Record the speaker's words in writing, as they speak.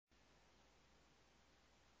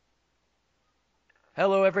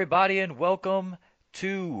Hello, everybody, and welcome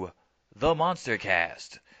to the Monster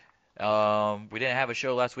Cast. We didn't have a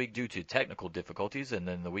show last week due to technical difficulties, and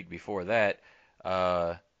then the week before that,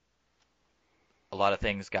 uh, a lot of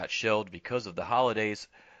things got shelved because of the holidays.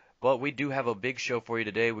 But we do have a big show for you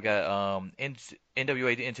today. We got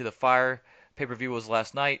NWA Into the Fire. Pay-per-view was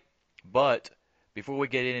last night. But before we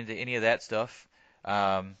get into any of that stuff,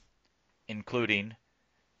 um, including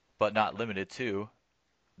but not limited to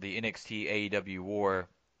the NXT AEW war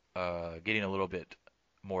getting a little bit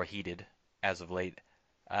more heated as of late.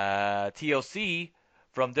 TLC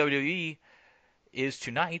from WWE is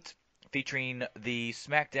tonight featuring the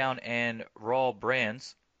SmackDown and Raw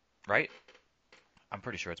brands, right? I'm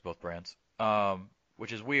pretty sure it's both brands.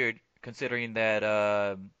 Which is weird considering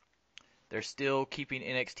that they're still keeping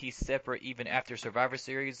NXT separate even after Survivor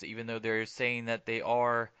Series, even though they're saying that they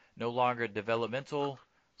are no longer developmental.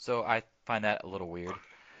 So I find that a little weird.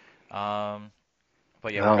 Um,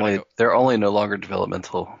 but yeah, They're we're gonna only go. they're only no longer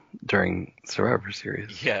developmental during Survivor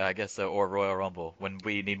Series. Yeah, I guess so. Or Royal Rumble when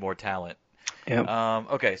we need more talent. Yep.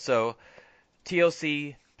 Okay, so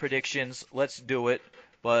TLC predictions. Let's do it.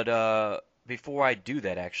 But before I do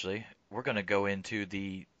that, actually, we're gonna go into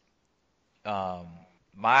the um,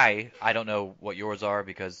 my. I don't know what yours are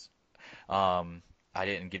because I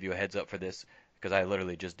didn't give you a heads up for this because I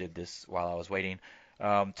literally just did this while I was waiting.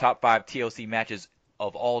 Top five TLC matches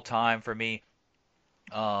of all time for me.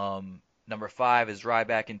 Number five is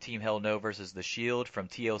Ryback and Team Hell No versus The Shield from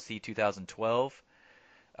TLC 2012.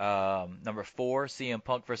 Number four, CM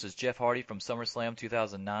Punk versus Jeff Hardy from SummerSlam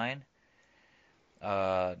 2009.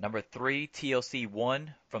 Number three, TLC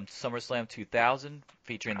 1 from SummerSlam 2000,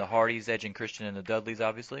 featuring the Hardys, Edge and Christian, and the Dudleys,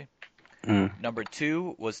 obviously. Mm. Number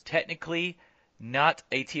two was technically not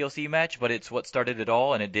a TLC match, but it's what started it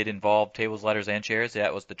all, and it did involve tables, ladders, and chairs.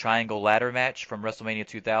 That was the Triangle Ladder match from WrestleMania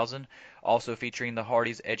 2000, also featuring the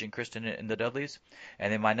Hardys, Edge and Christian, and the Dudleys.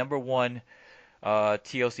 And then my number one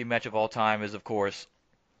TLC match of all time is, of course,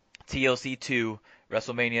 TLC 2,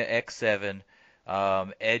 WrestleMania X7,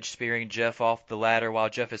 Edge spearing Jeff off the ladder while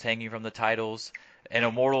Jeff is hanging from the titles. An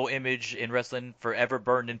immortal image in wrestling forever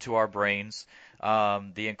burned into our brains.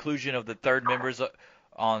 The inclusion of the third members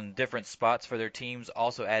on different spots for their teams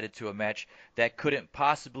also added to a match that couldn't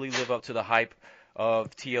possibly live up to the hype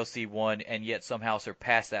of TLC 1 and yet somehow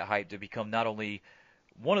surpass that hype to become not only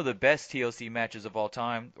one of the best TLC matches of all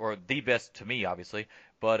time, or the best to me, obviously,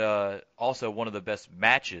 but also one of the best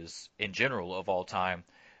matches in general of all time.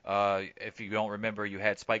 If you don't remember, you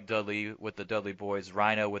had Spike Dudley with the Dudley Boys,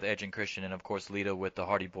 Rhino with Edge and Christian, and of course Lita with the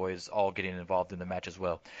Hardy Boys, all getting involved in the match as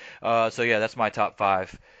well. So yeah, that's my top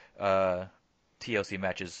five uh, TLC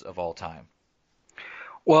matches of all time.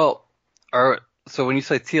 Well, so when you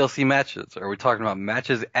say TLC matches, are we talking about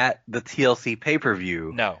matches at the TLC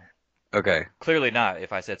pay-per-view? No, Okay. clearly not.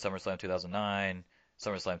 If I said SummerSlam 2009,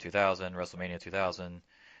 SummerSlam 2000, WrestleMania 2000,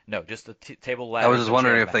 no, just the table I was ladders just and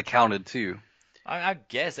wondering chairs if they match. counted too. I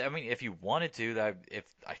guess. I mean, if you wanted to, that if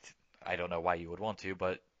I don't know why you would want to,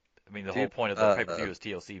 but I mean, the whole Dude, point of the pay-per-view is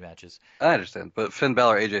TLC matches. I understand, but Finn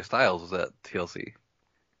Balor, AJ Styles was at TLC.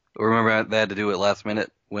 Remember they had to do it last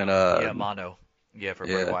minute when Yeah, mono. Yeah, for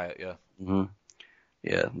Bray yeah. Wyatt. Yeah, hmm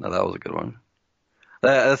Yeah, no, that was a good one.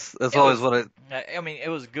 That's it always was. what I I mean, it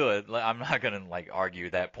was good. I'm not gonna like argue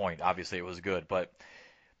that point. Obviously, it was good, but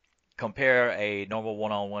compare a normal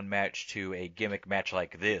one-on-one match to a gimmick match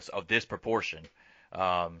like this of this proportion.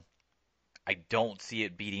 Um, I don't see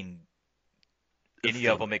it beating it's any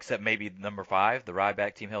of still them except maybe number five, the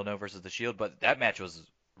Ryback Team Hell No versus the Shield. But that match was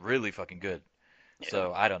really fucking good. yeah.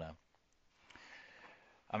 So I don't know.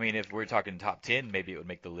 I mean, if we're talking top 10, maybe it would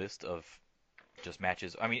make the list of just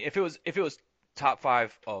matches. I mean, if it was top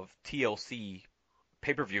 5 of TLC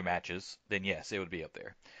pay-per-view matches, then yes, it would be up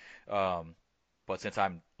there. Um, but since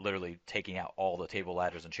I'm literally taking out all the table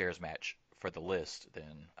ladders and chairs match for the list,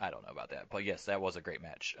 then I don't know about that. But yes, that was a great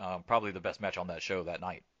match. Probably the best match on that show that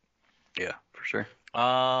night. Yeah, for sure.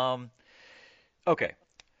 Um, okay.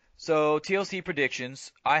 So TLC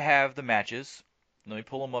predictions. I have the matches. Let me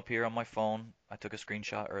pull them up here on my phone. I took a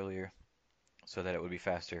screenshot earlier so that it would be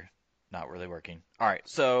faster. Not really working. All right,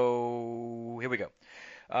 so here we go.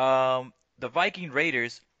 The Viking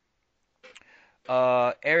Raiders,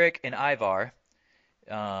 Eric and Ivar,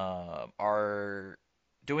 are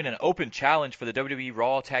doing an open challenge for the WWE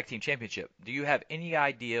Raw Tag Team Championship. Do you have any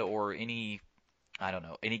idea or any, I don't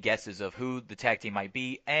know, any guesses of who the tag team might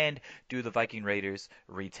be, and do the Viking Raiders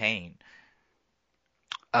retain?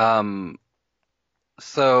 Um,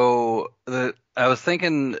 I was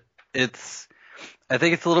thinking it's I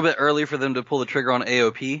think it's a little bit early for them to pull the trigger on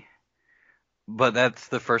AOP. but that's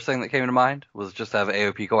the first thing that came to mind was just to have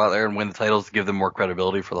AOP go out there and win the titles to give them more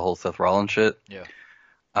credibility for the whole Seth Rollins shit. Yeah.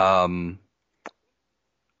 Um,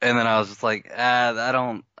 and then I was just like, I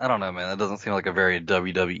don't know, man. That doesn't seem like a very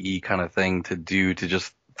WWE kind of thing to do to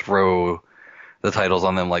just throw the titles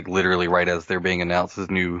on them like literally right as they're being announced as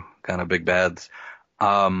new kind of big bads.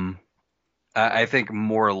 Um, I think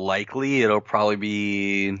more likely it'll probably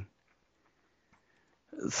be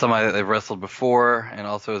somebody that they've wrestled before and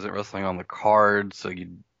also isn't wrestling on the card, so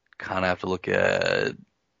you kind of have to look at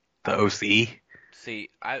the OC. See,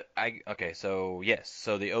 okay, so yes,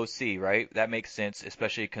 so the OC, right? That makes sense,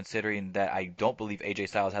 especially considering that I don't believe AJ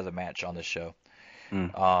Styles has a match on this show,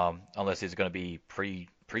 Mm. unless it's going to be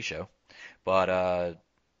pre-show. But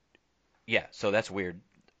yeah, so that's weird,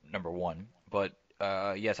 number one. But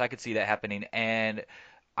yes, I could see that happening, and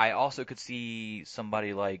I also could see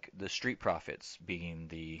somebody like the Street Profits being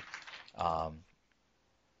the um, And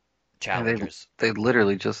challengers. they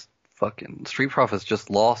literally just fucking Street Profits just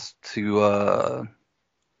lost to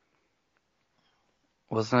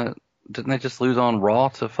wasn't it? Didn't they just lose on Raw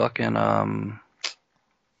to fucking I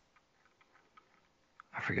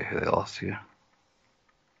forget who they lost to.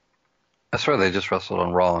 I swear they just wrestled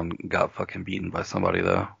on Raw and got fucking beaten by somebody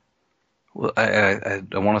though. Well, I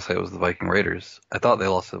want to say it was the Viking Raiders. I thought they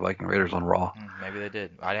lost to the Viking Raiders on Raw. Maybe they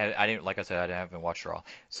did. I didn't, like I said, I haven't watched Raw,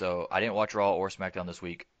 so I didn't watch Raw or SmackDown this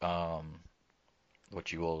week.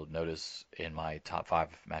 Which you will notice in my top five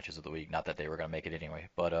matches of the week. Not that they were gonna make it anyway,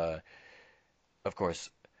 but of course,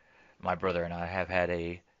 my brother and I have had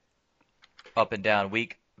a up and down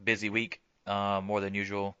week, busy week, more than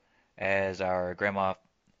usual, as our grandma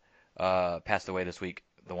passed away this week.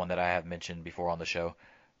 The one that I have mentioned before on the show,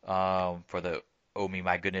 for the "Oh me,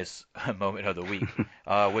 my goodness" moment of the week,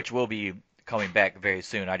 which will be coming back very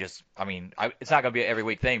soon. I mean, it's not gonna be an every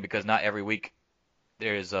week thing because not every week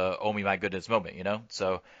there's a "Oh me, my goodness" moment, you know.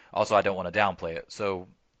 So also, I don't want to downplay it. So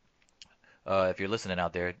if you're listening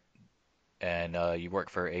out there and you work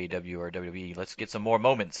for AEW or WWE, let's get some more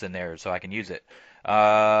moments in there so I can use it.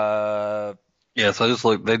 Uh, Yeah, so I just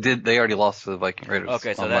looked. They already lost to the Viking Raiders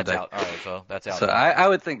okay, so on that's Monday. out. All right, so that's out So then. I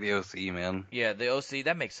would think the OC, man. Yeah, the OC,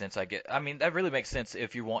 that makes sense. I mean, that really makes sense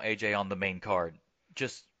if you want AJ on the main card,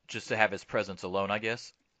 just to have his presence alone, I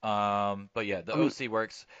guess. But yeah, the Um, OC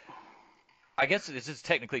works. I guess this is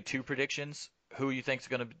technically two predictions: who you think's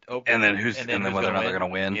going to and then open, and then who's whether going or to not they're win.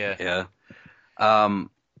 gonna win. Yeah, Yeah.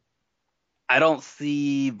 Um, I don't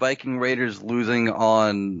see Viking Raiders losing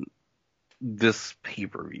on this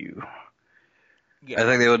pay-per-view. yeah.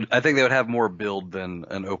 I think they would have more build than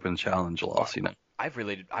an open challenge Well, loss, you know. I've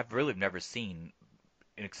really never seen,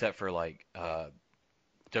 except for like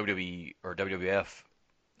WWE or WWF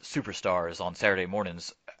superstars on Saturday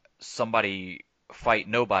mornings, somebody fight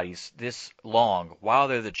nobodies this long while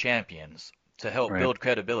they're the champions to help Right. build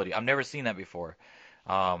credibility. I've never seen that before.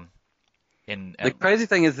 Um, in The crazy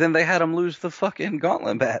thing is then they had them lose the fucking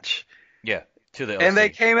gauntlet match. Yeah, to the And they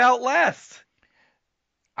OC. came out last.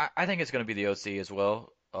 I think it's going to be the OC as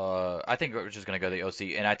well. I think we're just going to go the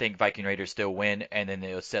OC, and I think Viking Raiders still win, and then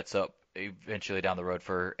it sets up eventually down the road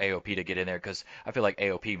for AOP to get in there because I feel like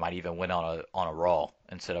AOP might even win on a Raw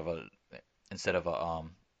instead of a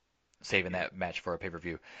saving that match for a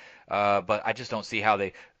pay-per-view. But I just don't see how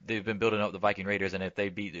they've been building up the Viking Raiders, and if they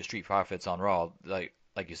beat the Street Profits on Raw, like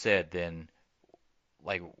you said, then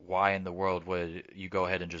like why in the world would you go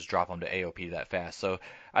ahead and just drop them to AOP that fast? So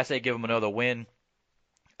I say give them another win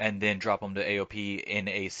and then drop them to AOP in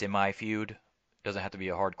a semi feud. Doesn't have to be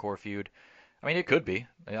a hardcore feud. I mean, it could be.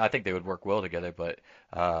 I think they would work well together,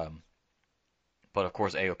 um, but of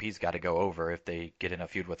course AOP's got to go over if they get in a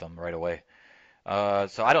feud with them right away.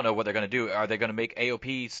 So I don't know what they're going to do. Are they going to make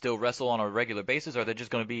AOP still wrestle on a regular basis, or are they just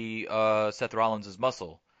going to be Seth Rollins'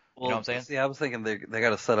 muscle? You know what I'm Well, saying? see, I was thinking they got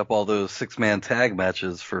to set up all those 6-man tag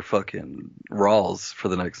matches for fucking Raws for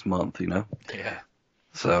the next month, you know? Yeah.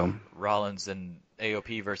 So, Rollins and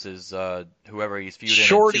AOP versus whoever he's feuding and two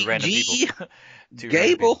Shorty random people. G, Two random people.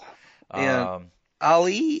 Gable, and Um,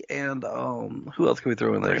 Ali, and who else can we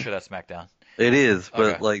throw in Pretty there? sure that's SmackDown. It is, Okay.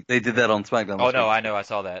 but like they did that on SmackDown Oh this no, week. I know, I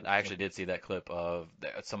saw that. I actually did see that clip of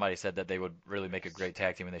somebody said that they would really make a great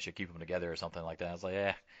tag team and they should keep them together or something like that. I was like,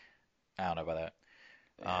 I don't know about that.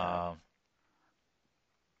 Yeah,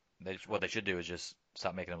 What they should do is just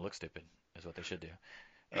stop making them look stupid. Is what they should do.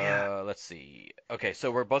 yeah, Let's see. Okay,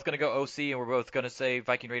 so we're both gonna go OC and we're both gonna say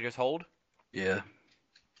Viking Raiders hold. yeah.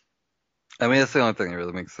 I mean, that's the only thing that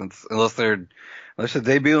really makes sense, unless they're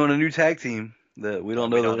debuting a new tag team that we don't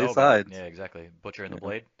That we know that don't they know about. signed. Yeah, exactly. Butcher and the Yeah.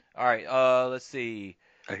 Blade. All right. Let's see.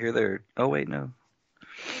 I hear they're. Oh wait, no, no.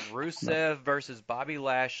 Rusev versus Bobby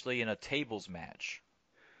Lashley in a tables match.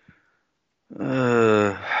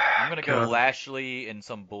 I'm gonna go God. Lashley in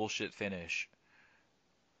some bullshit finish.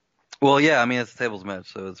 Well, yeah, I mean it's a tables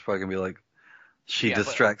match, so it's probably gonna be like she Yeah, but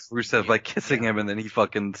distracts Rusev yeah, by kissing yeah. him, and then he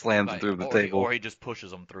fucking slams him Like, through the table. or he just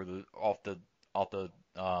pushes him through the off the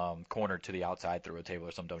corner to the outside through a table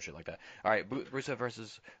or some dumb shit like that. All right, Rusev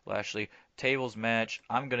versus Lashley tables match.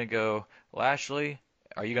 I'm gonna go Lashley.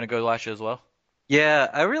 Are you gonna go Lashley as well? Yeah,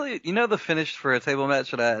 I really, the finish for a table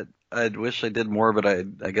match that I wish I did more, but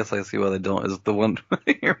I guess I see why they don't. Is the one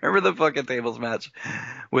you remember the fucking tables match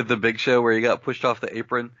with the Big Show where he got pushed off the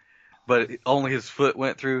apron, but only his foot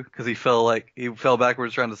went through because he fell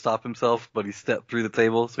backwards trying to stop himself, but he stepped through the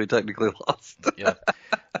table, so he technically lost. Yeah.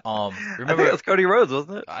 I think that Remember? was Cody Rhodes,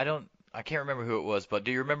 wasn't it? I can't remember who it was, but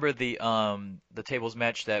do you remember the tables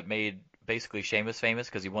match that made basically Sheamus famous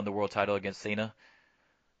because he won the world title against Cena?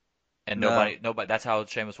 And No. nobody. That's how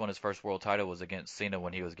Sheamus won his first world title was against Cena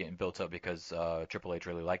when he was getting built up because Triple H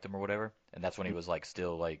really liked him or whatever. And that's when he was like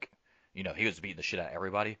still like, he was beating the shit out of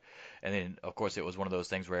everybody. And then of course it was one of those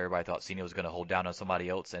things where everybody thought Cena was gonna hold down on somebody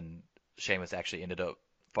else, and Sheamus actually ended up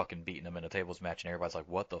fucking beating him in a tables match, and everybody's like,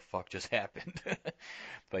 what the fuck just happened?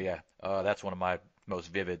 But yeah, that's one of my most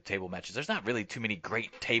vivid table matches. There's not really too many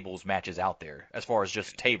great tables matches out there as far as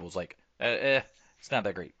just tables. Like, it's not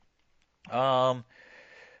that great. Um,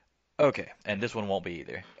 Okay, and this one won't be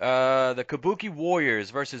either. The Kabuki Warriors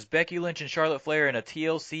versus Becky Lynch and Charlotte Flair in a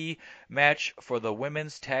TLC match for the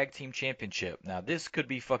Women's Tag Team Championship. Now, this could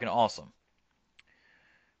be fucking awesome,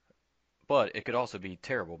 but it could also be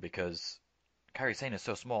terrible because Kairi Sane is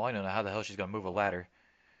so small. I don't know how the hell she's gonna move a ladder.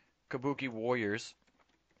 Kabuki Warriors.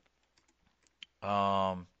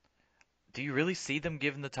 Um, do you really see them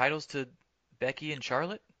giving the titles to Becky and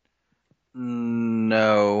Charlotte?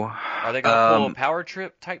 No. Are they gonna pull a Um, power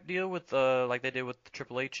trip type deal with like they did with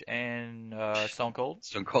Triple H and Stone Cold?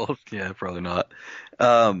 Stone Cold? Yeah, probably not.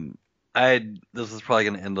 Um, this is probably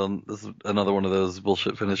going to end on this is another one of those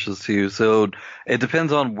bullshit finishes too. So it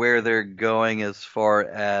depends on where they're going as far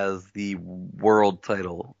as the world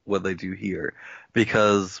title, what they do here,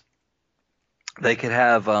 because they could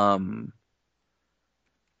have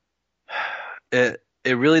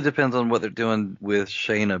it really depends on what they're doing with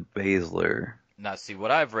Shayna Baszler. Now, see, what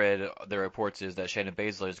I've read, the reports is that Shayna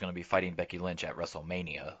Baszler is going to be fighting Becky Lynch at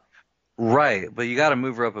WrestleMania. Right, but you got to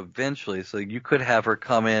move her up eventually, so you could have her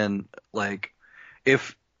come in like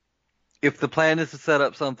if if the plan is to set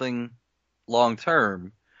up something long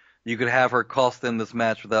term, you could have her cost them this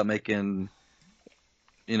match without making,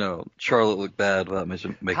 Charlotte look bad, without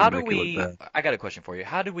making How do Becky look we, bad. I got a question for you.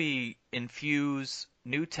 How do we infuse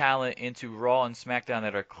new talent into Raw and SmackDown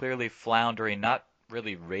that are clearly floundering, not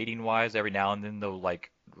really rating wise, every now and then they'll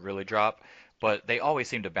like really drop, but they always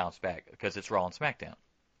seem to bounce back because it's Raw and SmackDown.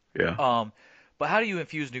 Yeah. Um, but how do you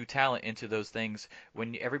infuse new talent into those things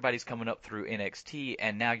when everybody's coming up through NXT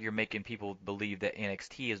and now you're making people believe that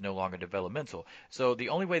NXT is no longer developmental? So the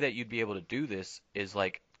only way that you'd be able to do this is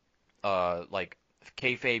like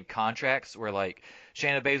kayfabe contracts where like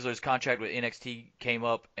Shayna Baszler's contract with NXT came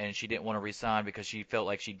up and she didn't want to resign because she felt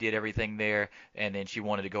like she did everything there, and then she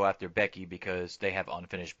wanted to go after Becky because they have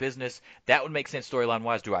unfinished business. That would make sense storyline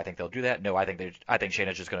wise. Do I think they'll do that? No, I think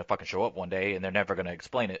Shayna's just gonna fucking show up one day and they're never gonna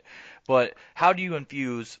explain it. But how do you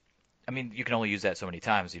infuse? I mean, you can only use that so many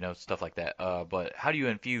times, stuff like that. But how do you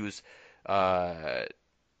infuse uh,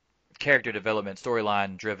 character development,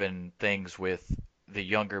 storyline driven things with the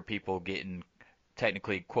younger people getting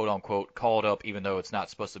technically quote unquote called up, even though it's not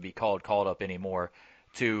supposed to be called up anymore,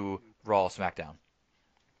 to Raw SmackDown?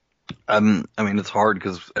 I mean, it's hard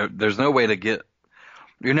because there's no way to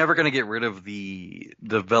you're never going to get rid of the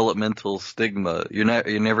developmental stigma. You're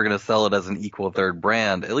never going to sell it as an equal third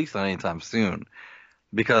brand, at least not anytime soon,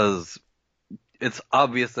 because it's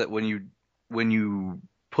obvious that when you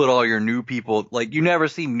put all your new people, like you never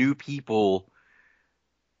see new people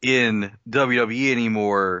in WWE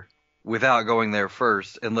anymore without going there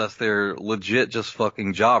first, unless they're legit just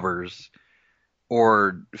fucking jobbers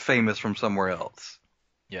or famous from somewhere else.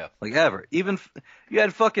 Yeah, Like ever. You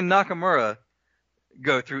had fucking Nakamura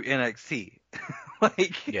go through NXT.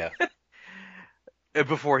 Like yeah.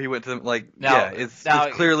 before he went to Now, it's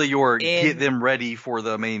now clearly your get in them ready for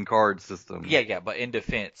the main card system. yeah, yeah, but in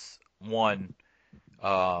defense, one,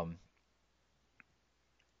 um,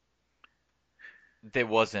 that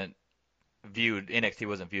wasn't viewed NXT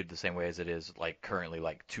wasn't viewed the same way as it is like currently,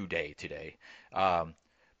 like today. Um,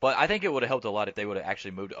 but I think it would have helped a lot if they would have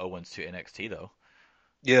actually moved Owens to NXT though.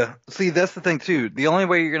 Yeah. See, that's the thing too. The only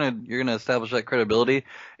way you're gonna establish that credibility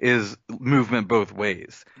is movement both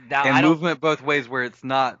ways. Now And I don't. movement both ways where it's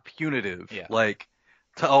not punitive. Yeah. Like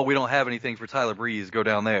oh, we don't have anything for Tyler Breeze, go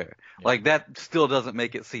down there. Yeah, Like that still doesn't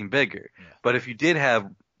make it seem bigger. yeah. But if you did have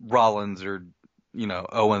Rollins or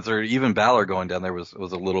Owens or even Balor going down there was a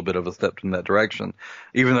little bit of a step in that direction.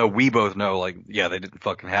 Even though we both know, like, yeah, they didn't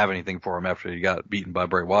fucking have anything for him after he got beaten by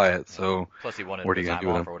Bray Wyatt. Yeah. So Plus, he wanted what are the you gonna time do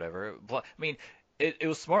with off him? or whatever. I mean, it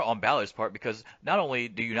was smart on Balor's part because not only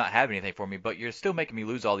do you not have anything for me, but you're still making me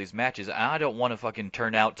lose all these matches. And I don't want to fucking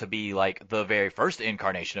turn out to be like the very first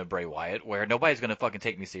incarnation of Bray Wyatt, where nobody's gonna fucking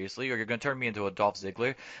take me seriously, or you're gonna turn me into a Dolph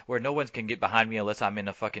Ziggler, where no one can get behind me unless I'm in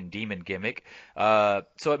a fucking demon gimmick. So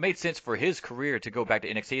it made sense for his career to go back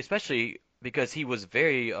to NXT, especially because he was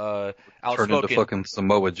very Turn into outspoken. fucking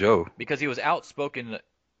Samoa Joe. Because he was outspoken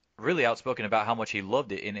really outspoken about how much he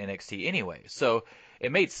loved it in NXT anyway. So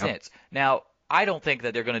it made Yep. sense. Now, I don't think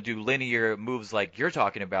that they're going to do linear moves like you're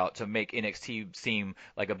talking about to make NXT seem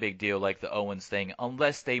like a big deal like the Owens thing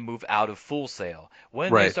unless they move out of Full Sail.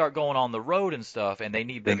 When they Right. start going on the road and stuff and they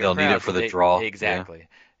need Then bigger they'll need it crowds, for the they draw. Yeah. exactly.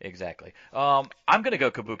 Exactly. I'm going to go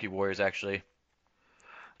Kabuki Warriors actually.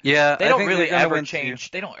 Yeah, They I don't think they're really gonna ever win too. change.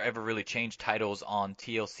 They don't ever really change titles on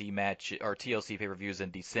TLC match or TLC pay-per-views in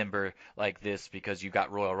December like this because you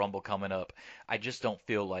got Royal Rumble coming up. I just don't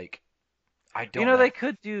feel like I You don't know, know. they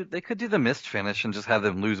could do the missed finish and just have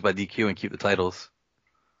them lose by DQ and keep the titles.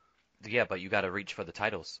 Yeah, but you got to reach for the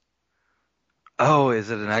titles. Oh, is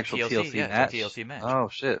it an It's a actual TLC. TLC Yeah, it's a match? TLC match. Oh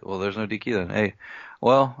shit. Well, there's no DQ then. Hey,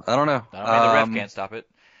 well, I don't know. I mean, the ref can't stop it.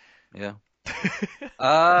 Yeah.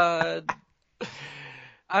 Uh,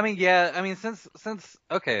 I mean, yeah. I mean, since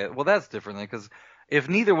okay, well, that's different then, because if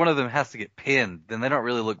neither one of them has to get pinned, then they don't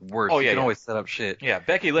really look Oh worse. You yeah, can yeah. always set up shit Yeah,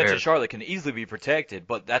 Becky Lynch and where, Charlotte can easily be protected,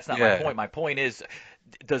 but that's not my yeah, point. My point is,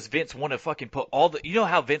 does Vince want to fucking put all the, you know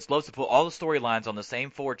how Vince loves to put all the storylines on the same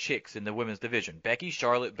four chicks in the women's division? Becky,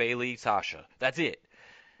 Charlotte, Bayley, Sasha. That's it.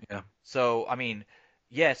 yeah. So, I mean,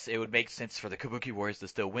 yes, it would make sense for the Kabuki Warriors to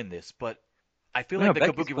still win this, but I feel You like know,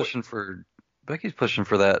 the Kabuki Warriors, Becky's pushing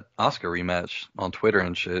for that Oscar rematch on Twitter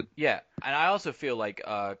and shit. yeah, and I also feel like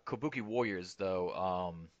Kabuki Warriors,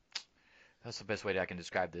 though, that's the best way that I can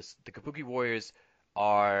describe this. The Kabuki Warriors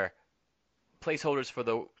are placeholders for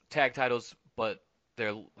the tag titles, but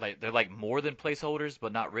they're like more than placeholders,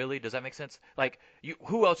 but not really. Does that make sense? Like,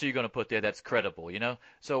 who else are you gonna put there that's credible? You know?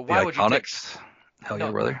 So The why would you take? Iconics. Hell yeah,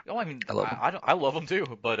 No, brother. no. I mean, I love them. I love them too,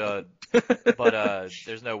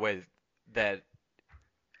 there's no way that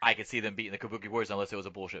I could see them beating the Kabuki Warriors unless it was a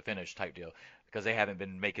bullshit finish type deal because they haven't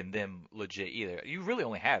been making them legit either. You really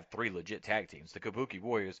only have three legit tag teams: the Kabuki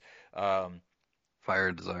Warriors, um, Fire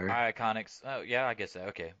and Desire. Iconics. Oh yeah, I guess so.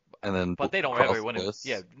 Okay, And then but they don't ever Cross win it.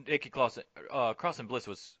 Yeah, Bliss. Nikki Cross, Cross and Bliss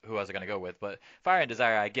was who I was gonna go with, but Fire and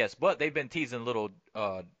Desire, I guess. But they've been teasing a little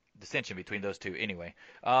dissension between those two anyway.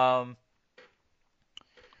 Um,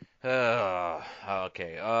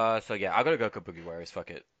 okay. So yeah, I'm gonna go Kabuki Warriors.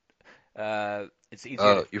 Fuck it. It's easier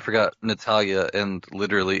to. You forgot Natalia and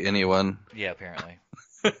literally anyone. Yeah, apparently.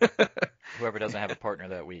 Whoever doesn't have a partner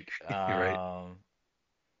that week. You're right.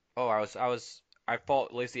 Oh, I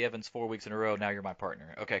fought Lacey Evans 4 weeks in a row. Now you're my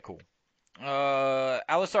partner. Okay, cool.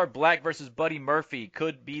 Alistar Black versus Buddy Murphy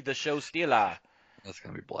could be the show stealer. That's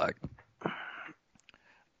gonna be black.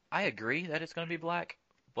 I agree that it's gonna be Black,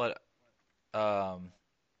 but um,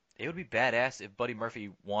 it would be badass if Buddy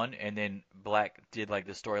Murphy won and then Black did like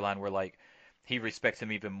the storyline where like he respects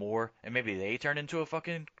him even more and maybe they turn into a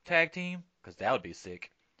fucking tag team because that would be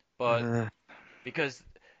sick. But Uh, because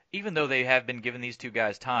even though they have been giving these two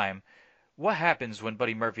guys time, what happens when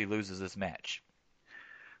Buddy Murphy loses this match?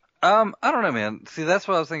 I don't know, man. See, that's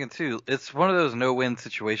what I was thinking too. It's one of those no-win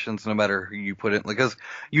situations, no matter who you put in. Because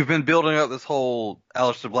you've been building up this whole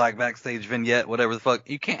Aleister Black backstage vignette, whatever the fuck.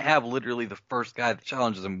 You can't have literally the first guy that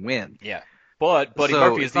challenges him win. Yeah. But Buddy So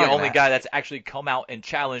Murphy is it's the not gonna only happen. guy that's actually come out and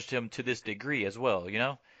challenged him to this degree as well, you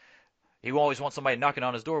know? He always wants somebody knocking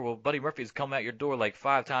on his door. Well, Buddy Murphy's come at your door like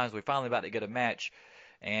 5 times. We're finally about to get a match.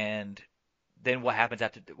 And then what happens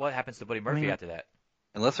to Buddy I Murphy mean, after that?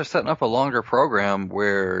 unless they're setting up a longer program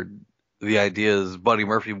where the idea is Buddy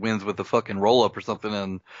Murphy wins with a fucking roll-up or something,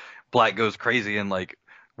 and Black goes crazy and like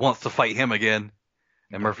wants to fight him again,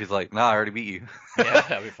 and Okay. Murphy's like, "Nah, I already beat you." Yeah,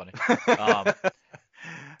 that'd be funny. Um,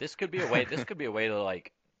 this could be a way to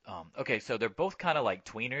like okay, so they're both kind of like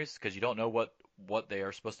tweeners because you don't know what they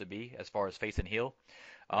are supposed to be as far as face and heel.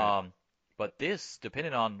 Right. Um, but this,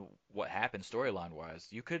 depending on what happens storyline wise,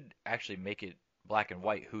 you could actually make it black and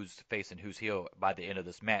white who's face and who's heel by the end of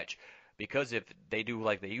this match. Because if they do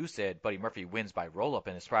like you said, Buddy Murphy wins by roll up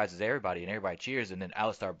and it surprises everybody and everybody cheers, and then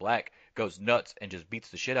Aleister Black goes nuts and just beats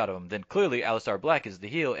the shit out of him, then clearly Aleister Black is the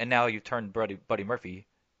heel, and now you've turned Buddy Murphy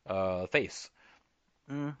face.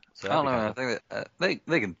 So I that'd don't be know, kind man. of I cool. think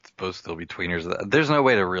that they can both still be tweeners. There's no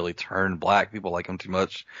way to really turn Black. People like him too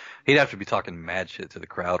much. He'd have to be talking mad shit to the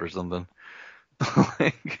crowd or something.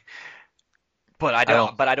 Like, I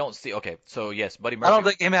don't. But I don't see. Okay, so yes, Buddy I don't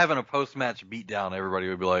Murphy. think him having a post-match beatdown, everybody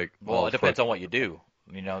would be like, Well, "Oh it fuck." depends on what you do.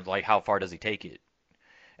 You know, like how far does he take it?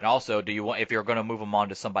 And also, do you want if you're going to move him on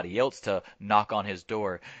to somebody else to knock on his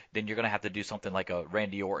door, then you're going to have to do something like a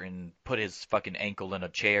Randy Orton, put his fucking ankle in a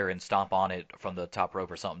chair and stomp on it from the top rope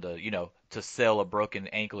or something to, to sell a broken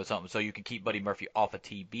ankle or something so you can keep Buddy Murphy off a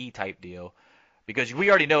TV type deal. Because we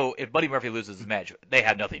already know if Buddy Murphy loses his match, they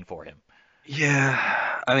have nothing for him.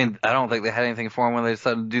 Yeah, I mean, I don't think they had anything for him when they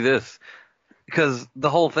decided to do this because the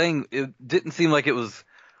whole thing it didn't seem like it was.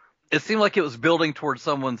 It seemed like it was building towards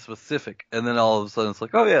someone specific, and then all of a sudden it's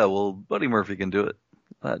like, oh yeah, well, Buddy Murphy can do it.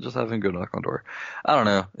 Just have him go knock on door. I don't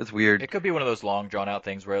know. It's weird. It could be one of those long drawn out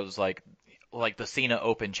things where it was like the Cena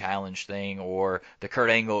Open Challenge thing or the Kurt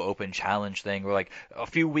Angle Open Challenge thing where like a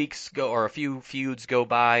few weeks go or a few feuds go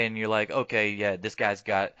by and you're like, okay, yeah, this guy's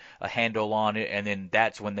got a handle on it, and then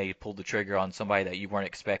that's when they pull the trigger on somebody that you weren't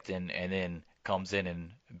expecting and then comes in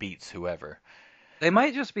and beats whoever. They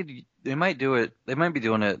might just be. They might do it. They might be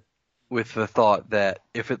doing it with the thought that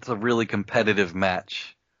if it's a really competitive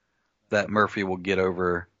match, that Murphy will get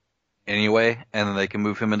over anyway, and then they can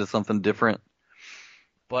move him into something different.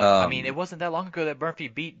 But I mean, it Um, wasn't that long ago that Murphy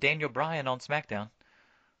beat Daniel Bryan on SmackDown,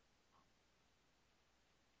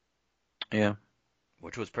 yeah.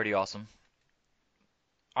 which was pretty awesome.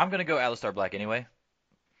 I'm gonna go Aleister Black anyway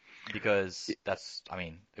because I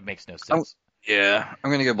mean, it makes no I'm, sense. yeah.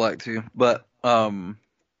 I'm gonna go Black too, but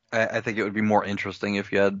I think it would be more interesting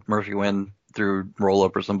if you had Murphy win through roll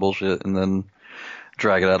up or some bullshit, and then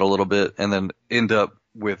drag it out a little bit, and then end up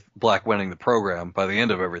with Black winning the program by the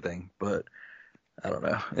end of everything. But I don't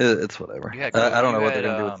know. It's whatever. I don't You know what they're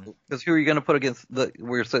had gonna do with because who are you gonna put against the?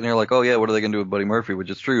 We're sitting here like, oh yeah, what are they gonna do with Buddy Murphy, which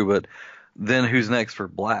is true, but then who's next for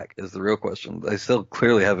Black is the real question. They still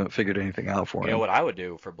clearly haven't figured anything out for You know him. what I would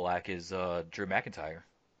do for Black is Drew McIntyre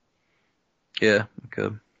Yeah,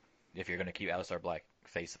 okay. if you're gonna keep Aleister Black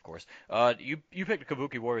face, of course. You picked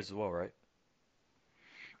Kabuki Warriors as well, right?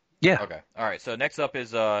 Yeah. Okay. All right. So next up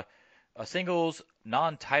is a singles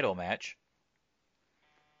non-title match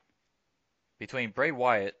between Bray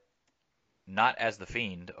Wyatt, not as the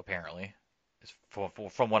Fiend apparently,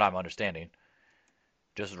 from what I'm understanding,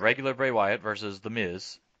 just regular Bray Wyatt versus The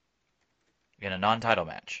Miz in a non-title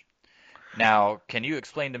match. Now, can you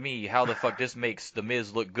explain to me how the fuck this makes The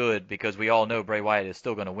Miz look good? Because we all know Bray Wyatt is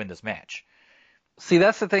still going to win this match. See,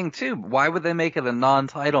 that's the thing too. Why would they make it a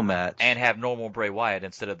non-title And match have normal Bray Wyatt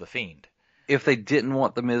instead of The Fiend. if they didn't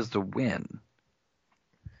want the Miz to win?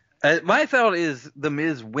 My thought is the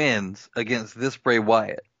Miz wins against this Bray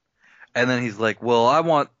Wyatt. And then he's like, well, I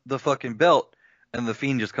want the fucking belt. And the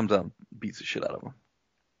Fiend just comes out and beats the shit out of him.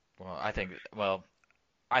 Well, I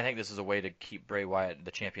think this is a way to keep Bray Wyatt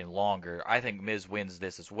the champion longer. I think Miz wins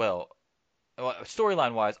this as well.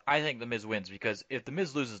 Storyline wise, I think The Miz wins because if The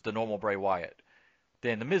Miz loses to normal Bray Wyatt,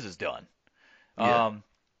 then The Miz is done. Yeah. Um,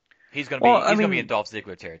 Well, I he's gonna be in mean, Dolph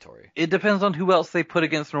Ziggler territory. it depends on who else they put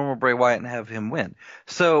against normal Bray Wyatt and have him win.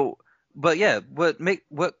 So, but yeah, what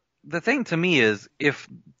the thing to me is if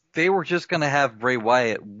they were just going to have Bray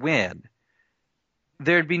Wyatt win,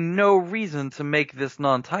 there'd be no reason to make this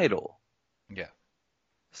non-title. Yeah.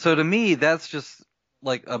 So to me, that's just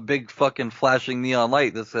like a big fucking flashing neon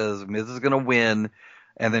light that says Miz is going to win,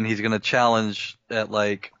 and then he's going to challenge at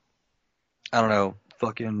like, I don't know,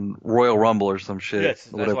 fucking Royal Rumble or some shit, Yes,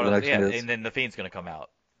 that's whatever what the I was. next Yeah, one is. and then the Fiend's gonna come out.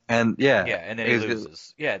 And yeah, Yeah, and then he he's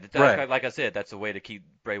loses. Yeah, right. like I said, that's a way to keep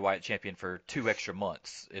Bray Wyatt champion for 2 extra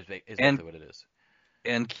months. Is And basically what it is.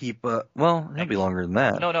 and keep well, he'll And be longer than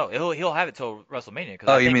that. no, he'll have it till WrestleMania because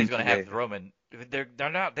Oh, I you think mean he's gonna yeah. have the Roman. They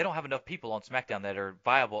don't have enough people on SmackDown that are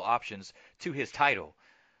viable options to his title.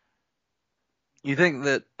 You think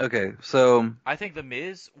that okay, so I think the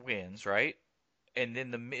Miz wins, right? And then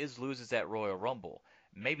the Miz loses at Royal Rumble.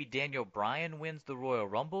 Maybe Daniel Bryan wins the Royal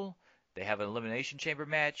Rumble. They have an Elimination Chamber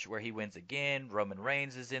match where he wins again. Roman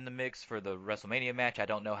Reigns is in the mix for the WrestleMania match. I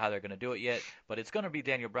don't know how they're going to do it yet, but it's going to be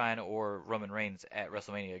Daniel Bryan or Roman Reigns at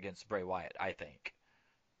WrestleMania against Bray Wyatt, I think.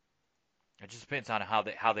 It just depends on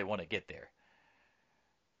how they want to get there.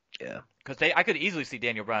 yeah. Because I could easily see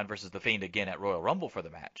Daniel Bryan versus The Fiend again at Royal Rumble for the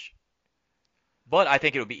match. But I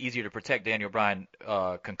think it would be easier to protect Daniel Bryan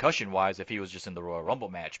concussion-wise if he was just in the Royal Rumble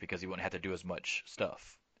match because he wouldn't have to do as much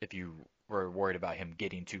stuff if you were worried about him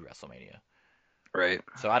getting to WrestleMania. Right.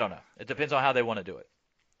 So I don't know. It depends on how they want to do it.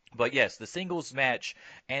 But yes, the singles match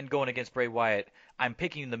and going against Bray Wyatt, I'm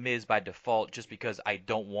picking The Miz by default just because I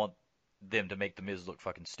don't want them to make the Miz look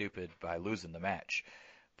fucking stupid by losing the match.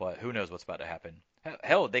 But who knows what's about to happen?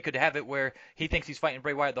 Hell, they could have it where he thinks he's fighting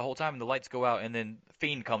Bray Wyatt the whole time, and the lights go out, and then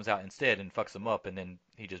Fiend comes out instead and fucks him up, and then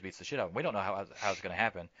he just beats the shit out of him. We don't know how it's gonna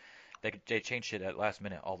happen. They change shit at last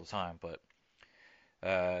minute all the time, but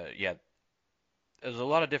yeah, there's a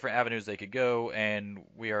lot of different avenues they could go, and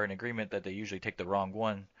we are in agreement that they usually take the wrong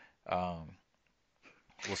one. Um,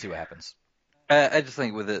 we'll see what happens. I just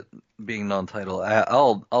think with it being non-title,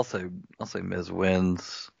 I'll say Miz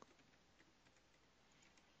wins.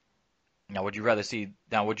 Now, would you rather see?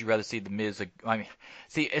 Now, would you rather see the Miz? I mean,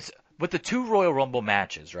 see, it's with the two Royal Rumble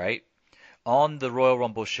matches, right? On the Royal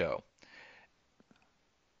Rumble show,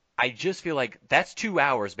 I just feel like that's 2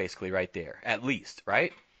 hours basically right there, at least,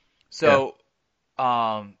 right? Yeah, So,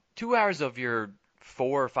 2 hours of your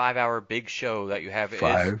 4 or 5 hour big show that you have is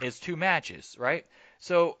 5. is two matches, right?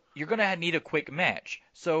 So you're gonna need a quick match.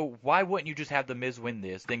 So why wouldn't you just have the Miz win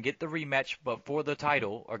this, then get the rematch but for the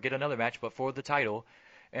title, or get another match but for the title,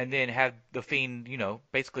 and then have the Fiend,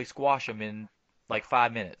 basically squash him in like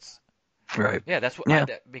 5 minutes. Right. Yeah, that's what Yeah.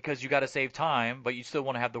 because you got to save time, but you still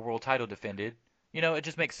want to have the world title defended. It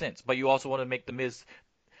just makes sense. But you also want to make the Miz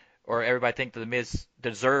or everybody think that the Miz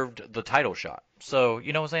deserved the title shot. So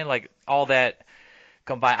you know what I'm saying? Like all that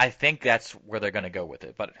combined, I think that's where they're gonna go with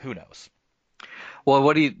it. But who knows? Well,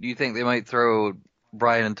 what do you think they might throw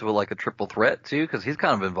Brian into like a triple threat too? Because he's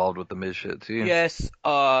kind of involved with the Miz shit too. Yes.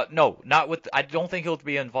 No, not with. I don't think he'll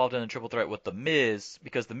be involved in a triple threat with the Miz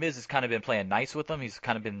because the Miz has kind of been playing nice with them. He's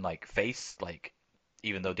kind of been like face, like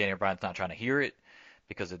even though Daniel Bryan's not trying to hear it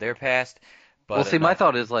because of their past. Well, But see, my no.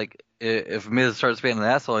 thought is like if Miz starts being an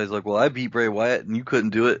asshole, he's like, "Well, I beat Bray Wyatt and you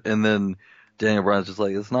couldn't do it," and then Daniel Bryan's just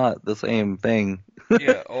like, "It's not the same thing."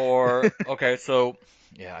 Yeah. Or okay, so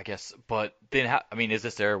yeah, I guess. But then, I mean, is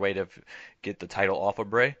this their way to get the title off of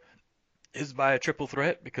Bray? Is by a triple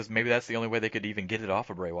threat because maybe that's the only way they could even get it off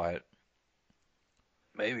of Bray Wyatt.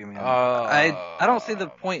 Maybe, man. I don't see the Uh,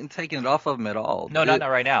 point in taking it off of him at all. no, not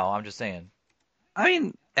right now. I'm just saying. I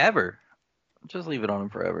mean, ever. Just leave it on him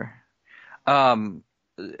forever. Um,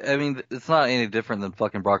 I mean, it's not any different than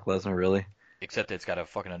fucking Brock Lesnar, really. Except it's got a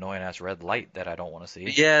fucking annoying ass red light that I don't want to see.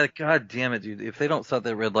 Yeah, god damn it, dude. If they don't stop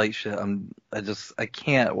that red light shit, I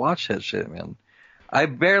can't watch that shit, man. I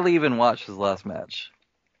barely even watched his last match.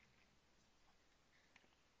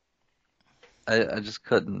 I just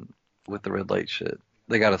couldn't with the red light shit.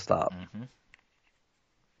 They gotta stop. Hmm.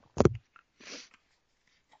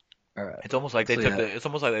 All right. It's almost like they So took yeah, the. It's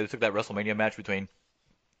almost like they took that WrestleMania match between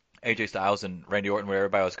AJ Styles and Randy Orton, where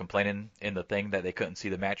everybody was complaining in the thing that they couldn't see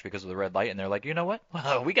the match because of the red light, and they're like, you know what?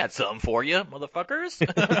 Well, we got something for you, motherfuckers.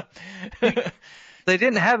 they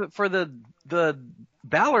didn't have it for the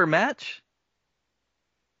Balor match.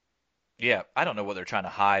 Yeah, I don't know what they're trying to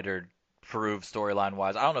hide or prove storyline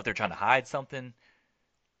wise. I don't know if they're trying to hide something.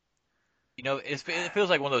 It feels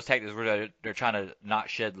like one of those tactics where they're trying to not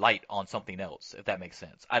shed light on something else, if that makes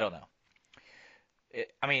sense. I don't know.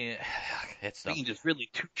 I mean, it's dumb. Being just really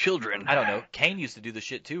two children. I don't know. Kane used to do the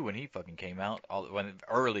shit too when he fucking came out. When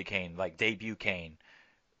early Kane, like debut Kane,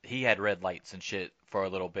 he had red lights and shit for a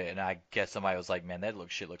little bit, and I guess somebody was like, "Man, that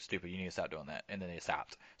looks stupid. You need to stop doing that." And then they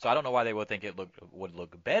stopped. So I don't know why they would think would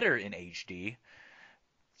look better in HD,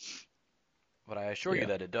 but I assure you Yeah.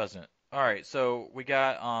 that it doesn't. All right, so we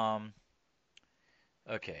got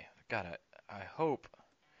okay, gotta. I hope.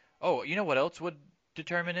 Oh, you know what else would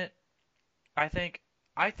determine it? I think.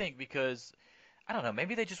 I think because I don't know.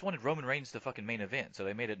 Maybe they just wanted Roman Reigns to fucking main event, so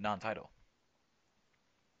they made it non-title.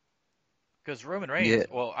 Because Roman Yeah. Reigns,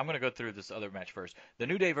 well, I'm going to go through this other match first. The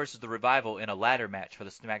New Day versus the Revival in a ladder match for the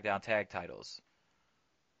SmackDown Tag Titles.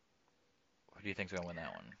 Who do you think's going to win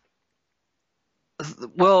that one?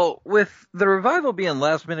 Well, with the Revival being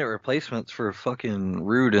last minute replacements for fucking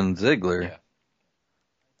Rude and Ziggler, Yeah.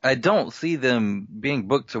 I don't see them being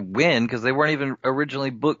booked to win because they weren't even originally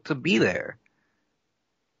booked to be there.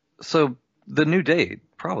 So the New Day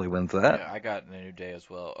probably wins that. Yeah, I got the New Day as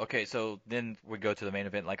well. Okay, so then we go to the main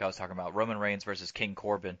event like I was talking about. Roman Reigns versus King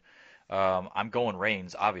Corbin. I'm going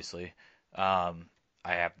Reigns, obviously. I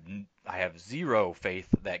have zero faith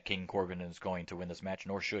that King Corbin is going to win this match,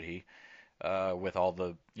 nor should he. With all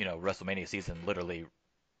the WrestleMania season literally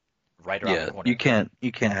right around the Yeah, corner.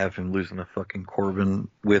 you can't have him losing to fucking Corbin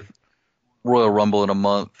with Royal Rumble in a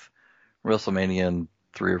month, WrestleMania in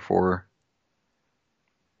 3 or 4.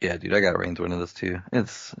 Yeah, dude, I got Reigns winning this too.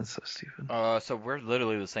 It's so stupid. So we're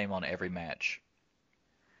literally the same on every match.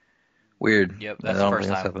 Weird. Yep, I that's the don't first think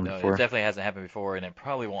that's time. happened No, it before. definitely hasn't happened before, and it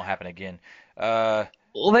probably won't happen again. Uh,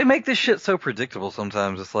 Well, they make this shit so predictable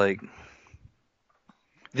sometimes. It's like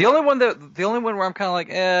the only one where I'm kind of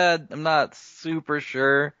like, I'm not super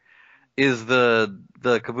sure is the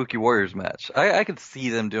Kabuki Warriors match. I could see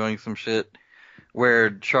them doing some shit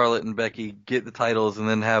where Charlotte and Becky get the titles and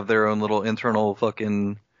then have their own little internal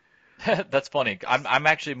fucking. That's funny. I'm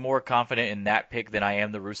actually more confident in that pick than I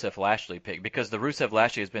am the Rusev Lashley pick because the Rusev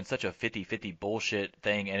Lashley has been such a 50-50 bullshit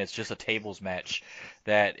thing, and it's just a tables match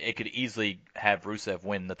that it could easily have Rusev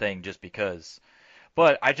win the thing just because.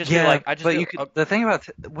 But Yeah, I just but feel you could. The thing about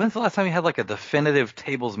when's the last time you had like a definitive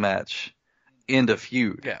tables match in a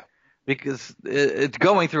feud? yeah. Because it's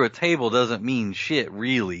going through a table doesn't mean shit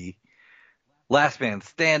really. Last man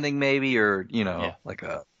standing maybe, or Yeah. like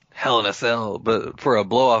a Hell in a Cell. But for a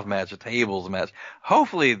blow off match, a tables match,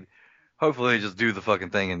 hopefully they just do the fucking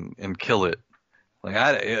thing and kill it. Like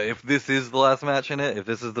if this is the last match in it, if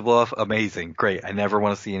this is the blow off, amazing, great. I never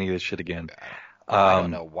want to see any of this shit again. I don't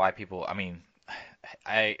Um, know why people. I mean,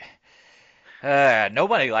 I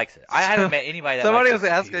nobody likes it. I haven't met anybody that likes somebody was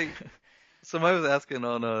this. asking. Somebody was asking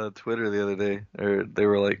on Twitter the other day, or they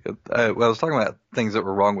were like, I was talking about things that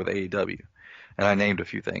were wrong with AEW, and I named a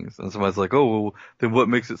few things, and somebody's like, oh, well, then what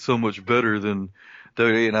makes it so much better than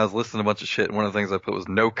WWE? And I was listening to a bunch of shit, and one of the things I put was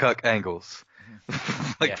no cuck angles.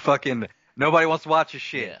 Like Yeah. fucking nobody wants to watch your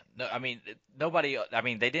shit. Yeah, no, I mean nobody. I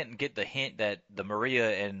mean they didn't get the hint that the Maria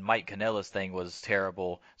and Mike Kanellis thing was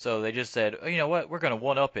terrible, so they just said, oh, you know what, we're gonna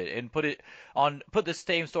one up it and put the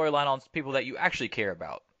same storyline on people that you actually care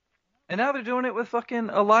about. And now they're doing it with fucking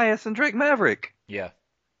Elias and Drake Maverick. Yeah,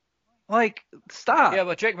 Like, yeah, stop.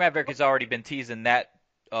 but Drake Maverick has already been teasing that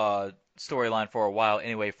storyline for a while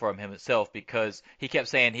anyway from himself because he kept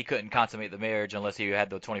saying he couldn't consummate the marriage unless he had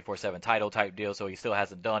the 24/7 title type deal, so he still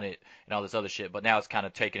hasn't done it and all this other shit. But now it's kind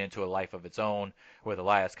of taken into a life of its own with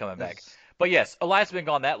Elias coming back. It's- But yes, Elias has been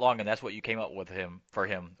gone that long, and that's what you came up with him for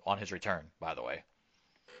him on his return, by the way.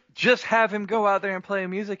 Just have him go out there and play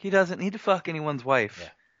music. He doesn't need to fuck anyone's Yeah, wife.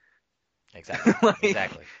 exactly, Like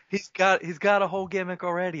exactly. he's got a whole gimmick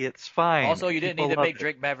already. It's fine. Also, you didn't need People to love make it.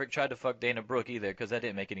 Drake Maverick try to fuck Dana Brooke either, because that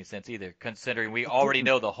didn't make any sense either, considering we already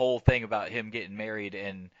know the whole thing about him getting married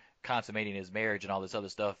and consummating his marriage and all this other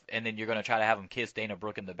stuff, and then you're going to try to have him kiss Dana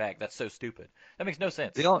Brooke in the back. That's so stupid. That makes no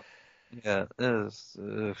sense. The only, yeah,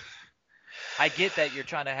 I get that you're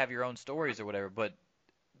trying to have your own stories or whatever, but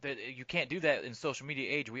you can't do that in social media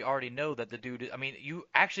age. We already know that the dude. I mean, you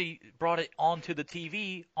actually brought it onto the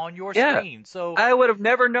TV on your yeah. screen, so I would have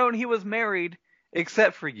never known he was married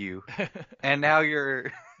except for you. And now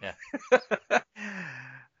you're yeah.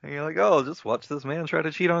 and you're like, oh, just watch this man try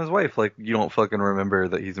to cheat on his wife. Like you don't fucking remember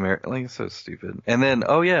that he's married. Like it's so stupid. And then,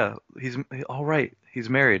 oh yeah, he's all right. He's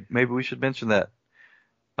married. Maybe we should mention that.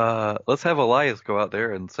 Let's have Elias go out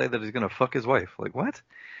there and say that he's gonna fuck his wife. Like what?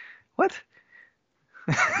 What?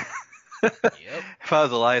 Yep. If I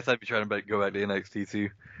was Elias, I'd be trying to go back to NXT too.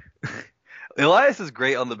 Elias is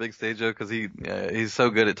great on the big stage though, because he's so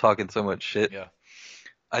good at talking so much shit. Yeah.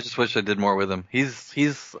 I just wish I did more with him.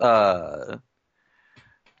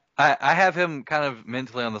 I have him kind of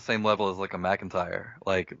mentally on the same level as like a McIntyre.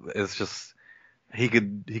 Like it's just he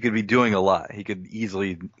could be doing a lot. He could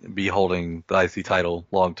easily be holding the IC title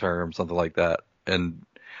long term, something like that. And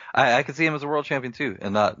I could see him as a world champion too,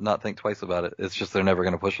 and not think twice about it. It's just they're never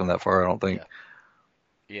going to push him that far. I don't think. Yeah.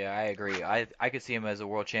 Yeah, I agree. I could see him as a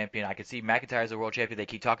world champion. I could see McIntyre as a world champion. They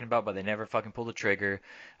keep talking about, but they never fucking pull the trigger,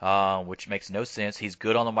 which makes no sense. He's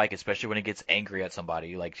good on the mic, especially when he gets angry at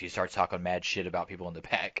somebody. Like he starts talking mad shit about people in the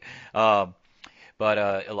back. But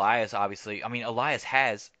Elias, obviously, I mean, Elias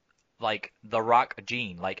has like the rock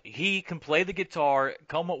gene. Like he can play the guitar,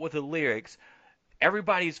 come up with the lyrics.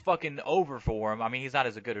 Everybody's fucking over for him. I mean, he's not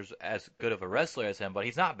as good of a wrestler as him, but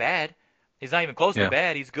he's not bad. He's not even close to Yeah.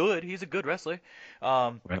 bad. He's good. He's a good wrestler.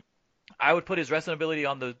 Um, Right. I would put his wrestling ability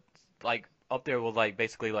on the like up there with like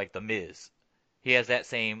basically like the Miz. He has that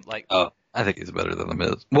same like Oh, I think he's better than the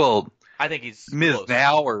Miz. Well, I think he's Miz close.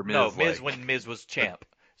 now or Miz No, Miz like? when Miz was champ.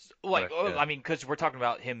 Like Right, yeah. I mean, because we're talking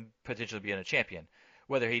about him potentially being a champion.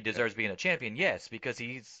 Whether he deserves being a champion, yes, because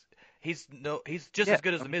he's just Yeah. as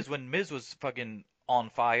good as the Miz when Miz was fucking on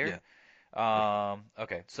fire. Yeah.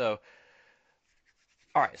 Okay, so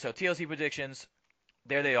all right, so TLC predictions.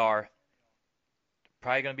 There they are.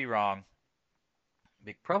 Probably gonna be wrong.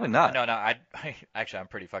 Probably not. No, actually I'm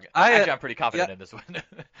pretty fucking I actually I'm pretty confident yeah. in this one.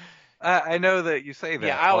 I know that you say that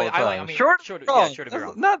Yeah, all the time. I mean, Short, sure to, yeah, wrong. sure to be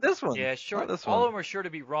wrong. Not this one. Yeah, Not sure. this All of one. them are sure to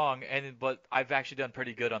be wrong, but I've actually done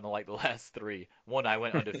pretty good on the last three. One I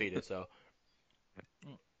went undefeated, so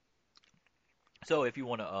if you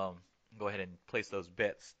want to go ahead and place those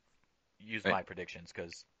bets, use Right. my predictions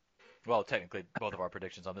because well, technically both of our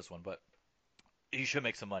predictions on this one, but you should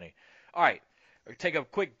make some money. All right, take a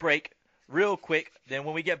quick break, real quick. Then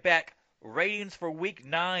when we get back, ratings for Week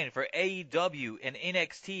 9 for AEW and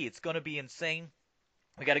NXT. It's going to be insane.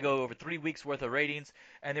 We got to go over 3 weeks worth of ratings,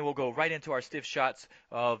 and then we'll go right into our stiff shots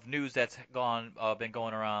of news that's been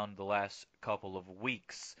going around the last couple of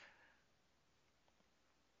weeks.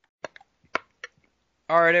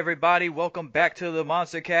 All right, everybody, welcome back to the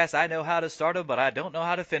Monster Cast. I know how to start them, but I don't know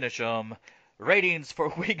how to finish them. Ratings for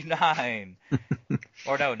Week 9.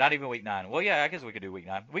 Or no, not even Week 9. Well, yeah, I guess we could do Week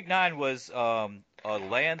 9. Week 9 was a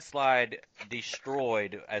landslide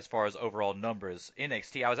destroyed as far as overall numbers.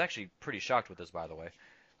 NXT, I was actually pretty shocked with this, by the way.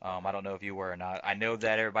 I don't know if you were or not. I know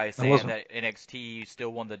that everybody's saying that NXT still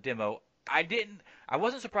won the demo. I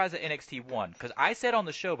wasn't surprised that NXT won, because I said on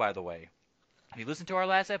the show, by the way, if you listen to our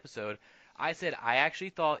last episode, I said I actually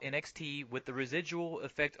thought NXT, with the residual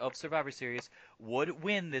effect of Survivor Series, would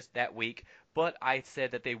win that week, but I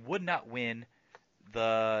said that they would not win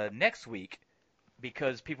the next week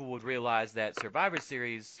because people would realize that Survivor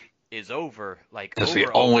Series is over. That's the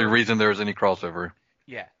only reason there was any crossover.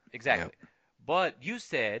 Yeah, exactly. Yep. But you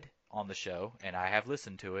said on the show, and I have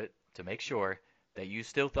listened to it to make sure, that you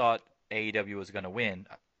still thought AEW was going to win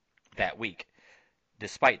that week,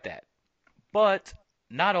 despite that. But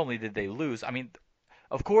not only did they lose, I mean,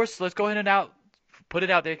 of course, let's go ahead and put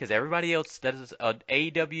it out there, because everybody else that is an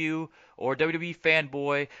AEW or WWE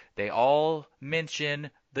fanboy, they all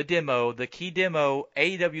mention the demo, the key demo.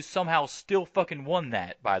 AEW somehow still fucking won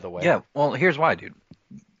that, by the way. Yeah, well, here's why, dude.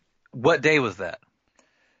 What day was that?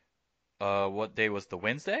 What day was the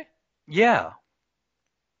Wednesday? Yeah.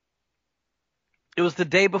 It was the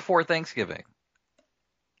day before Thanksgiving.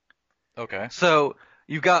 Okay. So,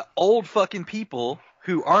 you've got old fucking people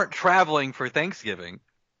who aren't traveling for Thanksgiving,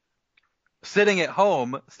 sitting at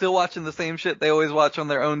home, still watching the same shit they always watch on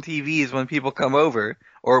their own TVs when people come over,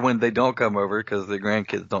 or when they don't come over because their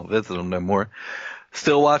grandkids don't visit them no more,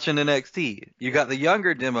 still watching NXT. You got the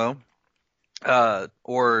younger demo, and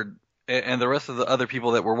the rest of the other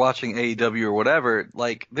people that were watching AEW or whatever,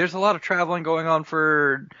 like, there's a lot of traveling going on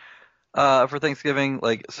for Thanksgiving,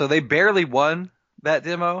 like, so they barely won that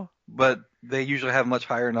demo, but they usually have much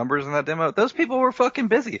higher numbers in that demo. Those people were fucking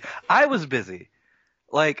busy. I was busy.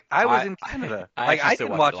 Like, I was in Canada. I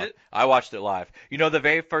didn't watch it. I watched it live. You know, the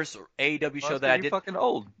very first AEW show that I did. You're fucking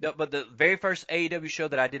old. No, but the very first AEW show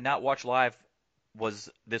that I did not watch live was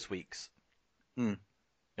this week's. That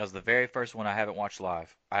was the very first one I haven't watched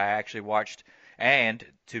live. I actually watched, and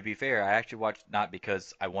to be fair, I actually watched not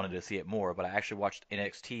because I wanted to see it more, but I actually watched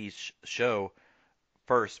NXT's show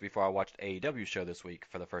first before I watched AEW's show this week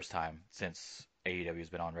for the first time since AEW's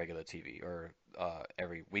been on regular TV or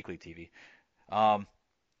every weekly TV.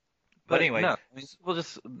 But anyway, no,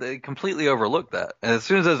 they completely overlooked that. And as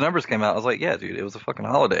soon as those numbers came out, I was like, yeah, dude, it was a fucking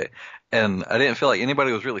holiday, and I didn't feel like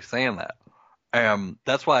anybody was really saying that.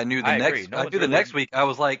 That's why I knew the next week I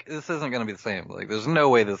was like, this isn't going to be the same. Like, there's no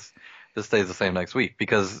way this stays the same next week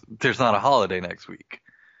because there's not a holiday next week.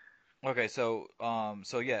 Okay, so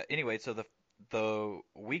yeah. Anyway, so the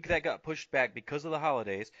week that got pushed back because of the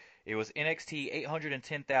holidays, it was NXT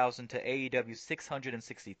 810,000 to AEW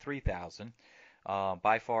 663,000.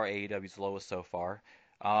 By far AEW's lowest so far.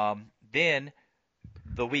 Then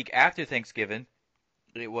the week after Thanksgiving,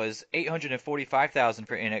 it was 845,000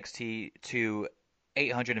 for NXT to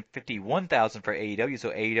 851,000 for AEW. So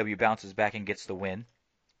AEW bounces back and gets the win.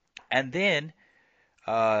 And then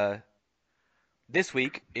this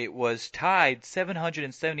week it was tied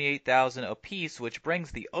 778,000 apiece, which brings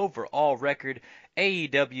the overall record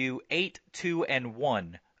AEW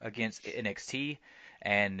 8-2-1 against NXT.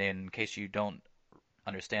 And in case you don't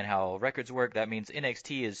understand how records work, that means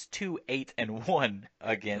NXT is 2-8-1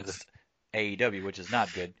 against AEW, which is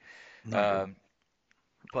not good.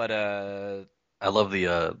 But I love the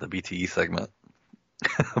BTE segment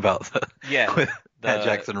about Pat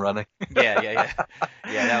Jackson running. Yeah,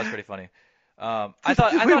 that was pretty funny. I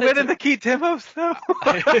thought we went in the key demos though.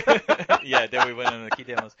 Yeah, then we went in the key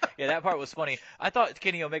demos. Yeah, that part was funny. I thought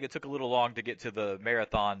Kenny Omega took a little long to get to the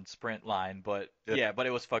marathon sprint line, but but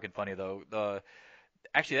it was fucking funny though.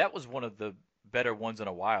 Actually, that was one of the better ones in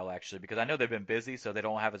a while, actually, because I know they've been busy, so they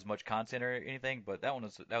don't have as much content or anything. But that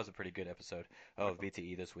was a pretty good episode of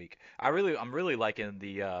BTE this week. I'm really liking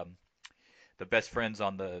the best friends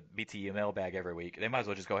on the BTE mailbag every week. They might as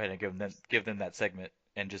well just go ahead and give them that segment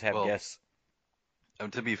and just have guests.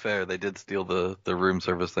 To be fair, they did steal the room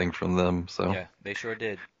service thing from them, so yeah, they sure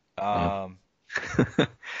did. And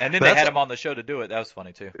then they had him on the show to do it. That was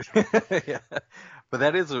funny too. Yeah, but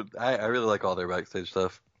that is I really like all their backstage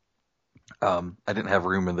stuff. I didn't have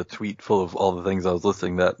room in the tweet full of all the things I was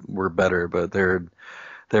listing that were better, but they're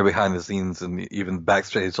their behind the scenes and even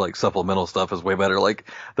backstage like supplemental stuff is way better. Like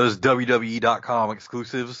those WWE.com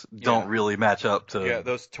exclusives Yeah. don't really match up to. Yeah,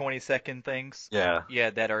 those 20-second things. Yeah. Yeah,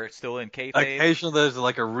 that are still in kayfabe. Occasionally there's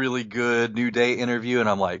like a really good New Day interview, and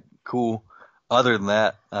I'm like, cool. Other than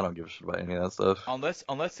that, I don't give a shit about any of that stuff. Unless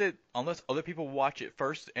other people watch it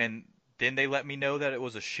first and then they let me know that it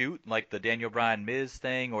was a shoot, like the Daniel Bryan Miz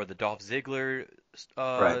thing or the Dolph Ziggler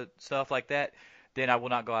Right. stuff like that, then I will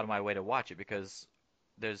not go out of my way to watch it because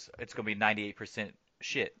it's gonna be 98%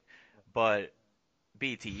 shit. But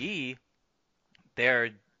BTE,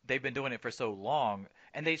 they're they've been doing it for so long,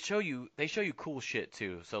 and they show you cool shit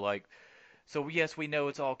too. So yes, we know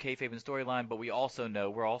it's all kayfabe and storyline, but we also know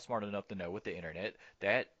we're all smart enough to know with the internet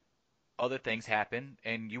that other things happen,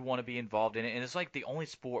 and you want to be involved in it. And it's like the only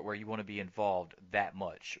sport where you want to be involved that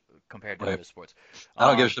much compared to Right. other sports. I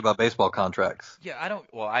don't give a Um, shit about baseball contracts. yeah, I don't.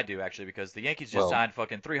 Well, I do actually because the Yankees just Well, signed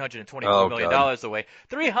fucking $324 oh million god. dollars away.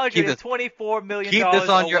 Keep this $324 million keep this dollars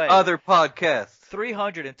on your away. other podcast.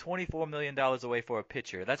 $324 million away for a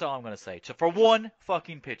pitcher. That's all I'm going to say. So for one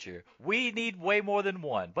fucking pitcher. We need way more than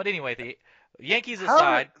one. But anyway, the Yankees How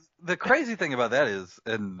aside, the crazy thing about that is,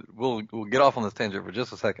 and we'll get off on this tangent for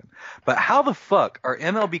just a second, but how the fuck are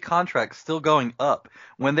MLB contracts still going up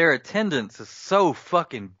when their attendance is so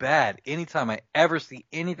fucking bad anytime I ever see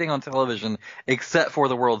anything on television except for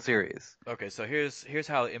the World Series? okay, so here's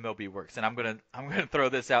how MLB works, and I'm gonna throw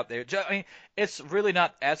this out there. I mean, it's really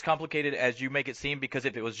not as complicated as you make it seem because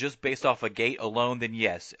if it was just based off a gate alone, then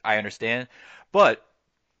yes, I understand. But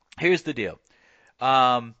here's the deal.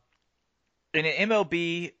 Um, in an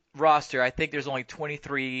MLB roster, I think there's only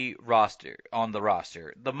 23 roster on the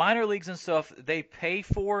roster. The minor leagues and stuff they pay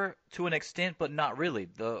for to an extent, but not really.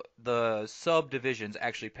 The subdivisions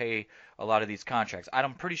actually pay a lot of these contracts.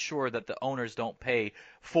 I'm pretty sure that the owners don't pay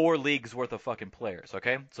 4 leagues worth of fucking players.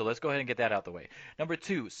 Okay, so let's go ahead and get that out the way. Number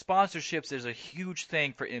two, sponsorships is a huge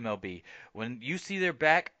thing for MLB. When you see their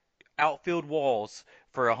back outfield walls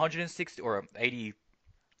for 160 or 80,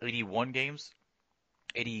 81 games,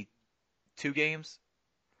 82 games.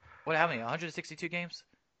 What? How many? 162 games?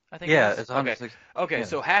 I think it Yeah, is. it's Okay. 106. Okay. Yeah.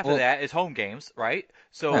 So half of Well, that is home games, right?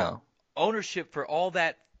 So no. ownership for all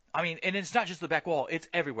that. I mean, and it's not just the back wall; it's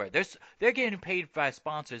everywhere. They're getting paid by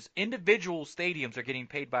sponsors. Individual stadiums are getting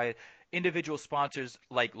paid by individual sponsors,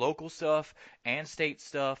 like local stuff and state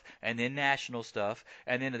stuff, and then national stuff.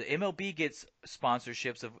 And then the MLB gets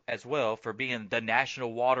sponsorships as well for being the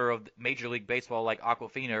national water of Major League Baseball, like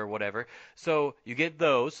Aquafina or whatever. So you get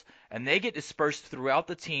those, and they get dispersed throughout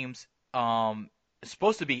the teams. It's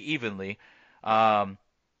supposed to be evenly, um,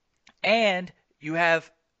 and you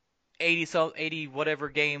have 80 whatever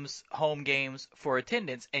games, home games for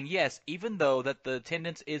attendance. And yes, even though that the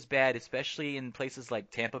attendance is bad, especially in places like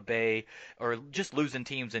Tampa Bay or just losing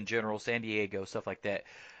teams in general, San Diego, stuff like that.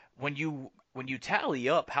 When you tally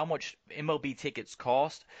up how much MLB tickets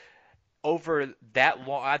cost over that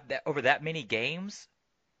long, over that many games,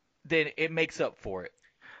 then it makes up for it.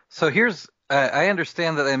 So here's, I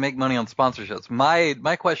understand that they make money on sponsorships.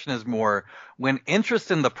 My question is more, when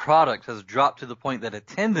interest in the product has dropped to the point that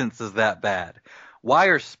attendance is that bad, why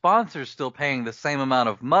are sponsors still paying the same amount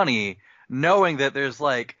of money, knowing that there's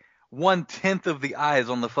like 1/10 of the eyes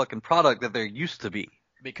on the fucking product that there used to be?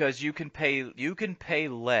 Because you can pay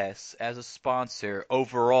less as a sponsor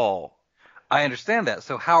overall. I understand that.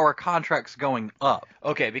 So how are contracts going up?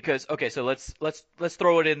 So let's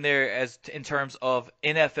throw it in there in terms of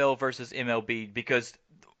NFL versus MLB because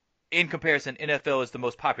in comparison, NFL is the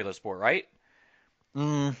most popular sport, right?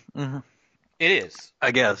 Mm-hmm. It is.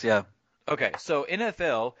 I guess, yeah. Okay, so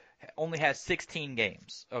NFL only has 16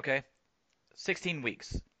 games, okay? 16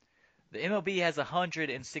 weeks. The MLB has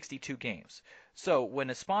 162 games. So when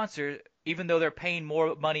a sponsor, even though they're paying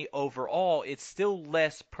more money overall, it's still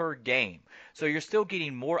less per game. So you're still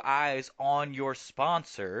getting more eyes on your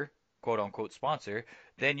sponsor, quote unquote sponsor,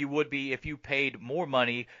 than you would be if you paid more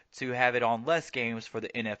money to have it on less games for the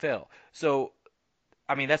NFL. So,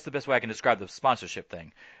 I mean, that's the best way I can describe the sponsorship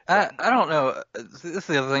thing. I, That, I don't know. This is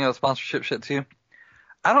the other thing about sponsorship shit too.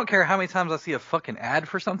 I don't care how many times I see a fucking ad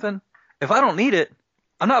for something. If I don't need it,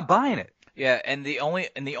 I'm not buying it. Yeah, and the only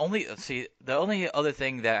other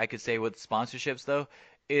thing that I could say with sponsorships though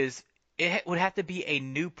is would have to be a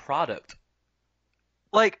new product.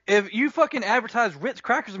 Like, if you fucking advertise Ritz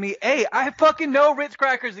crackers to me, A, I fucking know Ritz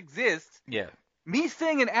crackers exist. Yeah. Me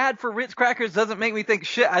seeing an ad for Ritz crackers doesn't make me think,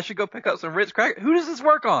 shit, I should go pick up some Ritz crackers. Who does this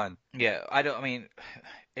work on? Yeah, I mean,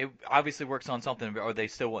 it obviously works on something, or they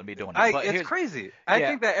still wouldn't be doing it. But It's here's, crazy. I yeah,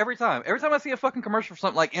 think that every time. Every time I see a fucking commercial for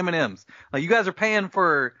something like M&M's, like, you guys are paying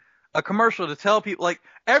for a commercial to tell people, like,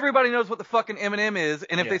 everybody knows what the fucking M&M is,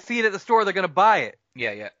 and if Yeah. they see it at the store, they're gonna buy it.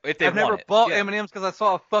 Yeah, yeah. If they I've want never it. bought Yeah. M&Ms because I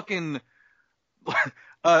saw a fucking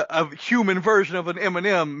a human version of an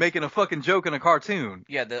M&M making a fucking joke in a cartoon.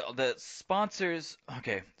 Yeah, the sponsors.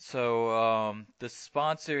 Okay, so the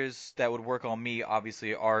sponsors that would work on me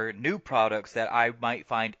obviously are new products that I might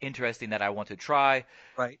find interesting that I want to try.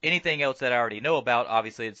 Right. Anything else that I already know about,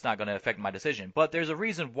 obviously it's not going to affect my decision. But there's a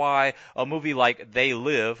reason why a movie like They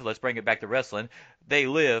Live, let's bring it back to wrestling, They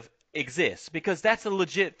Live exists because that's a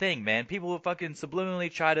legit thing, man. People will fucking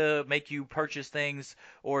subliminally try to make you purchase things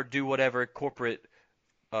or do whatever corporate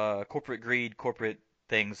greed, corporate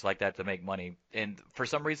things like that to make money. And for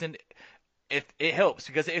some reason, if it helps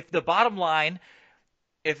because if the bottom line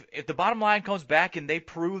comes back and they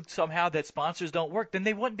proved somehow that sponsors don't work, then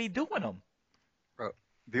they wouldn't be doing them. Bro,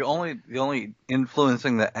 the only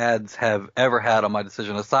influencing that ads have ever had on my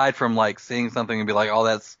decision, aside from like seeing something and be like, oh,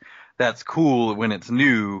 that's cool when it's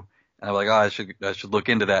new, and I'm like, oh, I should look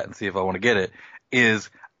into that and see if I want to get it, is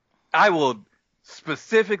I will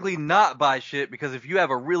specifically not buy shit because if you have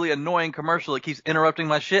a really annoying commercial that keeps interrupting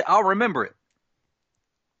my shit, I'll remember it.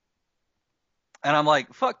 And I'm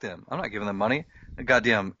like, fuck them. I'm not giving them money. The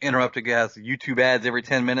goddamn interrupted gas YouTube ads every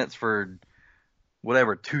 10 minutes for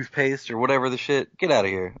whatever, toothpaste or whatever the shit. Get out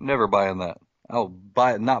of here. I'm never buying that. I'll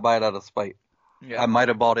not buy it out of spite. Yeah, I might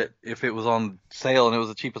have bought it if it was on sale and it was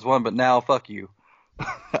the cheapest one, but now fuck you.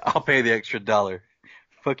 I'll pay the extra $1.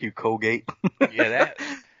 Fuck you, Colgate. yeah.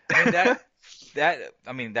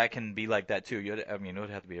 I mean that can be like that too. I mean, it would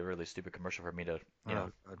have to be a really stupid commercial for me to, you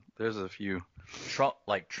know, Oh, God. There's a few.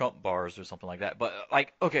 Trump bars or something like that. But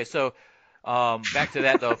like, okay, so back to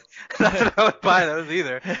that though. Not that I would buy those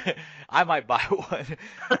either. I might buy one.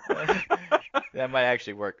 That might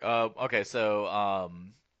actually work. Okay, so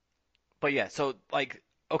but yeah, so like,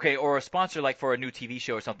 okay, or a sponsor like for a new TV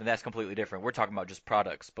show or something, that's completely different. We're talking about just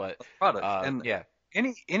products, but Products. And yeah,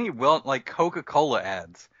 like Coca-Cola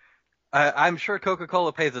ads. I'm sure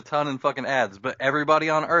Coca-Cola pays a ton in fucking ads, but everybody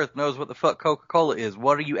on Earth knows what the fuck Coca-Cola is.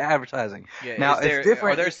 What are you advertising? yeah. Now, it's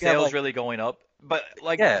different Are their if you have sales like, really going up? But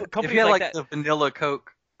like yeah, if companies you had like like that. the vanilla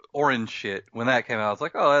Coke orange shit, when that came out, I was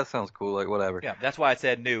like, oh, that sounds cool, like whatever. Yeah, that's why I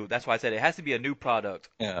said new. That's why I said it has to be a new product.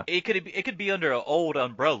 Yeah. It could be under an old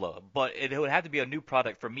umbrella, but it would have to be a new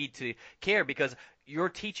product for me to care because you're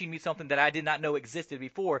teaching me something that I did not know existed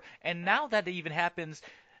before, and now that it even happens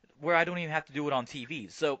where I don't even have to do it on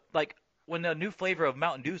TV. So like when a new flavor of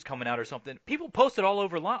Mountain Dew's coming out or something, people post it all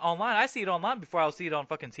over online. I see it online before I'll see it on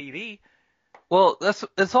fucking TV. Well,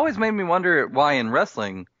 it's always made me wonder why in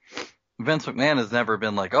wrestling, Vince McMahon has never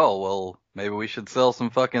been like, oh, well, maybe we should sell some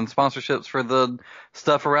fucking sponsorships for the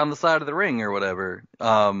stuff around the side of the ring or whatever.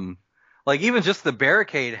 Like even just the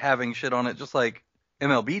barricade having shit on it, just like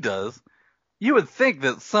MLB does. You would think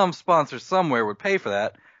that some sponsor somewhere would pay for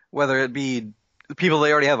that, whether it be people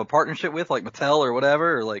they already have a partnership with, like Mattel or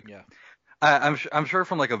whatever, or like Yeah. I'm sure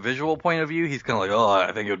from like a visual point of view, he's kind of like, oh,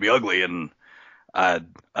 I think it would be ugly, and I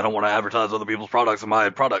don't want to advertise other people's products in my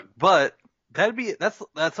product. But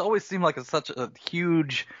that's always seemed like such a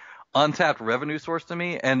huge untapped revenue source to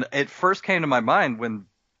me, and it first came to my mind when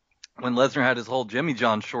Lesnar had his whole Jimmy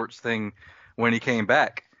John shorts thing when he came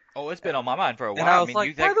back. Oh, it's been on my mind for a while. And I I was mean,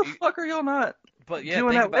 like, why the fuck are y'all not but yeah,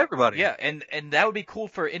 doing think that with about everybody? yeah, and that would be cool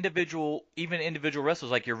for even individual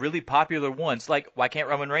wrestlers, like your really popular ones. Like, why can't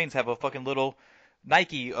Roman Reigns have a fucking little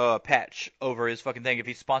Nike patch over his fucking thing if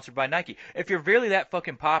he's sponsored by Nike? If you're really that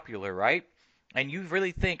fucking popular, right? And you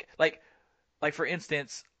really think like for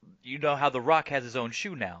instance, you know how The Rock has his own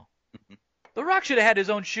shoe now. The Rock should have had his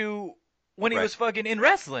own shoe when he Right. was fucking in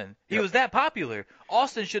wrestling. He Yep. was that popular.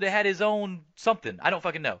 Austin should have had his own something. I don't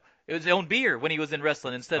fucking know. It was his own beer when he was in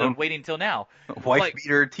wrestling instead of Own waiting till now. Wife Like,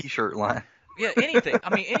 beater T-shirt line. yeah, anything.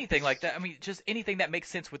 I mean, anything like that. I mean, just anything that makes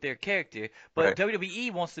sense with their character. But Right.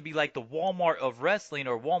 WWE wants to be like the Walmart of wrestling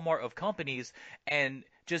or Walmart of companies and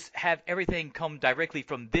just have everything come directly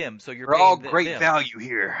from them. So you're We're all paying great them. value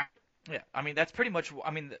here. Yeah, I mean that's pretty much. I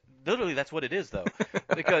mean, literally that's what it is though.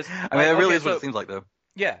 Because I mean, like, it really okay, is what so it seems like, though.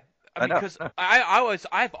 yeah, I I mean, know. because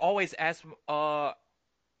I've always asked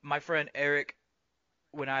my friend Eric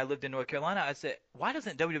when I lived in North Carolina. I said, why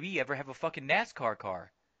doesn't WWE ever have a fucking NASCAR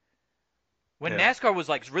car? When Yeah. NASCAR was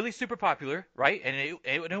like really super popular, right? And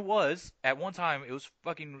it was at one time it was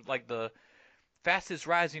fucking like the fastest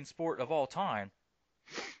rising sport of all time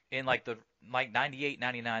in like 98,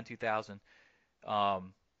 99, 2000,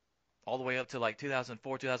 all the way up to like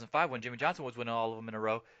 2004, 2005 when Jimmy Johnson was winning all of them in a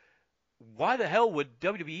row. Why the hell would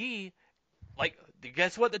WWE like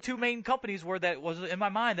guess what the two main companies were that was in my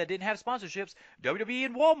mind that didn't have sponsorships? WWE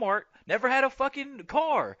and Walmart never had a fucking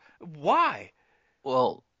car. Why?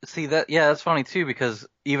 Well, See that? Yeah, that's funny too because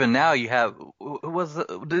even now you have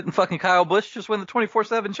didn't fucking Kyle Busch just win the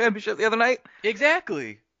 24/7 championship the other night?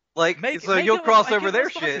 Exactly. Like, so Make you'll him cross over give him a their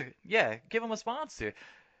shit. sponsor. Yeah, give him a sponsor.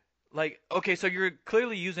 Like, okay, so you're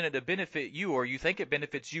clearly using it to benefit you, or you think it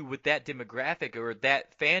benefits you with that demographic or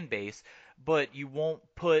that fan base, but you won't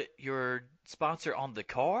put your sponsor on the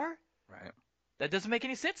car? Right. That doesn't make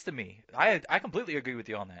any sense to me. I completely agree with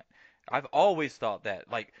you on that. I've always thought that.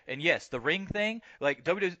 Like, and yes, the ring thing, like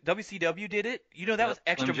WCW did it. You know, that Yep. was Slim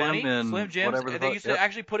extra Jim money. Slim and Jims, whatever the they fuck. used to Yep.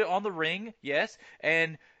 actually put it on the ring. Yes,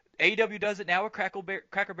 and AEW does it now with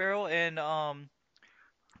Cracker Barrel, and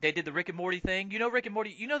they did the Rick and Morty thing. You know, Rick and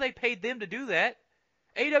Morty. You know, they paid them to do that.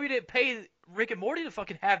 AEW didn't pay Rick and Morty to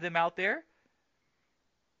fucking have them out there.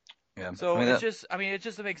 Yeah. I So mean it's that. just, I mean, it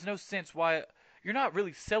just makes no sense why you're not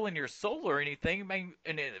really selling your soul or anything. I mean,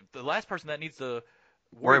 and the last person that needs to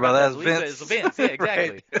Worry worry about about that that as is Vince. Vince. Yeah, Right.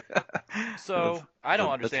 exactly. That's, So I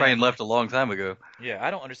don't the train understand. left a long time ago. Yeah,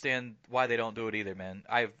 I don't understand why they don't do it either, man.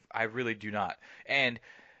 I really do not. And And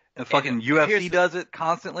and fucking UFC here's does it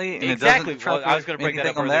constantly, and it exactly. doesn't Well, I was trespass going to bring that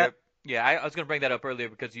anything up on that. earlier. Yeah, I was going to bring that up earlier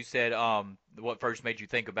because you said what first made you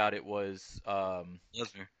think about it was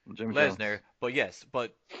Lesnar, Jimmy Lesnar. Jones. But yes,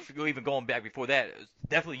 but even going back before that, it was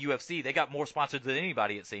definitely UFC. They got more sponsors than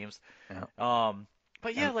anybody, it seems. Yeah. Um,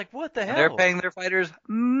 but yeah, And like what the and they're hell? paying their fighters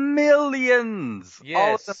millions,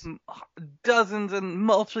 all of Yes, them, dozens and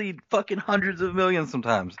multi fucking hundreds of millions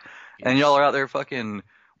sometimes. And y'all yes, are out there fucking,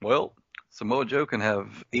 well, Samoa Joe can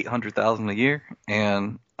have 800,000 a year,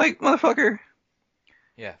 and like motherfucker,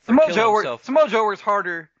 yeah, for killing himself. Samoa Joe works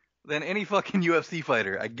harder than any fucking UFC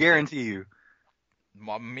fighter. I Yeah, guarantee you.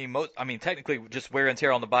 I mean, technically, just wear and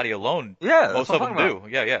tear on the body alone, Yeah, that's most what of I'm them talking about.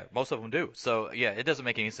 do. Yeah, yeah, most of them do. So yeah, it doesn't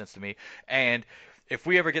make any sense to me. And if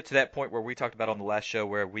we ever get to that point where we talked about on the last show,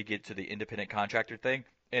 where we get to the independent contractor thing,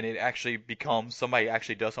 and it actually becomes somebody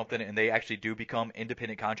actually does something, and they actually do become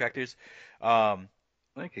independent contractors, um,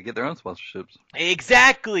 They could get their own sponsorships.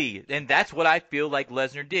 exactly. And that's what I feel like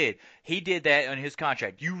Lesnar did. He did that on his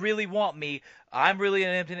contract. You really want me? I'm really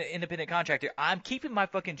an independent contractor. I'm keeping my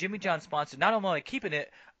fucking Jimmy John sponsor. Not only am I keeping it,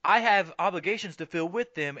 I have obligations to fill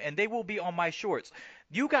with them, and they will be on my shorts.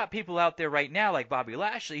 You got people out there right now like Bobby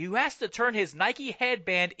Lashley who has to turn his Nike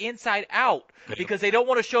headband inside out Yep. because they don't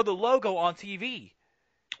want to show the logo on TV.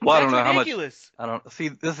 Well, I don't That's know how much. ridiculous. I don't see.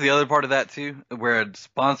 This is the other part of that too, where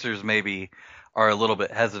sponsors maybe are a little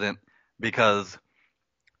bit hesitant because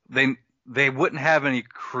they they wouldn't have any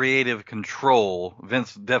creative control.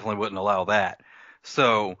 Vince definitely wouldn't allow that.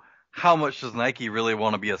 So how much does Nike really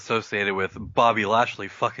want to be associated with Bobby Lashley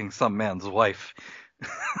fucking some man's wife?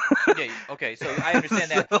 Yeah, okay, so I understand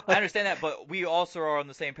So, that. I understand that, but we also are on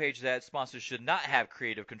the same page that sponsors should not have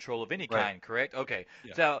creative control of any right. kind, correct? Okay.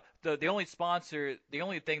 Yeah. So the only sponsor, the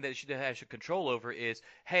only thing that should control over is,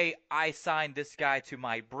 hey, I signed this guy to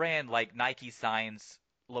my brand like Nike signs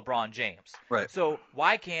LeBron James. Right. So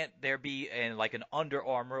why can't there be like an Under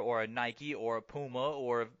Armour or a Nike or a Puma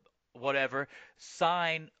or whatever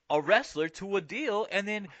sign a wrestler to a deal and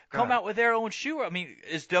then come God. out with their own shoe? I mean,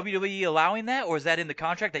 is WWE allowing that, or is that in the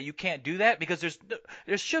contract that you can't do that? Because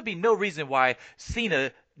there should be no reason why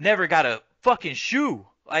Cena never got a fucking shoe.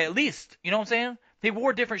 At least, you know what I'm saying? He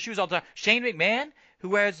wore different shoes all the time. Shane McMahon, who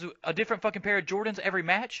wears a different fucking pair of Jordans every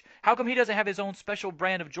match, how come he doesn't have his own special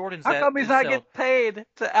brand of Jordans How that come he's is not sell? getting paid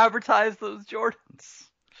to advertise those Jordans?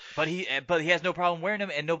 But he has no problem wearing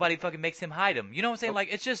them, and nobody fucking makes him hide them. You know what I'm saying? Nope. Like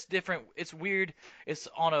it's just different. It's weird. It's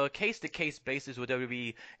on a case to case basis with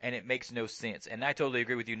WWE, and it makes no sense. And I totally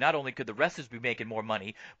agree with you. Not only could the wrestlers be making more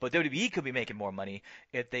money, but WWE could be making more money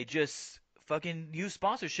if they just fucking use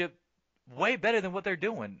sponsorship way better than what they're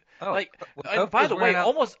doing. Oh, Like, well, and by the way,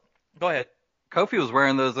 almost. Go ahead. Kofi was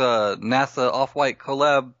wearing those NASA off-white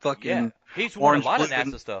collab Yeah, fucking he's worn a orange lot blue of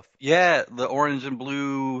NASA stuff. yeah, the orange and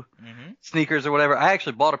blue Hmm. sneakers or whatever. I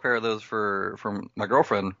actually bought a pair of those from my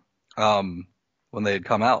girlfriend when they had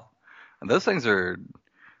come out. And those things are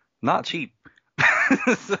not cheap.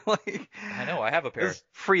 So like I know. I have a pair. it's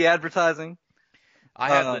free advertising. I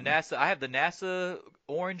have the Um NASA. I have the NASA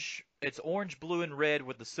orange. It's orange, blue, and red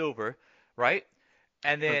with the silver, right?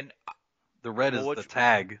 And the, then, the red well, is the which?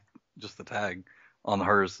 tag, just the tag on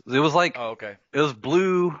hers. It was like Oh, okay. it was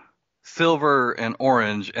blue, silver, and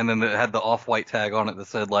orange, and then it had the off-white tag on it that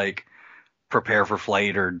said like prepare for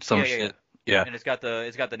flight or some Yeah, yeah, yeah. shit. Yeah. And it's got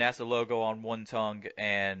the NASA logo on one tongue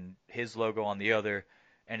and his logo on the other,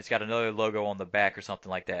 and it's got another logo on the back or something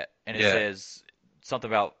like that. And it Yeah. says something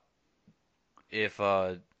about if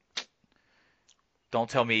don't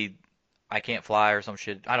tell me I can't fly or some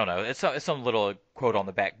shit. I don't know. It's some little quote on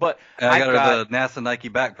the back. But And I got I've her got the NASA Nike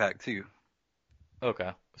backpack too,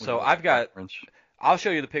 okay. which So is also bright orange. I'll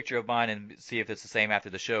show you the picture of mine and see if it's the same after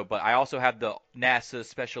the show. But I also have the NASA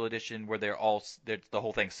special edition where the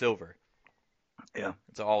whole thing's silver. Yeah.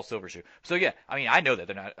 It's an all silver shoe. So yeah, I mean, I know that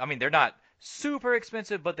they're not. I mean, they're not super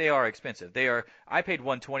expensive, but they are expensive. They are. I paid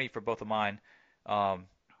 120 for both of mine.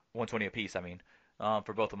 120 a piece. I mean,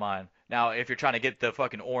 for both of mine. Now, if you're trying to get the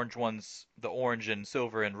fucking orange ones, the orange and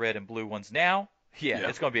silver and red and blue ones now, yeah, Yeah.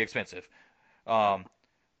 it's gonna be expensive.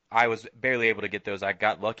 I was barely able to get those. I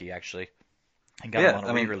got lucky actually, and got them Yeah, on I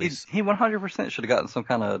a mean, re-release. he 100% should have gotten some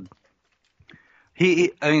kind of.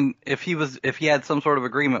 I mean, if he had some sort of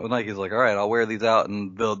agreement with Nike, he's like, all right, I'll wear these out,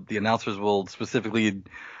 and the announcers will specifically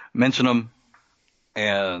mention them,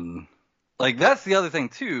 and like that's the other thing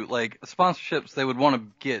too. Like sponsorships, they would want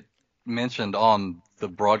to get mentioned on the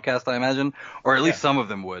broadcast, I imagine, or at Yeah. least some of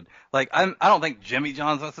them would. Like I don't think Jimmy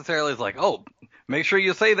John's necessarily is like, oh, make sure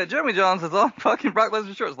you say that Jimmy John's is on fucking Brock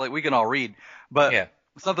Lesnar shorts. Like we can all read, but Yeah.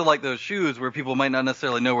 something like those shoes where people might not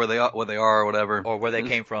necessarily know where they are, what they are, or whatever. Or where they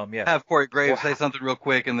Just came from. Yeah. have Corey Or Graves say something real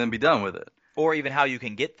quick and then be done with it. or even how you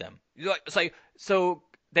can get them. It's like so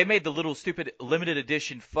they made the little stupid limited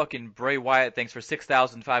edition fucking Bray Wyatt things for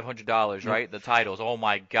 $6,500, right? The titles. Oh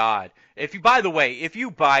my god. By the way, if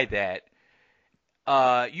you buy that,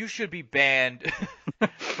 you should be banned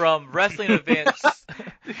from wrestling events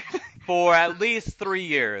for at least 3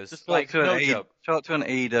 years. Just Like no joke. show up to an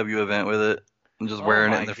AEW event with it and just Oh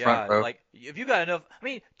wearing it my in the god. front row. Like if you got enough, I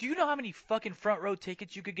mean, do you know how many fucking front row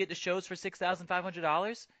tickets you could get to shows for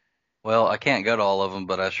 $6,500? Well, I can't go to all of them,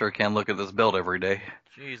 but I sure can look at this belt every day.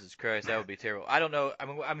 Jesus Christ, that would be terrible. I don't know. I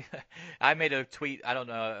mean, I made a tweet. I don't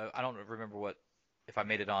know. I don't remember if I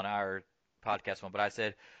made it on our podcast one, but I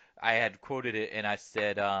said I had quoted it and I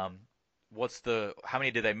said, how many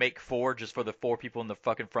did they make? 4 just for the 4 people in the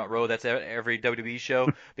fucking front row? That's every WWE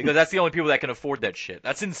show because that's the only people that can afford that shit.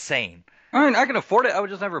 That's insane. I mean, I can afford it. I would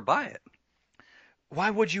just never buy it. Why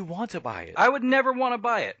would you want to buy it? I would never want to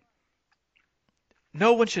buy it.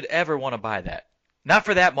 No one should ever want to buy that. Not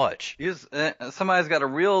for that much. Somebody's got a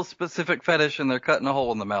real specific fetish and they're cutting a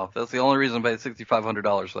hole in the mouth. That's the only reason I paid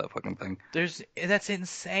 $6,500 for that fucking thing. That's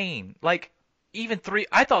insane. Like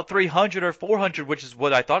I thought 300 or 400, which is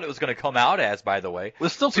what I thought it was going to come out as, by the way. It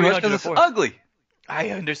was still too much 300 because or it's ugly.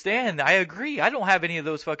 I understand. I agree. I don't have any of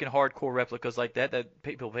those fucking hardcore replicas like that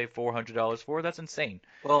people pay $400 for. That's insane.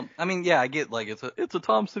 Well, I mean, yeah, I get like it's a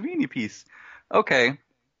Tom Savini piece. Okay.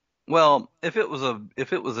 Well, if it was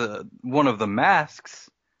one of the masks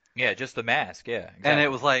Yeah, just the mask. Yeah, exactly. and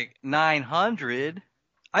it was like 900,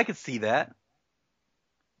 I could see that.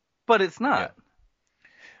 But it's not. Yeah.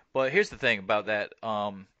 But here's the thing about that.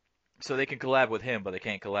 So they can collab with him, but they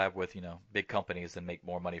can't collab with, big companies and make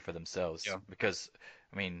more money for themselves. Yeah. Because,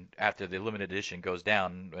 I mean, after the limited edition goes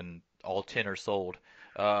down and all 10 are sold,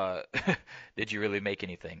 did you really make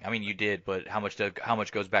anything? I mean, you did, but how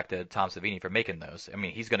much goes back to Tom Savini for making those? I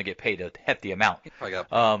mean, he's going to get paid a hefty amount. He probably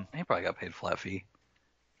got paid a flat fee.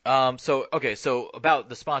 So about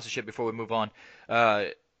the sponsorship before we move on,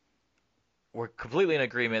 we're completely in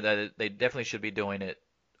agreement that they definitely should be doing it.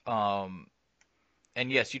 And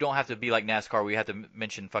yes, you don't have to be like NASCAR where you have to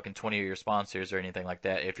mention fucking 20 of your sponsors or anything like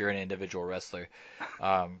that if you're an individual wrestler.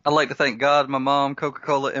 I'd like to thank God, my mom,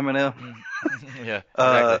 Coca-Cola, M&M. Yeah,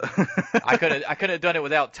 exactly. I couldn't have done it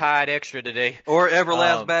without Tide Extra today. Or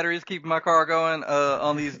Everlast batteries keeping my car going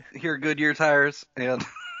on these here Goodyear tires. And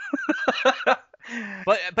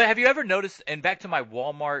But have you ever noticed? And back to my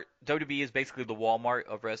Walmart, WWE is basically the Walmart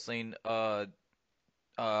of wrestling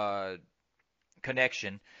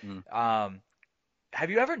connection. Have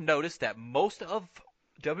you ever noticed that most of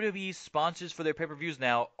WWE's sponsors for their pay-per-views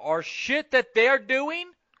now are shit that they're doing?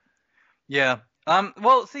 yeah.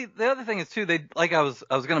 Well, see, the other thing is too, I was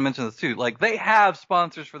going to mention this too, like they have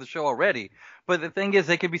sponsors for the show already, but the thing is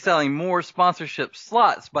they could be selling more sponsorship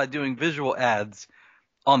slots by doing visual ads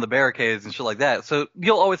on the barricades and shit like that. So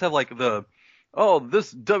you'll always have like this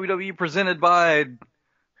WWE presented by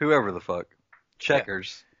whoever the fuck,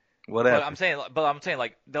 Checkers. Whatever. But I'm saying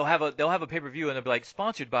like they'll have a pay-per-view and they'll be like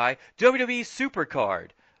sponsored by WWE Supercard.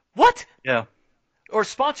 What? Yeah. Or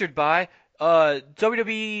sponsored by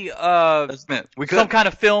WWE That's meant. some kind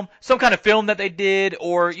of film that they did,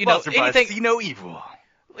 or Sponsored by anything. See No Evil.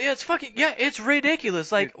 Yeah, it's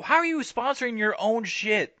ridiculous. Like, how are you sponsoring your own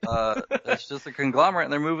shit? It's just a conglomerate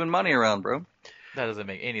and they're moving money around, bro. That doesn't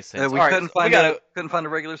make any sense. We couldn't find a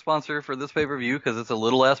regular sponsor for this pay-per-view because it's a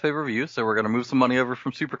little ass pay-per-view, so we're gonna move some money over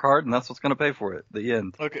from Supercard, and that's what's gonna pay for it. The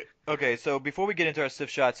end. Okay. So before we get into our stiff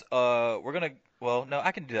shots, we're gonna. Well, no,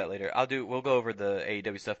 I can do that later. We'll go over the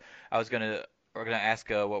AEW stuff. I was gonna we're gonna ask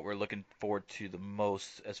what we're looking forward to the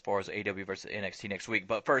most as far as AEW versus NXT next week.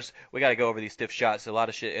 But first, we gotta go over these stiff shots. A lot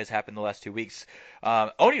of shit has happened the last 2 weeks.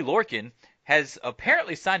 Oni Lorcan has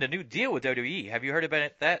apparently signed a new deal with WWE. Have you heard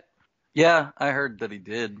about that? Yeah, I heard that he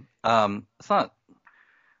did. It's not.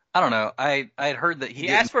 I don't know. I'd heard that he He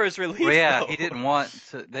didn't. asked for his Well, release yeah, though. he didn't want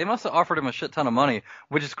to. They must have offered him a shit ton of money,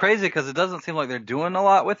 which is crazy because it doesn't seem like they're doing a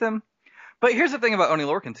lot with him. But here's the thing about Oni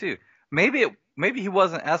Lorcan too. Maybe he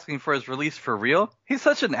wasn't asking for his release for real. He's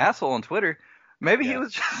such an asshole on Twitter. Maybe he Yeah,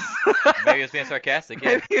 was just. maybe he was being sarcastic.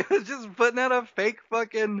 Yeah, Maybe he was just putting out a fake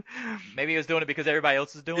fucking. maybe he was doing it because everybody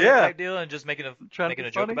else is doing it Yeah, type deal and just making a trying to making be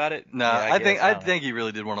a joke funny. about it. No, Yeah, I I guess. think I I don't know. think he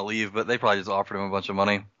really did want to leave, but they probably just offered him a bunch of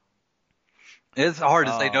money. It's hard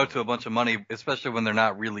to say no Um, to a bunch of money, especially when they're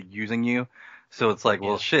not really using you. So it's like,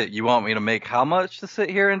 well, yeah. shit, you want me to make how much to sit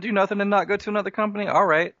here and do nothing and not go to another company? All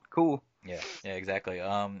right, cool. Yeah, exactly.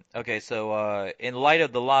 Okay, so in light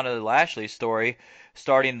of the Lana Lashley story,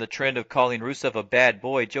 starting the trend of calling Rusev a bad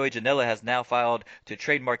boy, Joey Janela has now filed to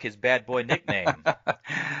trademark his bad boy nickname.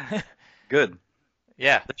 Good.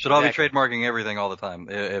 Yeah, They should all be exactly. trademarking everything all the time.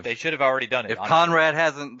 They should have already done it, If honestly. Conrad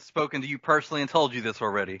hasn't spoken to you personally and told you this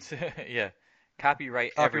already, Yeah,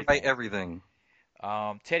 copyright copyright everything.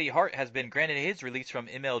 everything. Teddy Hart has been granted his release from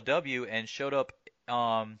MLW and showed up.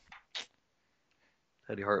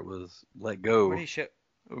 Teddy Hart was let Where did go he show?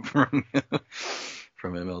 from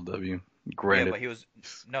from MLW. Yeah, Granted. but he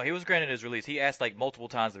was granted his release. He asked like multiple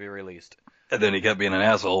times to be released. And then he kept being an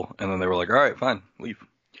asshole, and then they were like, all right, fine, leave.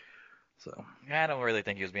 So, I don't really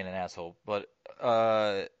think he was being an asshole, but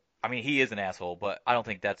I mean he is an asshole, but I don't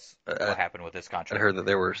think that's I, what happened with this I contract. heard that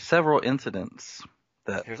there were several incidents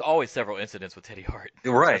that. There's always several incidents with Teddy Hart.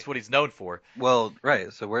 Right. That's what he's known for. Well,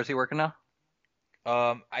 right. So where's he working now?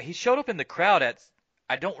 He showed up in the crowd at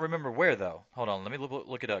I don't remember where though. Hold on, let me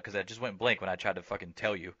look it up because I just went blank when I tried to fucking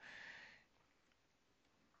tell you.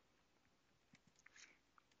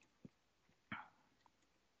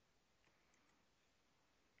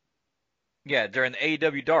 Yeah, during the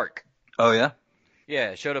AEW Dark. Oh yeah.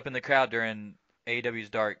 Yeah, showed up in the crowd during AEW's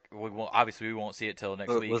Dark. Obviously we won't see it till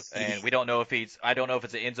next week, Was he? and we don't know if he's. I don't know if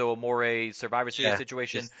it's an Enzo Amore Survivor Series Yeah,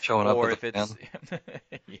 situation just showing up or as a if it's. fan.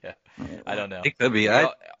 Yeah, I Well, don't know. it could be. He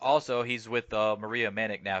I also he's with Maria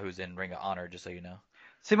Manic now, who's in Ring of Honor. Just so you know.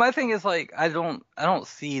 see. My thing is like I don't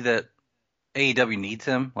see that AEW needs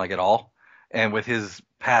him like at all, and with his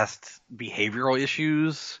past behavioral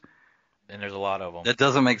issues, And there's a lot of them. that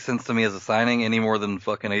doesn't make sense to me as a signing any more than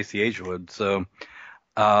fucking ACH would. So,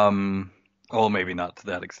 um, well, maybe not to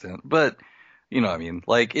that extent, but you know what I mean.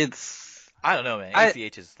 Like it's I don't know, man. I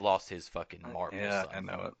ACH has lost his fucking marbles, yeah, I son.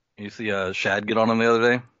 know it. You see, Shad get on him the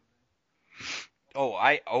other day.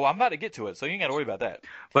 I'm about to get to it, so you ain't gotta worry about that.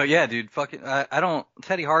 But yeah, dude, fucking, I don't.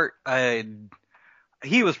 Teddy Hart,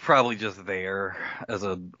 he was probably just there as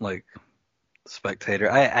a like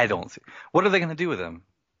spectator. I don't see. What are they gonna do with him?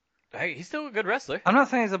 Hey, he's still a good wrestler. I'm not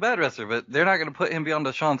saying he's a bad wrestler, but they're not gonna put him beyond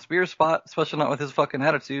the Sean Spears spot, especially not with his fucking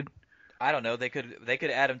attitude. I don't know. They could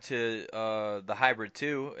add him to the hybrid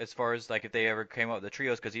too, as far as like if they ever came up with the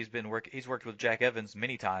trios, because he's worked with Jack Evans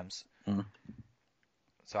many times, Mm,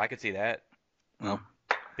 so I could see that well,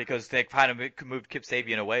 because they kind of moved Kip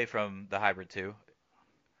Sabian away from the hybrid too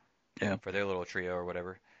yeah. for their little trio or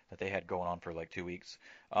whatever that they had going on for like 2 weeks.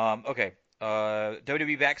 Okay.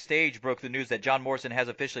 WWE Backstage broke the news that John Morrison has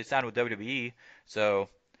officially signed with WWE. So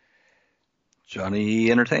Johnny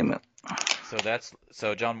Entertainment.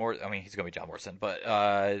 so John Morrison. I mean, he's gonna be John Morrison, but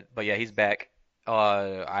yeah, he's back.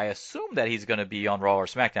 I assume that he's gonna be on Raw or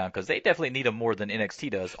SmackDown because they definitely need him more than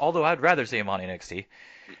NXT does. Although I'd rather see him on NXT.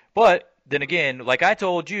 But then again, like I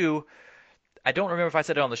told you, I don't remember if I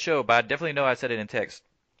said it on the show, but I definitely know I said it in text.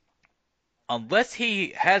 Unless he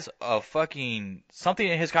has a fucking something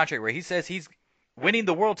in his contract where he says he's winning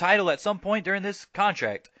the world title at some point during this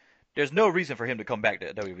contract, there's no reason for him to come back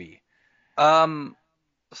to WWE. Um,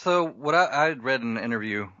 so what I'd read in an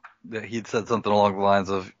interview that he'd said something along the lines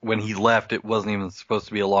of when he left, it wasn't even supposed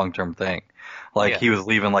to be a long-term thing. Like Yeah. he was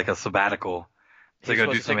leaving like a sabbatical to He's go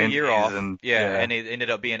do supposed to some take a year indies off. and Yeah, yeah, and it ended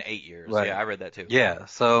up being 8 years. right. Yeah, I read that too. Yeah,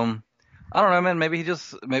 so I don't know, man. Maybe he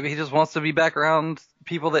just wants to be back around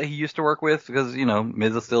people that he used to work with because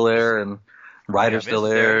Miz is still there and Yeah, Ryder's Miz still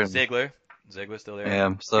is there there. and Ziggler's still there. yeah.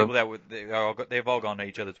 People So that they've all gone to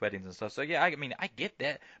each other's weddings and stuff. So yeah, I mean, I get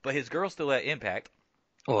that. But his girl's still at Impact.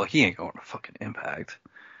 well, he ain't going to fucking Impact.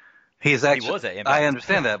 He's He actually. was at I Impact.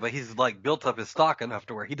 understand that, but he's like built up his stock enough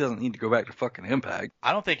to where he doesn't need to go back to fucking Impact.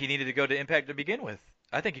 I don't think he needed to go to Impact to begin with.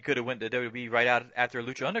 I think he could have went to WWE right out after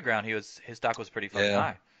Lucha Underground. His stock was pretty fucking Yeah,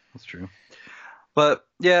 high. that's true. But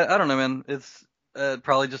yeah, I don't know, man. It's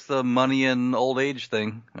probably just the money and old age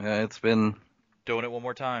thing. It's been doing it one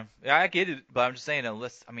more time. Yeah, I get it, but I'm just saying,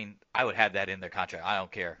 I would have that in their contract. I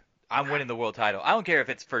don't care. I'm winning the world title. I don't care if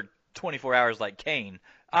it's for 24 hours like Kane.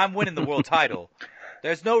 I'm winning the world title.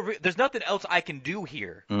 There's nothing else I can do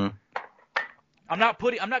here. Mm. I'm not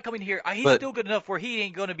coming here. He's still good enough where he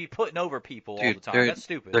ain't going to be putting over people all the time. That's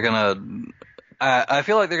stupid. I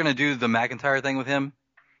feel like they're gonna do the McIntyre thing with him.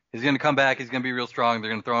 He's gonna come back. He's gonna be real strong. They're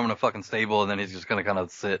gonna throw him in a fucking stable, and then he's just gonna kind of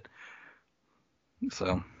sit.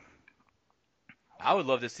 So. I would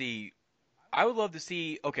love to see.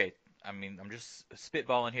 Okay, I'm just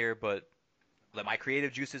spitballing here, but my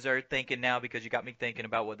creative juices are thinking now because you got me thinking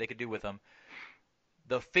about what they could do with him.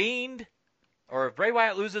 The Fiend, or if Bray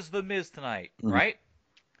Wyatt loses the Miz tonight, right?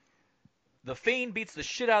 The Fiend beats the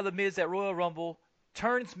shit out of the Miz at Royal Rumble,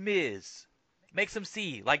 turns Miz, makes him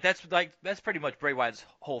see. That's pretty much Bray Wyatt's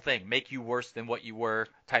whole thing. Make you worse than what you were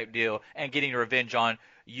type deal, and getting revenge on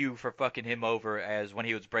you for fucking him over as when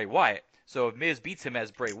he was Bray Wyatt. So if Miz beats him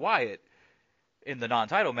as Bray Wyatt in the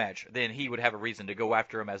non-title match, then he would have a reason to go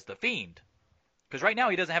after him as the Fiend. Because right now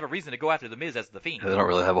he doesn't have a reason to go after the Miz as the Fiend. They don't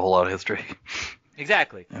really have a whole lot of history.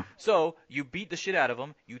 Exactly. Yeah. So you beat the shit out of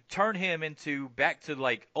him. You turn him back to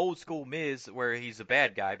like old school Miz, where he's a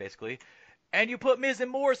bad guy basically, and you put Miz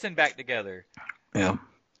and Morrison back together. Yeah.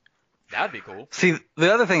 That'd be cool. See,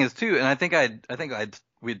 the other thing is too, and I think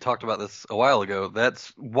we'd talked about this a while ago.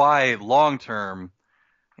 That's why long term,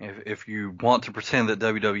 if you want to pretend that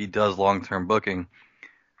WWE does long term booking,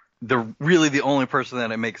 the only person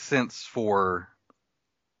that it makes sense for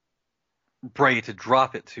Bray to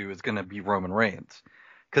drop it to is going to be Roman Reigns,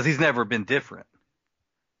 because he's never been different.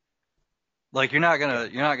 Like you're not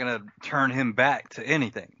gonna turn him back to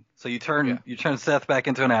anything. So you turn Seth back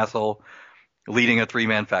into an asshole, leading a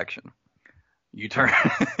 3-man faction. You turn.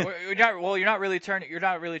 You're not really trying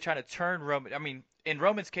to turn Roman. I mean, in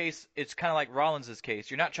Roman's case, it's kind of like Rollins' case.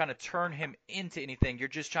 You're not trying to turn him into anything. You're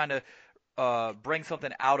just trying to bring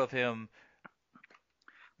something out of him.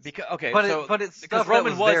 Because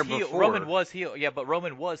Roman was heel. Before. Roman was heel. Yeah, but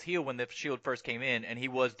Roman was heel when the Shield first came in, and he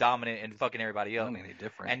was dominant and fucking everybody up. Not any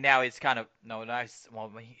different. And now it's kind of nice.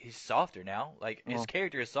 Well, he's softer now. Like his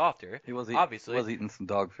character is softer. He was eating some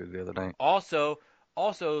dog food the other night. Also,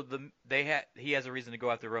 he has a reason to go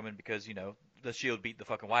after Roman because the Shield beat the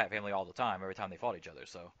fucking Wyatt family all the time every time they fought each other.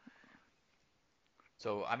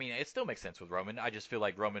 So I mean, it still makes sense with Roman. I just feel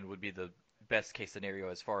like Roman would be the best case scenario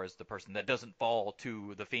as far as the person that doesn't fall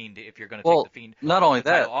to the Fiend if you're going to take the Fiend. Not only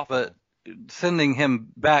that, but sending him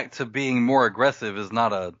back to being more aggressive is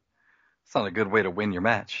not a good way to win your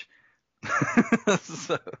match.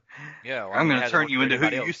 So, yeah, I'm going to turn you into who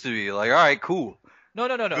you used to be. Like, all right, cool. No.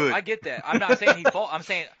 Good. I get that. I'm not saying he fall. I'm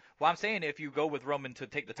saying if you go with Roman to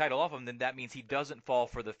take the title off him, then that means he doesn't fall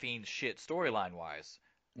for the Fiend shit storyline wise.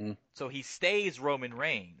 So he stays Roman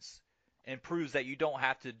Reigns and proves that you don't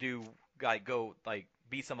have to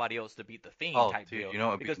be somebody else to beat the Fiend type deal. You know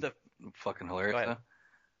what? Because the fucking hilarious. Though?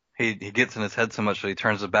 He gets in his head so much that he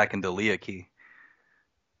turns it back into Leah Key.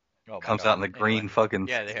 Comes out in the green fucking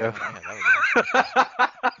stuff.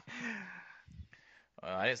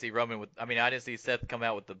 I didn't see Roman I didn't see Seth come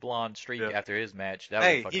out with the blonde streak after his match.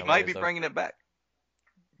 He might be bringing it back.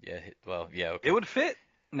 Yeah. Well, yeah. Okay. It would fit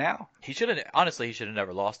now. He should have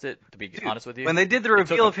never lost it. To be honest with you, when they did the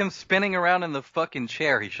reveal of him spinning around in the fucking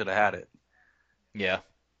chair, he should have had it. Yeah,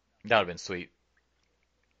 that would have been sweet.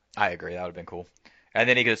 I agree. That would have been cool. And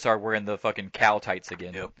then he could start wearing the fucking cow tights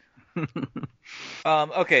again. Yep.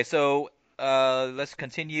 Okay, so let's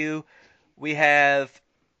continue. We have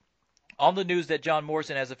on the news that John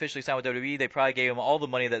Morrison has officially signed with WWE. They probably gave him all the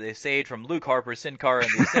money that they saved from Luke Harper, Sin Cara,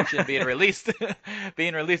 and the Ascension being released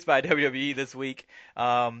by WWE this week.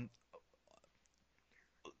 As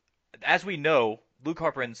we know, Luke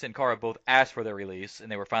Harper and Sin Cara both asked for their release,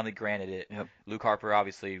 and they were finally granted it. Yep. Luke Harper,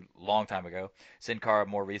 obviously, long time ago. Sin Cara,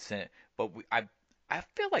 more recent. But I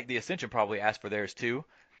feel like the Ascension probably asked for theirs too.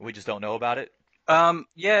 We just don't know about it.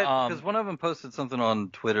 Because one of them posted something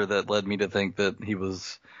on Twitter that led me to think that he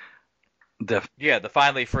was Yeah, the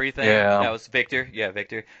finally free thing. Yeah. That was Victor. Yeah,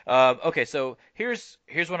 Victor. Okay, so here's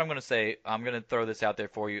what I'm gonna say. I'm gonna throw this out there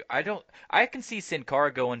for you. I can see Sin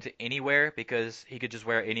Cara going to anywhere because he could just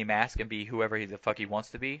wear any mask and be whoever the fuck he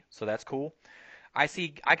wants to be. So that's cool. I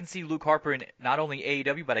can see Luke Harper in not only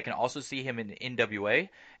AEW, but I can also see him in NWA,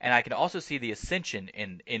 and I can also see the Ascension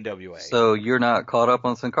in NWA. So you're not caught up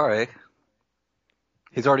on Sin Cara, eh?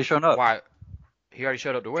 He's already shown up. Why? He already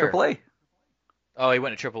showed up to where? AAA. Oh, he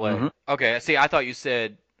went to AAA. Mm-hmm. Okay, see, I thought you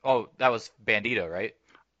said, that was Bandito, right?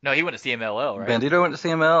 No, he went to CMLL, right? Bandito went to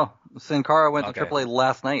CML. Sin Cara went to AAA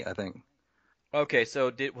last night, I think. Okay,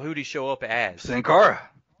 so who did he show up as? Sin Cara.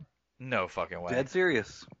 No fucking way. Dead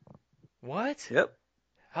serious. What? Yep.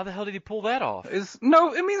 How the hell did he pull that off? It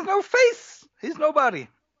means no face. He's nobody.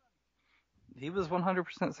 He was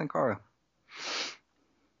 100% Sin Cara.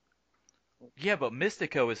 Yeah, but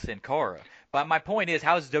Mystico is Sin Cara. But my point is,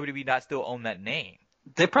 how does WWE not still own that name?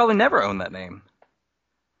 They probably never owned that name.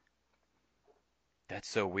 That's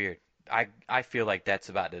so weird. I feel like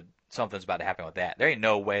something's about to happen with that. There ain't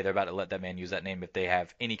no way they're about to let that man use that name if they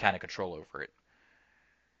have any kind of control over it.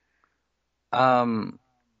 Um,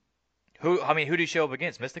 Who did he show up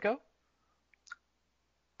against? Mystico?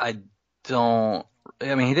 I don't.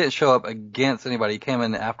 I mean, he didn't show up against anybody. He came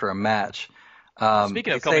in after a match.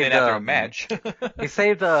 Speaking He of coming in saved after a match. he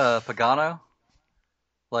saved Pagano.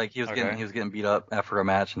 Like Okay. he was getting beat up after a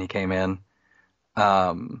match, and he came in.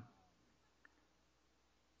 Um,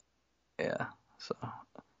 yeah. So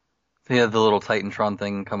he had the little Titantron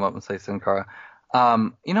thing come up and say Sin Cara.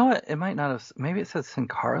 You know what? It might not have. Maybe it says Sin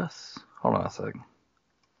Caras. Hold on a second.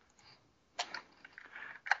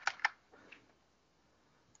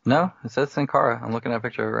 No, it says Sin Cara. I'm looking at a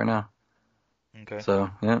picture of it right now. Okay. So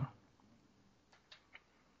yeah.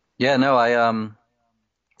 Yeah, no, I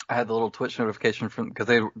had the little Twitch notification from because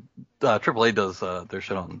AAA does their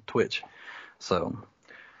shit on Twitch, so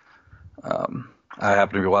I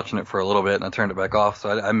happened to be watching it for a little bit and I turned it back off,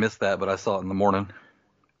 so I missed that, but I saw it in the morning.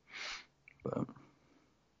 But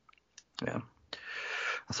yeah,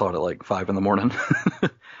 I saw it at like 5 in the morning. I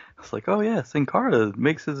was like, oh yeah, Sin Cara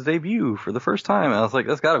makes his debut for the first time, and I was like,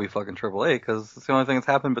 that's got to be fucking AAA because it's the only thing that's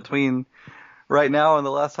happened between right now and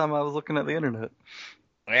the last time I was looking at the internet.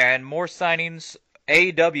 And more signings.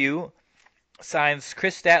 AEW signs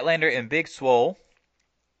Chris Statlander and Big Swole.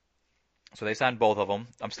 So they signed both of them.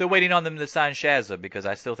 I'm still waiting on them to sign Shazza because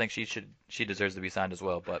I still think she deserves to be signed as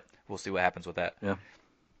well, but we'll see what happens with that. Yeah.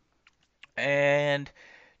 And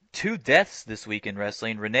two deaths this week in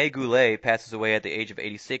wrestling. Rene Goulet passes away at the age of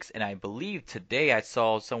 86, and I believe today I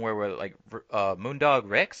saw somewhere where Moondog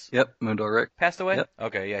Rex Yep. Moondog Rick. passed away. Yep.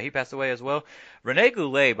 Okay, yeah, he passed away as well. Rene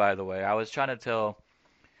Goulet, by the way, I was trying to tell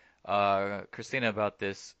Christina about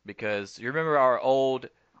this because you remember our old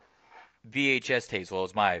VHS tapes. Well, it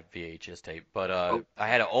was my VHS tape, but Oh. I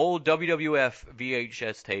had an old WWF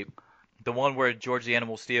VHS tape, the one where George the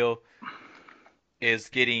Animal Steel is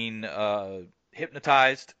getting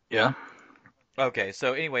hypnotized. Yeah. Okay,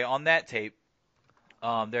 so anyway, on that tape,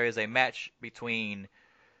 there is a match between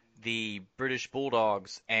the British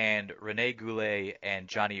Bulldogs and Rene Goulet and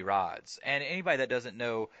Johnny Rods. And anybody that doesn't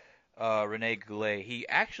know Rene Goulet, he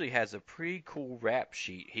actually has a pretty cool rap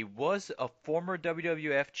sheet. He was a former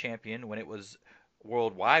WWF champion when it was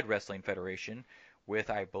Worldwide Wrestling Federation with,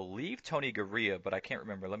 I believe, Tony Garea, but I can't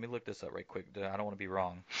remember. Let me look this up right quick. I don't want to be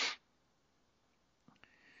wrong.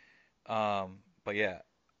 But yeah,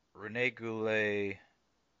 Rene Goulet,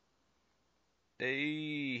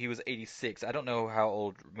 he was 86. I don't know how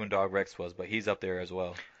old Moondog Rex was, but he's up there as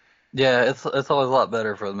well. Yeah, it's always a lot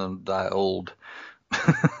better for them to die old.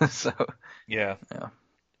 So Yeah.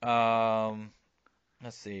 yeah.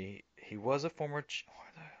 Let's see. He was a former.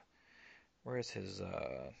 Where is his?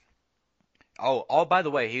 Oh, by the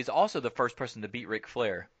way, he's also the first person to beat Ric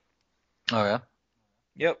Flair. Oh yeah.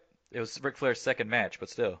 Yep. It was Ric Flair's second match, but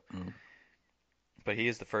still. Mm. But he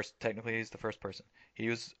is the first. Technically, he's the first person. He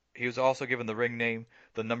was also given the ring name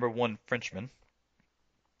the Number One Frenchman.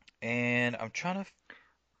 And I'm trying to.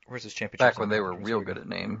 Where's his championship? Back when they were real good at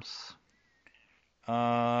names.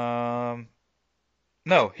 No,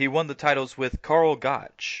 he won the titles with Karl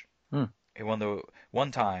Gotch. Hmm. He won the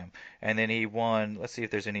one time, and then he won. Let's see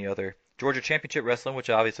if there's any other Georgia Championship Wrestling, which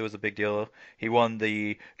obviously was a big deal. He won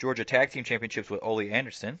the Georgia Tag Team Championships with Ole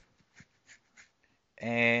Anderson,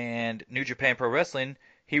 and New Japan Pro Wrestling.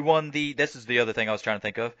 He won the. This is the other thing I was trying to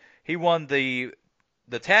think of. He won the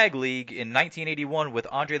Tag League in 1981 with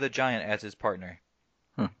Andre the Giant as his partner.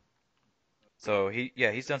 Hmm. So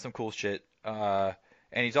he's done some cool shit.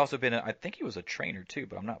 And he's also been. I think he was a trainer too,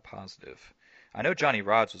 but I'm not positive. I know Johnny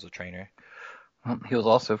Rods was a trainer. Well, he was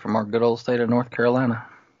also from our good old state of North Carolina,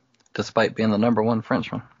 despite being the number one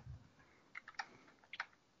Frenchman.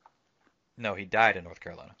 No, he died in North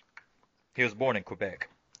Carolina. He was born in Quebec.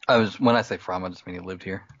 When I say from, I just mean he lived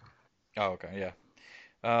here. Oh, okay,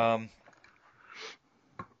 yeah.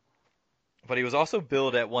 But he was also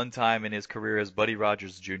billed at one time in his career as Buddy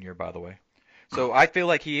Rogers Jr., by the way. So I feel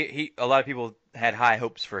like a lot of people had high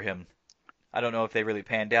hopes for him. I don't know if they really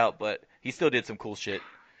panned out, but he still did some cool shit.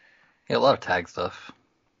 He had a lot of tag stuff.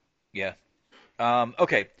 Yeah.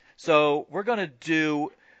 Okay, so we're gonna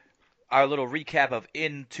do our little recap of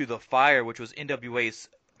Into the Fire, which was NWA's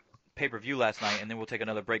pay-per-view last night, and then we'll take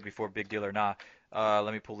another break before Big Deal or Nah.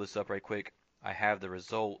 Let me pull this up right quick. I have the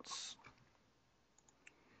results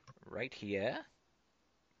right here.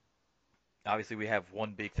 Obviously, we have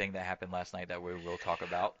one big thing that happened last night that we will talk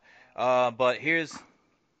about. But here's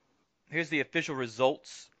the official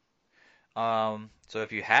results. So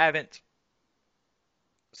if you haven't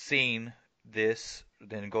seen this,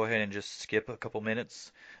 then go ahead and just skip a couple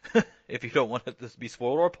minutes if you don't want it to be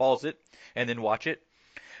spoiled, or pause it and then watch it.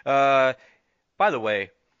 Uh, by the way,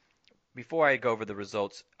 before I go over the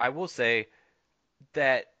results, I will say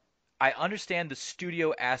that I understand the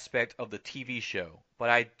studio aspect of the TV show, but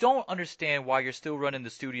I don't understand why you're still running the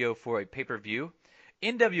studio for a pay-per-view.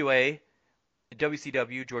 NWA,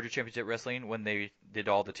 WCW, Georgia Championship Wrestling, when they did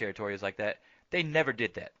all the territories like that, they never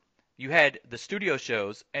did that. You had the studio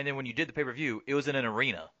shows, and then when you did the pay-per-view, it was in an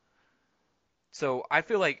arena. So I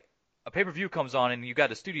feel like a pay-per-view comes on and you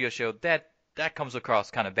got a studio show, that comes across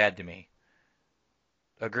kind of bad to me.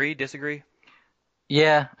 Agree? Disagree?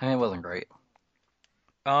 Yeah, I mean, it wasn't great.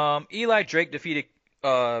 Eli Drake defeated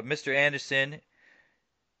Mr. Anderson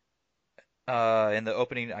in the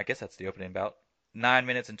opening. I guess that's the opening bout. 9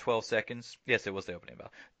 minutes and 12 seconds. Yes, it was the opening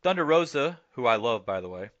bout. Thunder Rosa, who I love, by the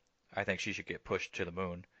way. I think she should get pushed to the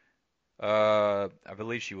moon. I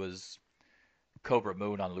believe she was Cobra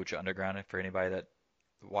Moon on Lucha Underground, for anybody that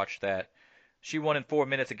watched that. She won in 4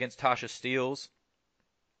 minutes against Tasha Steelz.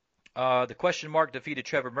 The Question Mark defeated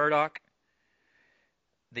Trevor Murdoch.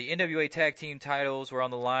 The NWA Tag Team titles were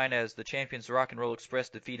on the line as the champions Rock and Roll Express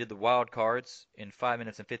defeated the Wild Cards in 5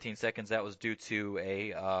 minutes and 15 seconds. That was due to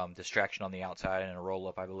a distraction on the outside and a roll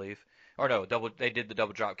up, I believe. Or no, they did the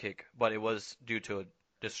double drop kick, but it was due to a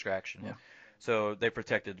distraction. Yeah. So they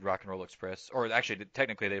protected Rock and Roll Express, or actually,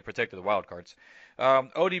 technically, they protected the Wild Cards.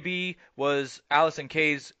 ODB was Allison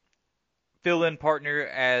Kay's fill-in partner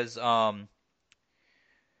as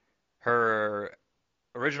her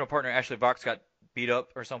original partner Ashley Vox got beat up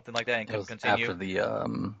or something like that and couldn't continue. After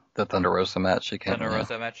the Thunder Rosa match, she came. Thunder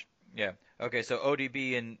Rosa match. Yeah. Okay, so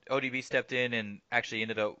ODB stepped in and actually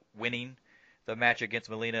ended up winning the match against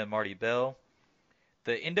Melina and Marty Bell.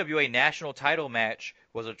 The NWA National Title match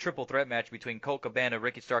was a triple threat match between Colt Cabana,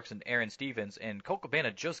 Ricky Starks, and Aaron Stevens. And Colt Cabana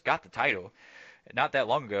just got the title not that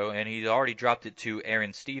long ago, and he's already dropped it to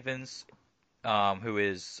Aaron Stevens, who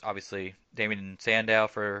is obviously Damien Sandow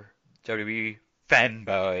for WWE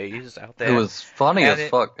fanboys out there. It was funny as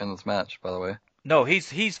fuck in this match, by the way. No,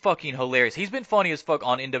 he's fucking hilarious. He's been funny as fuck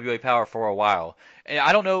on NWA Power for a while. And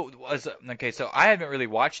I don't know. Okay, so I haven't really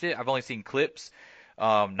watched it. I've only seen clips.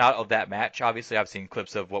 Not of that match, obviously. I've seen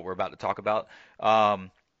clips of what we're about to talk about. And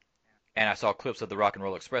I saw clips of the Rock and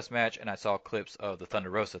Roll Express match, and I saw clips of the Thunder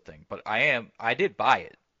Rosa thing. But I did buy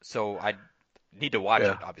it, so I need to watch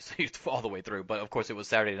it, obviously, all the way through. But of course, it was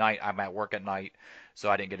Saturday night. I'm at work at night, so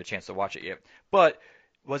I didn't get a chance to watch it yet. But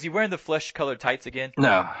was he wearing the flesh-colored tights again?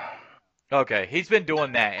 No. Okay, he's been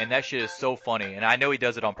doing that, and that shit is so funny, and I know he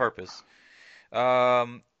does it on purpose. But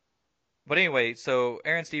anyway, so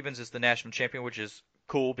Aaron Stevens is the national champion, which is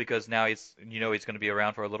cool because now he's going to be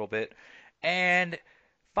around for a little bit. And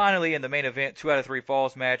finally, in the main event, 2 out of 3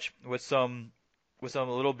 falls match with some a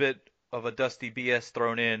little bit of a dusty BS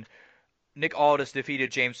thrown in. Nick Aldis defeated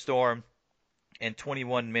James Storm in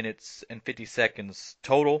 21 minutes and 50 seconds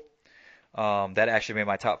total. That actually made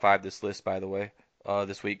my top 5 this list, by the way,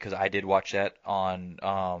 this week, because I did watch that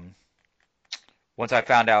on. Once I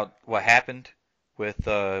found out what happened with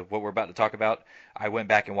what we're about to talk about, I went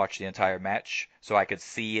back and watched the entire match so I could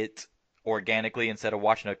see it organically instead of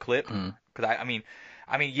watching a clip. Because I mean,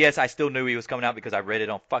 yes, I still knew he was coming out because I read it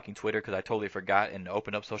on fucking Twitter because I totally forgot and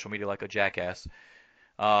opened up social media like a jackass.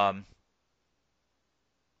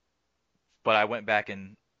 But I went back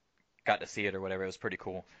and got to see it or whatever. It was pretty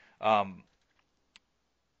cool.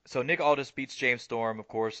 So Nick Aldis beats James Storm, of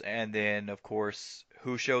course, and then, of course,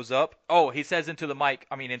 who shows up? Oh, he says into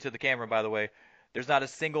the camera, by the way, there's not a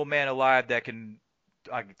single man alive that can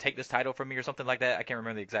take this title from me or something like that. I can't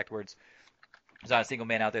remember the exact words. There's not a single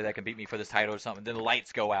man out there that can beat me for this title or something. Then the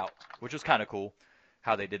lights go out, which was kind of cool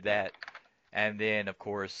how they did that. And then, of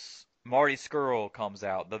course, Marty Scurll comes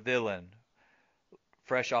out, the villain,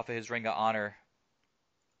 fresh off of his Ring of Honor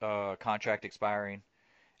contract expiring.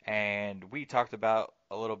 And we talked about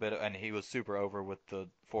a little bit, and he was super over with the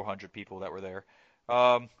 400 people that were there.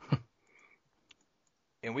 And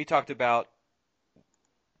we talked about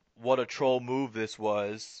what a troll move this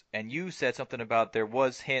was, and you said something about there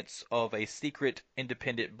was hints of a secret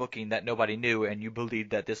independent booking that nobody knew, and you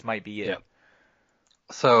believed that this might be it. Yeah.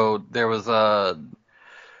 So there was I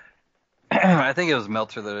think it was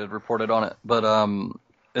Meltzer that had reported on it, but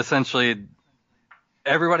essentially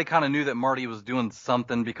everybody kind of knew that Marty was doing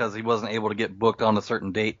something because he wasn't able to get booked on a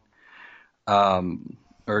certain date,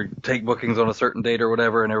 or take bookings on a certain date or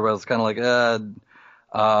whatever, and everybody was kind of like,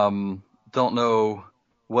 Don't know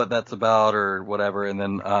what that's about or whatever. And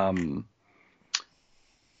then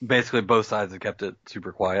basically both sides have kept it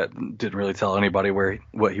super quiet. Didn't really tell anybody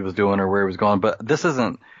what he was doing or where he was going. But this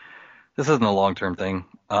isn't a long term thing.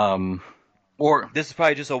 Or This is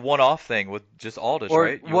probably just a one-off thing with just Aldous, or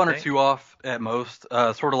right? You would one or think. two off at most.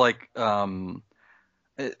 Sort of like and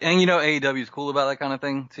you know AEW is cool about that kind of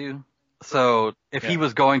thing too. So if he Yeah.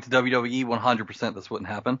 was going to WWE, 100% this wouldn't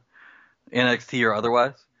happen, NXT or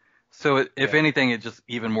otherwise. So if Yeah. anything, it just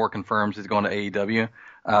even more confirms he's going to AEW.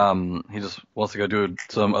 He just wants to go do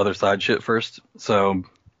some other side shit first. So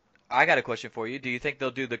I got a question for you. Do you think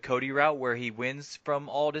they'll do the Cody route where he wins from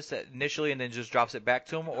Aldis initially and then just drops it back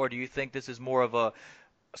to him, or do you think this is more of a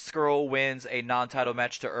Skrull wins a non-title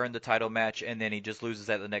match to earn the title match, and then he just loses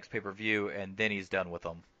at the next pay-per-view, and then he's done with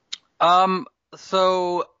them? um,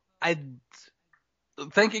 so I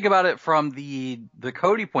thinking about it from the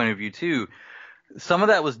Cody point of view too. Some of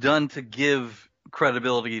that was done to give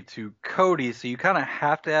credibility to Cody, so you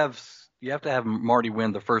have to have Marty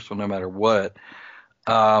win the first one no matter what.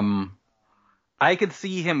 Um, I could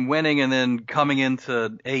see him winning and then coming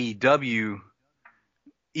into AEW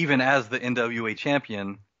even as the NWA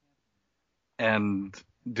champion and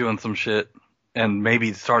doing some shit and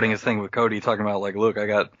maybe starting Yeah. his thing with Cody talking about like, look, I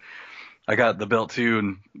got the belt too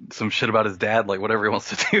and some shit about his dad, like whatever he wants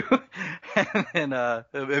to do. And then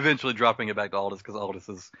eventually dropping it back to Aldis because Aldis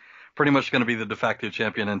is pretty much going to be the de facto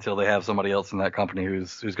champion until they have somebody else in that company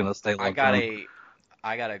who's going to stay I long got term. a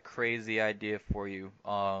I got a crazy idea for you.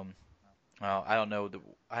 I don't know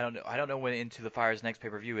I don't know when Into the Fire's next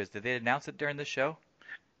pay-per-view is. Did they announce it during the show?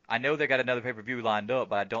 I know they got another pay-per-view lined up,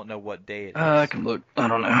 but I don't know what day it I is. can look. I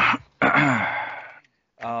don't know.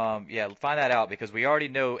 Yeah, find that out because we already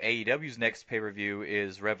know AEW's next pay-per-view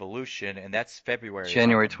is Revolution, and that's February or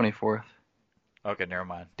January something. 24th. Okay, never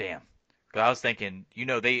mind. Damn. 'Cause I was thinking,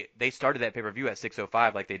 they started that pay-per-view at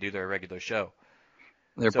 6:05 like they do their regular show.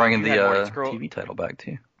 They're So if bringing you had the Marty Scurll, TV title back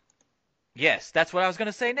too. yes, that's what I was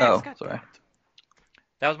gonna say next. Oh, God damn sorry. it.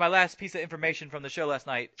 That was my last piece of information from the show last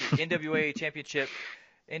night. NWA Championship,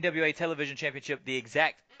 NWA Television Championship, the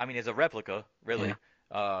exact, I mean, it's a replica, Yeah. really.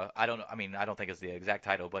 I don't, I mean, I don't think it's the exact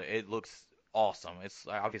title, but it looks awesome. It's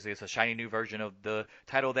obviously it's a shiny new version of the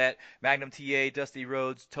title that Magnum TA, Dusty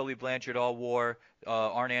Rhodes, Tully Blanchard all wore.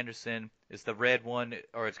 Arn Anderson is the red one,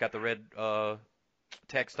 or it's got the red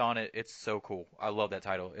text on it. It's so cool. I love that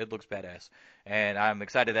title. It looks badass, and I'm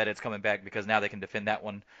excited that it's coming back because now they can defend that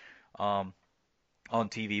one. Um, on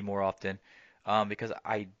TV more often because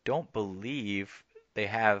I don't believe they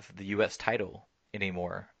have the U.S. title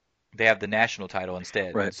anymore. They have the national title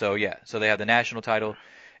instead. Right. So yeah, so they have the national title,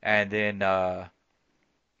 and then the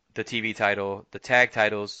TV title, the tag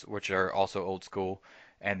titles, which are also old school,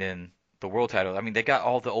 and then the world title. I mean, they got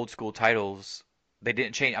all the old school titles. They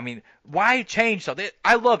didn't change. I mean, why change something?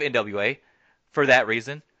 I love NWA for that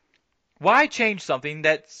reason. Why change something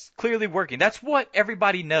that's clearly working? That's what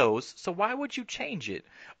everybody knows. So why would you change it?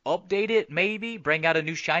 Update it, maybe. Bring out a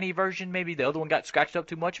new shiny version. Maybe the other one got scratched up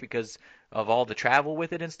too much because of all the travel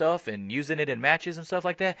with it and stuff and using it in matches and stuff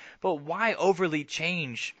like that. But why overly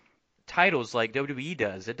change titles like WWE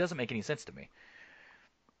does? It doesn't make any sense to me.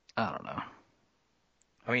 I don't know.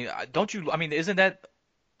 I mean, don't you? I mean, isn't that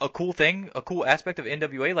a cool thing, a cool aspect of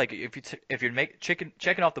NWA? Like if you're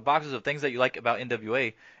checking off the boxes of things that you like about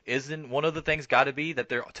NWA, isn't one of the things got to be that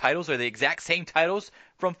their titles are the exact same titles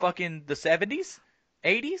from fucking the 70s,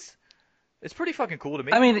 80s? It's pretty fucking cool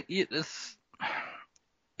to I me. mean,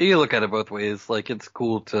 you look at it both ways. Like it's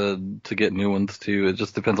cool to get new ones too. It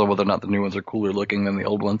just depends on whether or not the new ones are cooler looking than the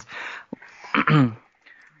old ones. I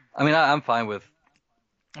mean, I'm fine with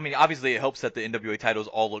I mean, obviously it helps that the NWA titles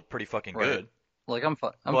all look pretty fucking right. good, Like I'm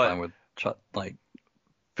but fine with like but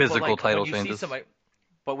physical like when title you see changes. somebody,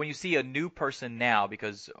 but when you see a new person now,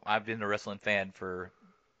 because I've been a wrestling fan for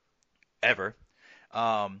ever,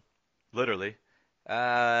 um, literally.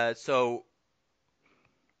 So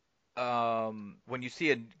when you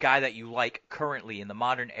see a guy that you like currently in the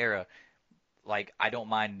modern era, like I don't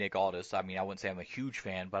mind Nick Aldis. I mean, I wouldn't say I'm a huge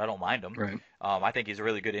fan, but I don't mind him. Right. I think he's a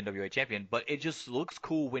really good NWA champion. But it just looks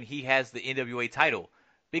cool when he has the NWA title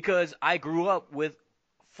because I grew up with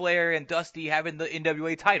Flair and Dusty having the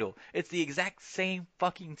NWA title. It's the exact same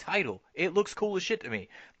fucking title. It looks cool as shit to me.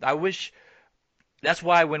 I wish. That's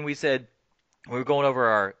why when we said we were going over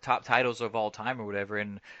our top titles of all time or whatever,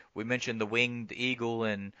 and we mentioned the Winged Eagle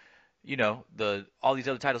and the all these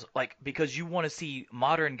other titles, like because you want to see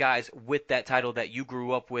modern guys with that title that you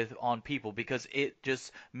grew up with on people because it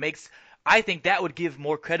just makes. I think that would give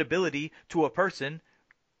more credibility to a person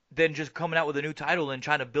than just coming out with a new title and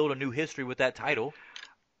trying to build a new history with that title.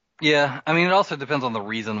 Yeah, I mean, it also depends on the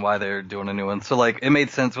reason why they're doing a new one. So, like, it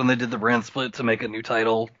made sense when they did the brand split to make a new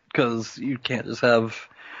title, because you can't just have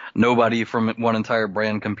nobody from one entire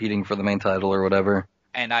brand competing for the main title or whatever.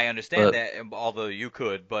 And I understand But, that, although you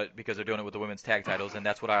could, but because they're doing it with the women's tag titles, and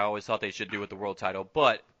that's what I always thought they should do with the world title.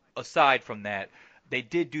 But aside from that, they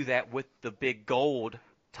did do that with the big gold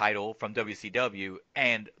title from WCW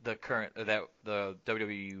and the current that the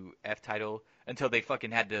WWF title until they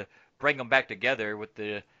fucking had to bring them back together with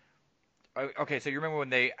the. Okay, so you remember when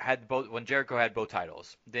they had both when Jericho had both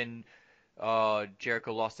titles, then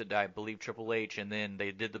Jericho lost it to, I believe, Triple H, and then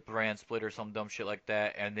they did the brand split or some dumb shit like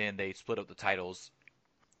that, and then they split up the titles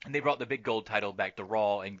and they brought the big gold title back to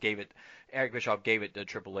Raw and gave it. Eric Bischoff gave it to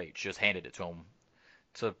Triple H, just handed it to him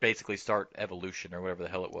to basically start Evolution or whatever the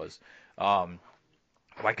hell it was. Um,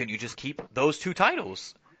 why couldn't you just keep those two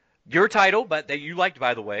titles? Your title, but that you liked,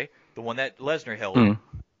 by the way, the one that Lesnar held, hmm,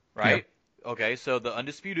 yeah, right? Okay, so the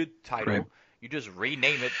undisputed right. title, you just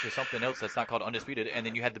rename it to something else that's not called undisputed, and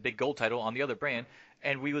then you had the big gold title on the other brand,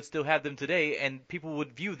 and we would still have them today, and people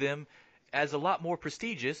would view them as a lot more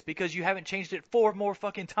prestigious because you haven't changed it four more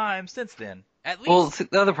fucking times since then, at Well, least. see,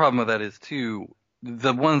 the other problem with that is, too,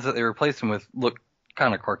 the ones that they replaced them with look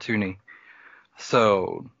kind of cartoony.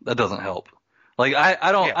 So, that doesn't help. Like,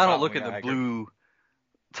 Yeah, I don't look probably at the I agree. blue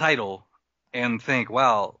title and think,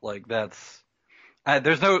 wow, like,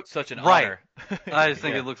 there's no, Such an right. honor. I just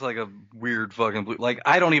think Yeah, it looks like a weird fucking blue. Like,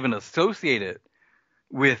 I don't even associate it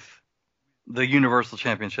with the Universal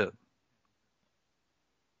Championship.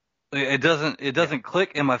 It yeah. doesn't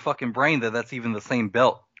click in my fucking brain that that's even the same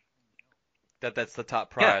belt. That's the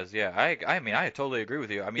top Yeah, prize. Yeah, I mean I totally agree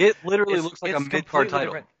with you. I mean it literally looks like a it's mid card completely title.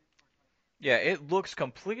 different. Yeah, it looks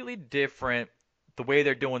completely different the way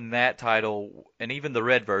they're doing that title and even the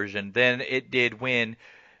red version than it did when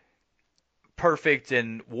Perfect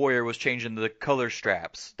and Warrior was changing the color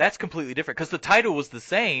straps. That's completely different because the title was the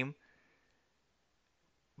same,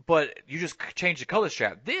 but you just changed the color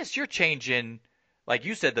strap. This you're changing, like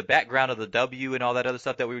you said, the background of the W and all that other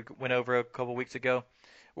stuff that we went over a couple weeks ago,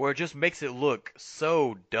 where it just makes it look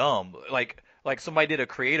so dumb. Like somebody did a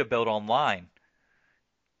creative build online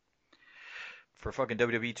for fucking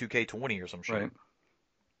WWE 2K20 or some shit. Right.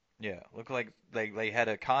 Yeah, look like they had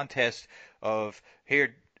a contest of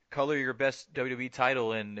here color your best WWE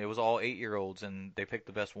title and it was all 8-year-olds and they picked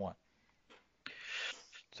the best one.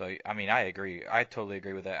 So I mean I agree. I totally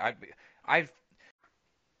agree with that. I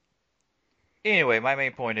anyway, my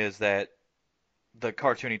main point is that the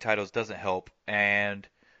cartoony titles doesn't help and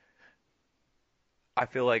I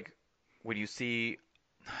feel like when you see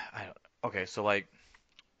I don't okay, so like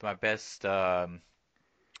my best my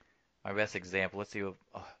best example, let's see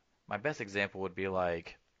my best example would be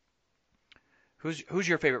like who's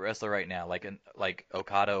your favorite wrestler right now? Like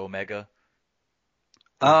Okada, Omega?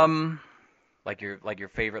 Who's Um, like your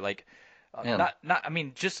favorite man. not I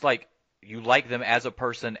mean just like you like them as a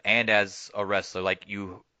person and as a wrestler like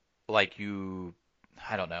you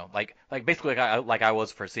I don't know like basically like I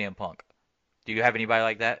was for CM Punk. Do you have anybody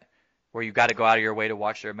like that where you got to go out of your way to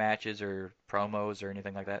watch their matches or promos or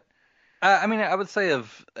anything like that? I mean, I would say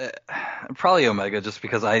of probably Omega, just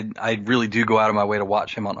because I really do go out of my way to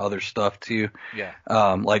watch him on other stuff too, Yeah.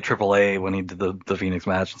 like AAA when he did the Phoenix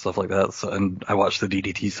match and stuff like that. So, and I watched the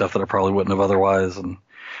DDT stuff that I probably wouldn't have otherwise. And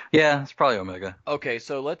yeah, it's probably Omega. Okay,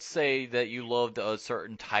 so let's say that you loved a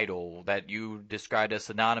certain title that you described as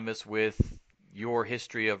synonymous with your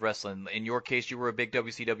history of wrestling. In your case, you were a big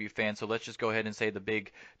WCW fan, so let's just go ahead and say the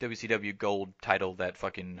big WCW Gold title that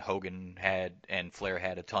fucking Hogan had and Flair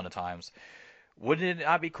had a ton of times. Wouldn't it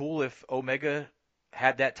not be cool if Omega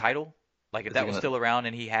had that title? Like if Is he that was gonna still around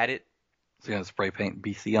and he had it? is he gonna spray paint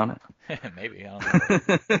BC on Maybe, I don't know.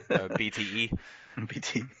 it? BTE.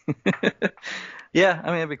 BT. Yeah, I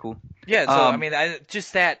mean it'd be cool. Yeah, so I Um, mean,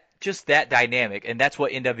 just that dynamic, and that's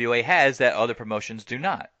what NWA has that other promotions do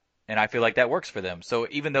not. And I feel like that works for them. So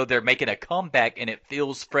even though they're making a comeback and it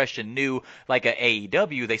feels fresh and new like a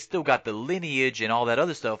AEW, they still got the lineage and all that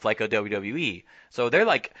other stuff like a WWE. So they're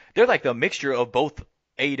like the mixture of both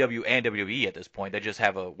AEW and WWE at this point. They just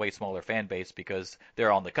have a way smaller fan base because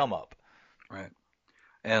they're on the come up. right.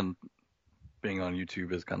 And being on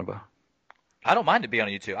YouTube is kind of a I don't mind it being on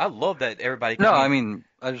YouTube. I love that everybody. no. I I mean, mean,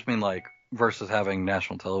 I just mean like versus having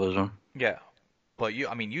national television. yeah, but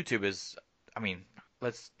I mean, YouTube is, I mean,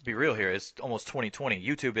 let's be real here. It's almost 2020.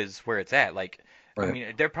 YouTube is where it's at. Like, I Right.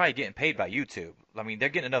 mean, they're probably getting paid by YouTube. I mean, they're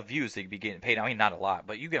getting enough views to be getting paid. I mean, not a lot,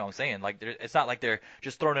 but you get what I'm saying. Like, it's not like they're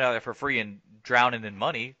just throwing it out there for free and drowning in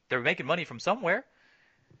money. They're making money from somewhere.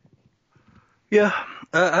 Yeah,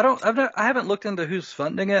 I haven't looked into who's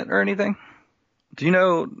funding it or anything. Do you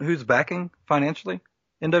know who's backing financially?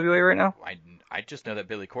 NWA right now? I just know that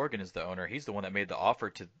Billy Corgan is the owner. He's the one that made the offer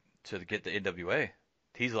to get the NWA.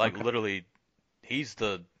 He's like Okay. literally, he's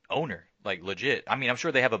the owner, like legit. I mean, I'm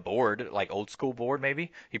sure they have a board, like old school board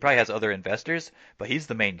maybe. He probably has other investors, but he's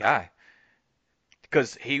the main guy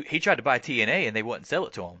because he tried to buy TNA and they wouldn't sell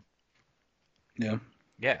it to him. Yeah.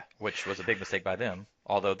 Yeah, which was a big mistake by them.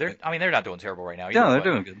 Although I mean, they're not doing terrible right now either. Yeah, they're But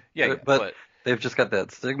doing good. yeah, yeah, But but they've just got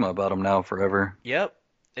that stigma about them now forever. yep,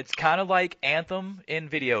 it's kind of like Anthem in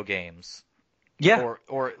video games, Yeah.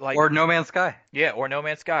 or like Or No Man's Sky. yeah, or No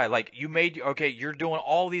Man's Sky. Like you made okay, you're doing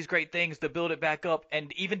all these great things to build it back up,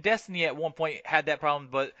 and even Destiny at one point had that problem.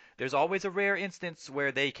 But there's always a rare instance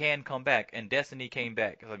where they can come back, and Destiny came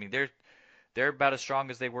back. I mean, they're about as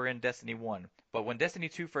strong as they were in Destiny 1. But when Destiny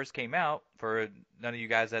 2 first came out, for none of you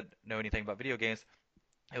guys that know anything about video games,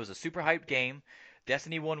 it was a super hyped game.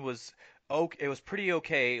 Destiny 1 was okay, it was pretty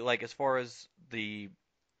okay, like as far as the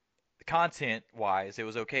content wise, it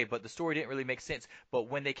was okay, but the story didn't really make sense. But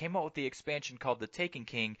when they came out with the expansion called The Taken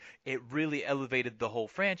King, it really elevated the whole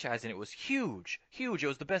franchise and it was huge. Huge. It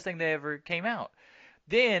was the best thing that ever came out.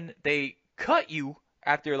 Then they cut you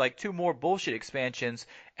after like two more bullshit expansions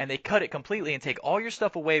and they cut it completely and take all your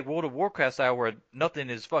stuff away World of Warcraft style where nothing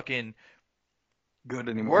is fucking Good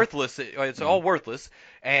anymore. worthless. It's all worthless.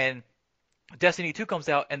 And Destiny 2 comes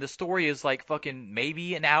out and the story is like fucking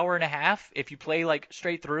maybe an hour and a half if you play like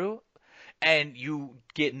straight through and you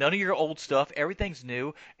get none of your old stuff. Everything's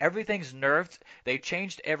new. Everything's nerfed. They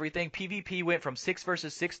changed everything. PvP went from 6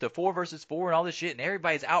 versus 6 to 4 versus 4 and all this shit and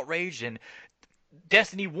everybody's outraged and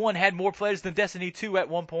Destiny 1 had more players than Destiny 2 at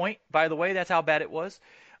one point. By the way, that's how bad it was.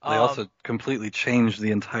 They also completely changed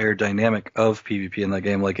the entire dynamic of PvP in that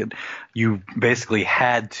game. Like you basically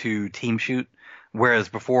had to team shoot, whereas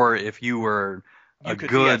before, if you were a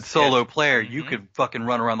good solo player, you could fucking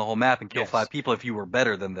run around the whole map and kill 5 people if you were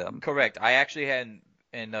better than them. Correct. I actually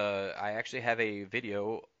have a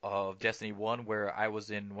video of Destiny 1 where I was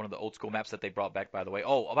in one of the old school maps that they brought back, by the way.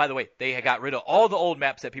 Oh, by the way, they got rid of all the old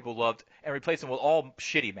maps that people loved and replaced them with all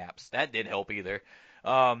shitty maps. That didn't help either.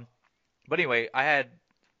 But anyway,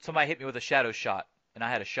 somebody hit me with a shadow shot, and I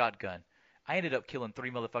had a shotgun. I ended up killing 3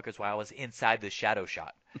 motherfuckers while I was inside the shadow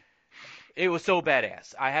shot. It was so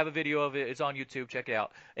badass. I have a video of it. It's on YouTube. Check it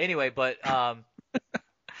out. Anyway, but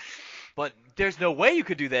there's no way you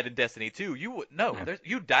could do that in Destiny 2. You would no.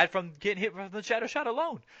 You died from getting hit from the shadow shot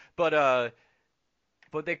alone. But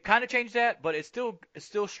they kind of changed that. But it's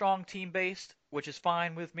still strong team based, which is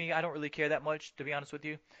fine with me. I don't really care that much, to be honest with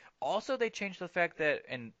you. Also, they changed the fact that,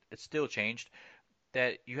 and it's still changed,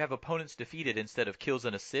 that you have opponents defeated instead of kills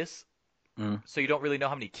and assists. So you don't really know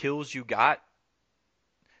how many kills you got.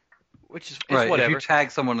 Which is right. Whatever. If you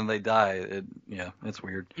tag someone and they die, it's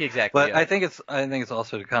weird. Exactly. But yeah. I think it's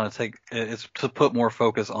also to kind of it's to put more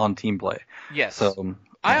focus on team play. Yes. So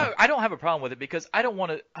I don't have a problem with it because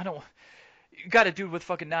you got a dude with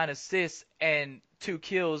fucking 9 assists and 2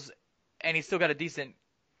 kills and he's still got a decent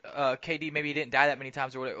KD. Maybe he didn't die that many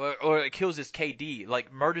times or whatever, or it kills his KD,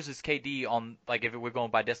 like murders his KD on, like if we're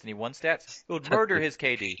going by Destiny 1 stats, it would murder his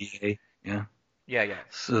KD. KDA, yeah. Yeah.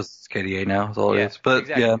 So it's KDA now is all it is. But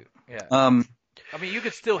exactly. yeah. I mean, you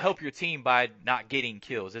could still help your team by not getting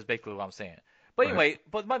kills. Is basically what I'm saying. But anyway,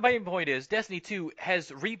 but my main point is Destiny 2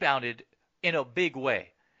 has rebounded in a big way,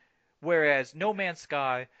 whereas No Man's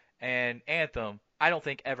Sky and Anthem, I don't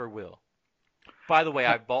think ever will. By the way,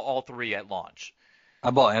 I bought all 3 at launch.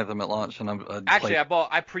 I bought Anthem at launch, and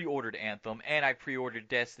I pre-ordered Anthem, and I pre-ordered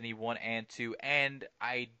Destiny 1 and 2, and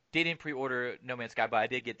I didn't pre-order No Man's Sky, but I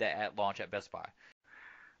did get that at launch at Best Buy.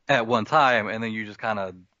 At one time, and then you just kind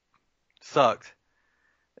of sucked.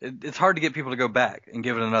 It's hard to get people to go back and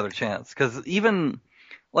give it another chance, because even,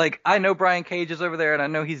 like, I know Brian Cage is over there, and I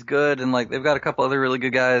know he's good, and, like, they've got a couple other really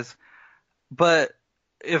good guys, but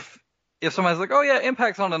if somebody's like, oh yeah,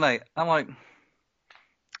 Impact's on tonight, I'm like,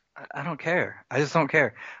 I don't care. I just don't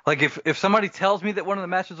care. Like, if somebody tells me that one of the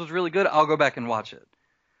matches was really good, I'll go back and watch it.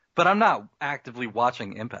 But I'm not actively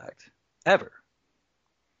watching Impact. Ever.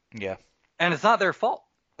 Yeah. And it's not their fault.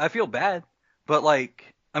 I feel bad. But,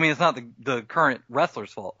 like, I mean, it's not the current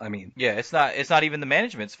wrestler's fault. I mean. Yeah, it's not even the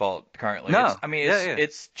management's fault currently. No.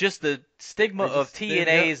 It's just the stigma of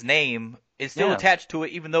TNA's name is still attached to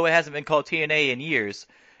it, even though it hasn't been called TNA in years.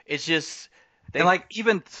 It's just... And, like,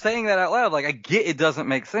 even saying that out loud, like, I get it doesn't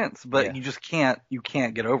make sense, but you just can't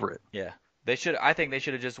get over it. Yeah. I think they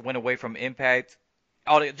should have just went away from Impact.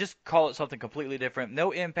 Just call it something completely different.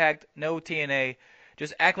 No Impact, no TNA.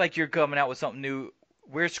 Just act like you're coming out with something new.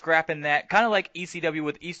 We're scrapping that. Kind of like ECW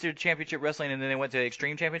with Eastern Championship Wrestling, and then they went to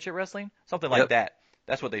Extreme Championship Wrestling. Something like that.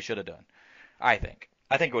 That's what they should have done, I think.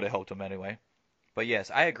 I think it would have helped them anyway. But yes,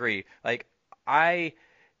 I agree. Like,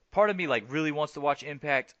 part of me like really wants to watch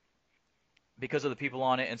Impact because of the people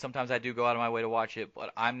on it, and sometimes I do go out of my way to watch it,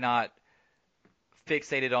 but I'm not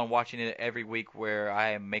fixated on watching it every week where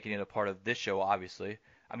I am making it a part of this show, obviously.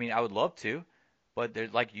 I mean, I would love to, but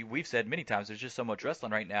there's we've said many times, there's just so much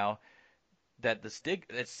wrestling right now that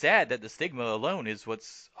it's sad that the stigma alone is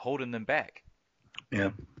what's holding them back.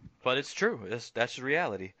 Yeah. But it's true. That's the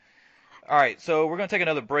reality. All right, so we're gonna take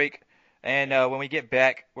another break, and when we get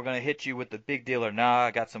back, we're gonna hit you with the big deal or nah.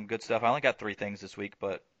 I got some good stuff. I only got 3 things this week,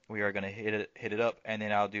 but we are gonna hit it up, and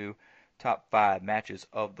then I'll do top 5 matches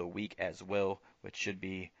of the week as well, which should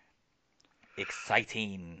be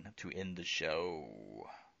exciting to end the show.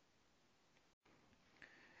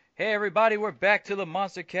 Hey everybody, we're back to the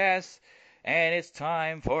Monster Cast, and it's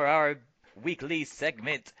time for our weekly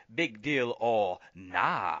segment, Big Deal or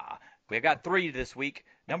Nah. We've got 3 this week.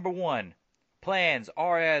 Number 1, plans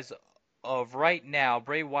are as of right now,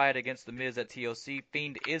 Bray Wyatt against The Miz at TLC.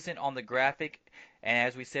 Fiend isn't on the graphic, and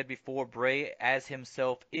as we said before, Bray as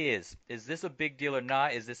himself is. Is this a big deal or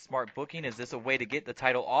not? Is this smart booking? Is this a way to get the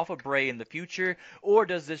title off of Bray in the future? Or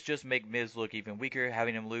does this just make Miz look even weaker,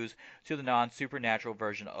 having him lose to the non-supernatural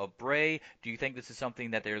version of Bray? Do you think this is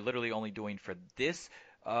something that they're literally only doing for this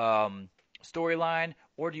storyline,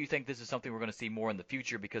 or do you think this is something we're going to see more in the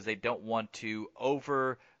future because they don't want to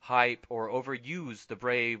overhype or overuse the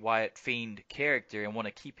Bray Wyatt Fiend character and want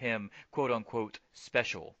to keep him quote-unquote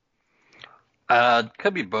special?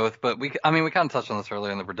 Could be both, but we kind of touched on this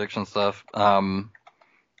earlier in the prediction stuff.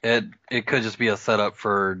 It could just be a setup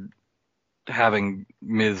for having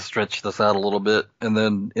Miz stretch this out a little bit and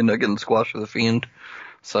then end up getting squashed with the Fiend.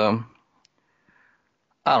 So,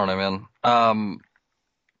 I don't know, man.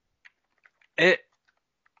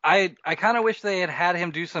 I kind of wish they had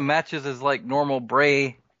him do some matches as like normal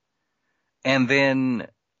Bray and then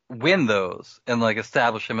win those and like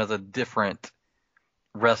establish him as a different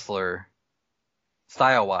wrestler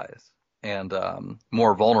style-wise and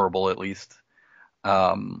more vulnerable at least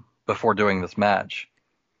before doing this match.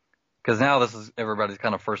 Because now this is everybody's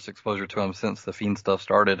kind of first exposure to him since the Fiend stuff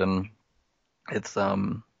started, and it's a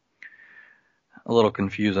little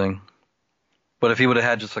confusing. But if he would have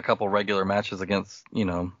had just a couple regular matches against,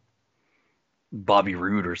 Bobby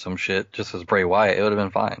Roode or some shit, just as Bray Wyatt, it would have been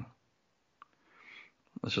fine.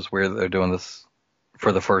 It's just weird that they're doing this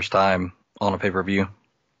for the first time on a pay-per-view.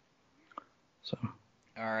 So.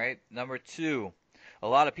 All right, number 2. A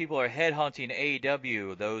lot of people are headhunting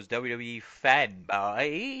AEW, those WWE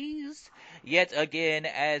fanboys, yet again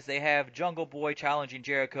as they have Jungle Boy challenging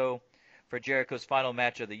Jericho for Jericho's final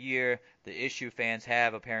match of the year. The issue fans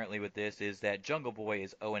have apparently with this is that Jungle Boy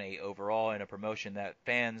is 0-8 overall in a promotion that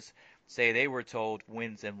fans say they were told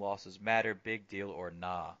wins and losses matter. Big deal or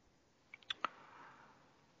nah?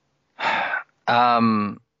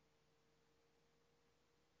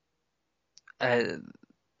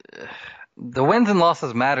 The wins and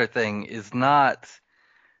losses matter thing is not.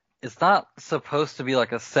 It's not supposed to be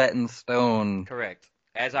like a set in stone. Correct.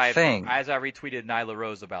 As I thing. retweeted Nyla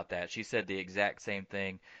Rose about that, she said the exact same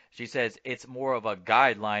thing. She says it's more of a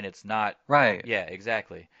guideline. It's not. Right. Yeah,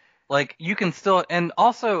 exactly. Like you can still, and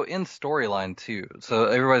also in storyline too. So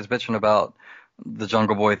everybody's bitching about the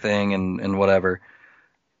Jungle Boy thing and whatever.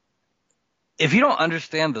 If you don't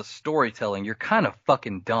understand the storytelling, you're kind of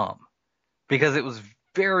fucking dumb because it was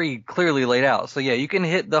very clearly laid out. So yeah, you can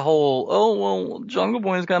hit the whole, oh well, Jungle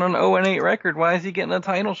Boy's got an 0-8 record. Why is he getting a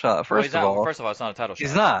title shot? First of all, it's not a title shot.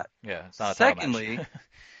 He's not. Yeah, it's not a Secondly,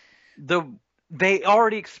 title match. They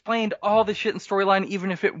already explained all the shit in storyline,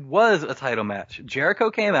 even if it was a title match. Jericho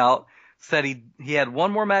came out, said he had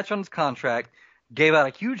one more match on his contract, gave out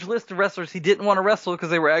a huge list of wrestlers he didn't want to wrestle because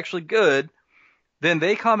they were actually good. Then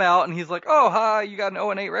they come out and he's like, "Oh, hi, you got an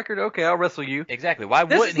 0-8 record? Okay, I'll wrestle you." Exactly. Why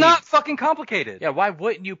this wouldn't is not fucking complicated. Yeah, why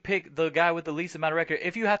wouldn't you pick the guy with the least amount of record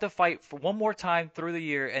if you have to fight for one more time through the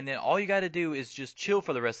year and then all you got to do is just chill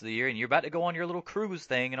for the rest of the year and you're about to go on your little cruise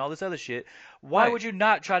thing and all this other shit? Why would you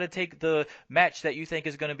not try to take the match that you think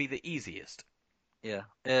is going to be the easiest? Yeah,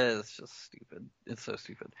 it's just stupid. It's so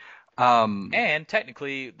stupid. And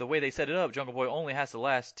technically, the way they set it up, Jungle Boy only has to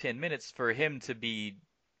last 10 minutes for him to be,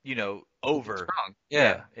 over. Strong.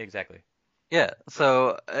 Yeah, exactly. Yeah.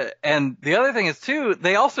 So, and the other thing is too,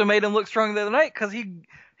 they also made him look strong the other night because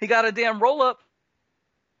he got a damn roll up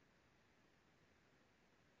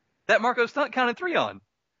that Marco Stunt counted 3 on.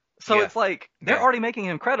 So it's like they're already making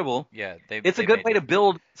him credible. Yeah, it's a good way to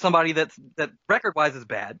build somebody that record wise is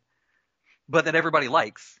bad, but that everybody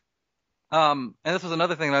likes. And this was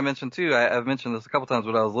another thing that I mentioned too. I've mentioned this a couple times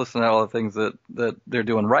when I was listening to all the things that they're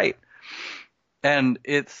doing right. And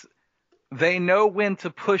they know when to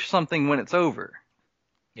push something when it's over.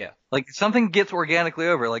 Yeah. Like something gets organically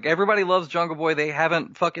over. Like everybody loves Jungle Boy. They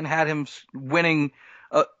haven't fucking had him winning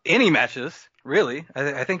any matches, really.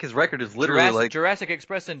 I think his record is literally like, Jurassic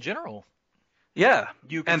Express in general, yeah,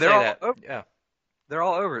 you could and they're say all that. Yeah. they're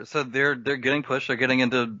all over. So they're getting pushed. They're getting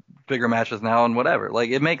into bigger matches now and whatever. Like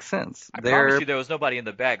it makes sense. I promise They're you there was nobody in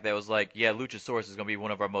the back that was like, yeah, Luchasaurus is going to be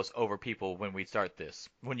one of our most over people when we start this.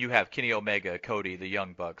 When you have Kenny Omega, Cody, the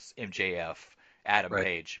Young Bucks, MJF, Adam right.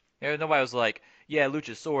 Page. Nobody was like, yeah,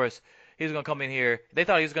 Luchasaurus, he's going to come in here. They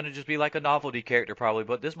thought he was going to just be like a novelty character probably,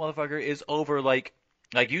 but this motherfucker is over like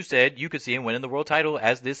you said, you could see him winning the world title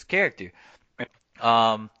as this character.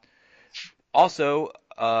 Um, Also,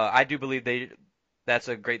 I do believe that's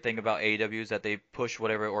a great thing about AEW is that they push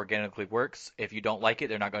whatever organically works. If you don't like it,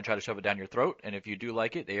 they're not going to try to shove it down your throat. And if you do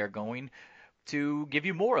like it, they are going to give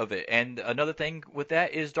you more of it. And another thing with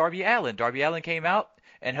that is Darby Allin. Darby Allin came out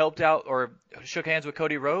and helped out or shook hands with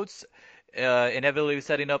Cody Rhodes, inevitably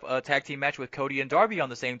setting up a tag team match with Cody and Darby on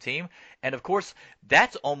the same team. And of course,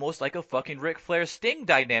 that's almost like a fucking Ric Flair Sting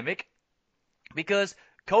dynamic because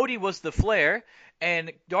Cody was the Flair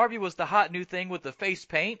and Darby was the hot new thing with the face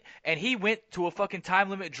paint, and he went to a fucking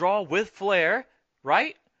time limit draw with Flair,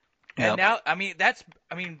 right? And Yep. now, I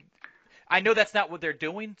mean, I know that's not what they're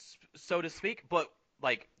doing, so to speak, but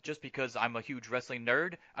like, just because I'm a huge wrestling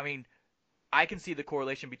nerd, I mean, I can see the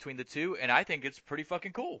correlation between the two, and I think it's pretty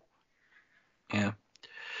fucking cool. Yeah.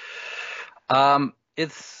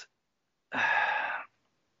 It's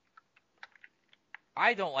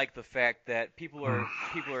I don't like the fact that people are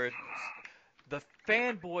the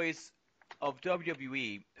fanboys of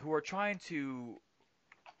WWE who are trying to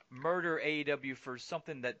murder AEW for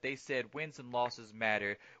something that they said wins and losses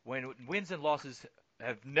matter when wins and losses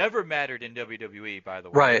have never mattered in WWE, by the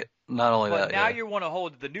way. right. Not only But that, now yeah. you want to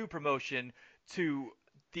hold the new promotion to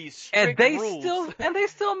these And strict rules. they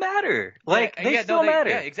still matter. Yeah, Like they no, still yeah, matter.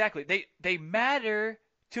 exactly. They matter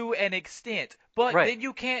to an extent, but Right. then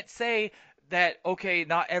you can't say that okay,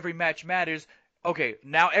 not every match matters. Okay,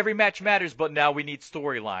 now every match matters, but now we need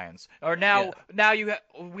storylines. Or Yeah. now you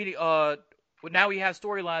we now we have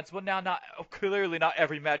storylines, but now not clearly not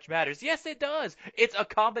every match matters. Yes, it does. It's a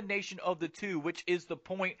combination of the two, which is the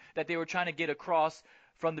point that they were trying to get across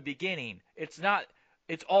from the beginning. It's not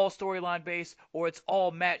it's all storyline based or it's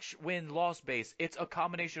all match win loss based. It's a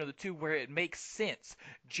combination of the two where it makes sense.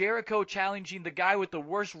 Jericho challenging the guy with the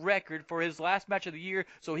worst record for his last match of the year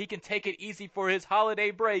so he can take it easy for his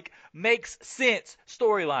holiday break makes sense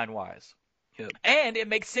storyline wise. Yep. And it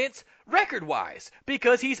makes sense record wise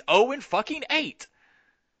because he's 0 and fucking 8.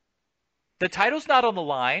 The title's not on the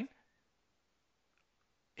line.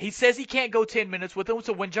 He says he can't go 10 minutes with him,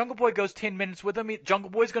 so when Jungle Boy goes 10 minutes with him, Jungle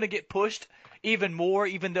Boy's going to get pushed even more,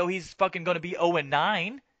 even though he's fucking going to be 0 and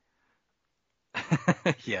 9.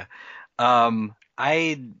 Yeah.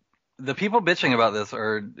 I the people bitching about this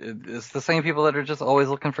are it's the same people that are just always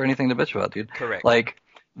looking for anything to bitch about, dude. Correct. Like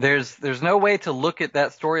there's no way to look at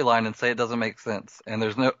that storyline and say it doesn't make sense. And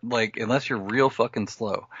there's no like unless you're real fucking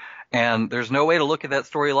slow. And there's no way to look at that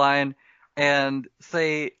storyline and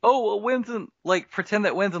say, "Oh, well, wins and like pretend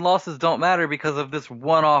that wins and losses don't matter because of this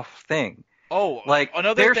one-off thing." Oh, Like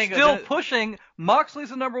another they're thing. still pushing Moxley's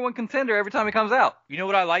the number one contender every time he comes out. You know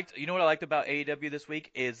what I liked? You know what I liked about AEW this week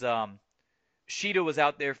is Sheeta was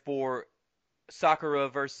out there for Sakura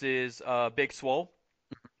versus Big Swole,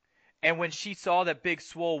 and when she saw that Big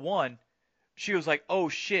Swole won, she was like, "Oh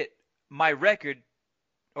shit, my record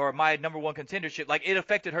or my number one contendership, like it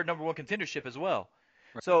affected her number one contendership as well."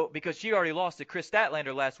 So because she already lost to Chris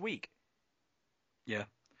Statlander last week. Yeah.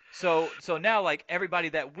 So now like everybody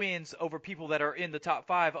that wins over people that are in the top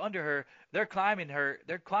 5 under her, they're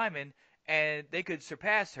climbing and they could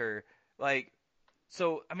surpass her. Like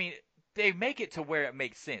so I mean, they make it to where it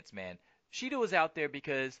makes sense, man. Sheeta was out there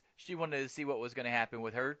because she wanted to see what was going to happen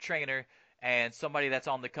with her trainer and somebody that's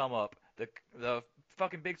on the come up. The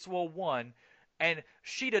fucking Big Swole won, and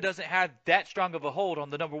Sheeta doesn't have that strong of a hold on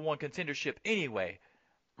the number one contendership anyway.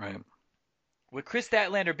 Right. With Chris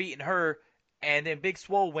Statlander beating her, and then Big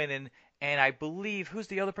Swole winning, and I believe who's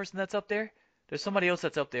the other person that's up there? There's somebody else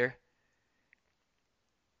that's up there.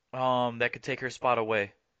 That could take her spot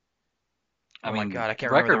away. I Oh my mean, God, I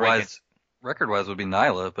can't remember the rankings. record-wise would be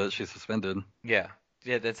Nyla, but she's suspended. Yeah,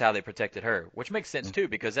 that's how they protected her, which makes sense too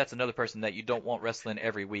because that's another person that you don't want wrestling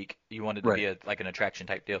every week. You want it to be Right. like an attraction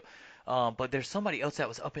type deal. But there's somebody else that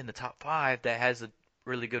was up in the top 5 that has a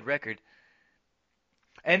really good record.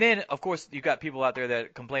 And then, of course, you got people out there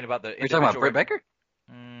that complain about the Are you talking about Britt Baker?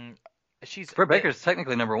 Mm, she's Britt Baker's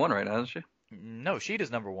technically number one right now, isn't she? no,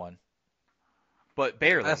 Sheeta's number 1, but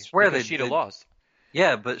barely I swear because Sheeta lost.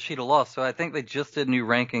 Yeah, but she'd have lost. So I think they just did new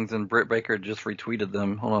rankings, and Britt Baker just retweeted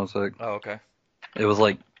them. Hold on a sec. Oh, okay. It was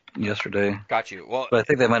like yesterday, Got you. Well, but I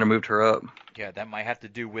think they might have moved her up. yeah, that might have to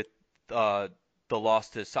do with uh, the loss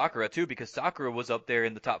to Sakura too, because Sakura was up there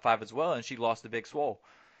in the top 5 as well, and she lost to Big Swole.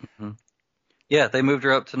 Mhm. Yeah, they moved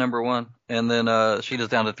her up to number 1, and then Sheeta's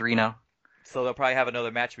down to 3 now. So they'll probably have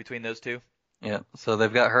another match between those two. Yeah, so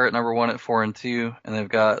they've got her at number 1 at 4-2, and they've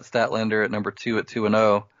got Statlander at number 2 at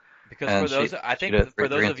 2-0, Because for and those, I think Sheeta at for 3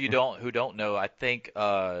 those 3 of you and 2. who don't know, I think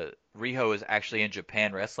Riho is actually in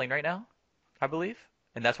Japan wrestling right now, I believe,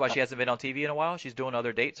 and that's why she hasn't been on TV in a while. She's doing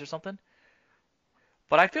other dates or something.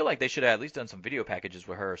 But I feel like they should have at least done some video packages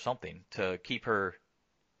with her or something to keep her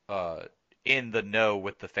uh, in the know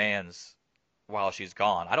with the fans while she's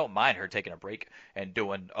gone. I don't mind her taking a break and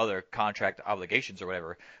doing other contract obligations or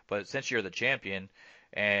whatever, but since you're the champion,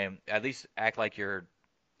 and at least act like you're,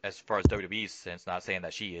 as far as WWE's sense, not saying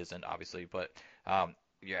that she isn't obviously, but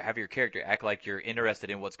you have your character act like you're interested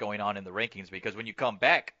in what's going on in the rankings, because when you come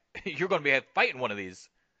back, you're going to be fighting one of these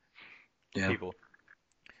Yeah. people.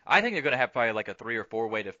 I think they're going to have probably like a 3 or 4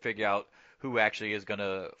 way to figure out who actually is going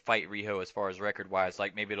to fight Riho as far as record wise.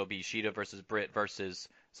 Like maybe it'll be Sheeta versus Britt versus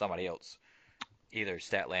somebody else, either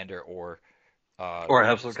Statlander or Or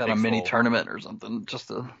have some kind Big of mini Swole. tournament or something, just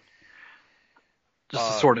to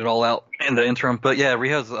Uh, sort it all out in the interim. But yeah,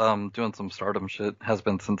 Riho's doing some Stardom shit. Has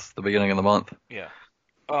been since the beginning of the month. yeah.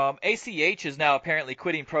 ACH is now apparently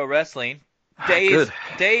quitting pro wrestling. Good.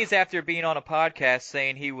 Days after being on a podcast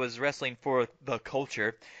saying he was wrestling for the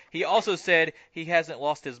culture. He also said he hasn't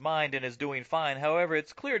lost his mind and is doing fine. However,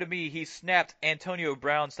 it's clear to me he snapped Antonio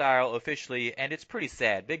Brown style officially, and it's pretty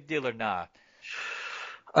sad. Big deal or nah?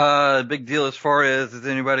 Big deal as far as is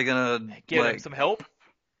anybody gonna Give him some help?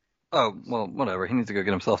 Oh, well, whatever. He needs to go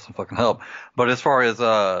get himself some fucking help. But as far as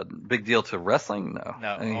big deal to wrestling, no. No.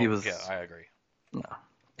 I mean, Oh, he was yeah, I agree. no.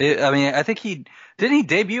 I mean, I think didn't he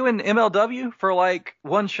debut in MLW for like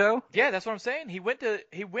one show? Yeah, that's what I'm saying. He went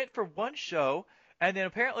for one show, and then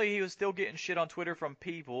apparently he was still getting shit on Twitter from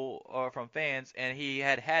people or from fans, and he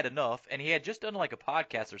had had enough, and he had just done like a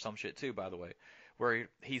podcast or some shit too, by the way, where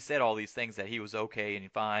he said all these things that he was okay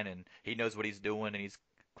and fine and he knows what he's doing and he's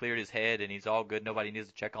cleared his head and he's all good. Nobody needs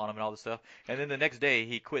to check on him and all this stuff. And then the next day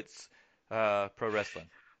he quits pro wrestling.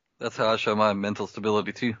 That's how I show my mental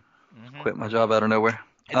stability too. Hmm. Quit my job out of nowhere.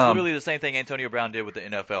 It's literally the same thing Antonio Brown did with the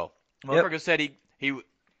NFL. Yep. Motherfucker said he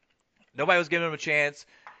nobody was giving him a chance.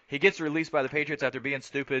 He gets released by the Patriots after being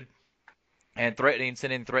stupid and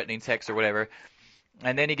sending threatening texts or whatever.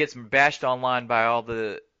 And then he gets bashed online by all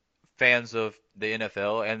the fans of the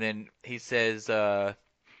NFL. And then he says,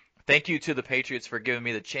 thank you to the Patriots for giving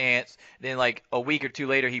me the chance. Then, like a week or two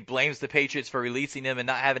later, he blames the Patriots for releasing him and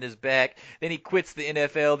not having his back. Then he quits the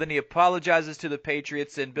NFL. Then he apologizes to the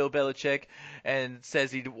Patriots and Bill Belichick and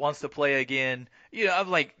says he wants to play again. You know, I'm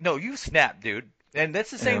like, no, you snap, dude. And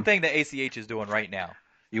that's the same Yeah. thing that ACH is doing right now.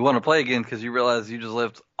 You want to play again because you realize you just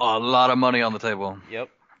left a lot of money on the table Yep.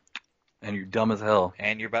 and you're dumb as hell.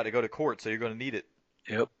 And you're about to go to court, so you're going to need it.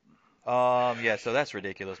 Yep. Yeah, so that's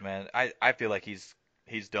ridiculous, man. I feel like he's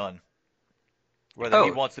done. Whether he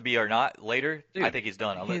Oh, wants to be or not later, I dude, think he's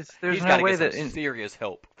done. there's He's no got to way get some that serious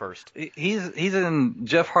help first. he's in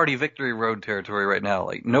Jeff Hardy victory road territory right now.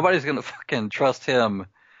 Like nobody's gonna fucking trust him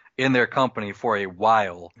in their company for a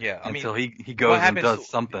while Yeah, I mean, until he what goes and happens? does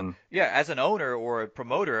something. Yeah, as an owner or a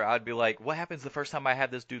promoter, I'd be like, what happens the first time I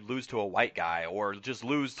have this dude lose to a white guy or just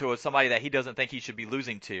lose to somebody that he doesn't think he should be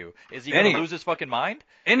losing to? Is he Any gonna lose his fucking mind?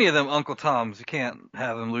 any of them Uncle Toms, you can't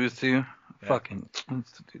have him lose to. Yeah. Fucking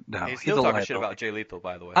no, He's he's still a talking shit liability. about Jay Lethal,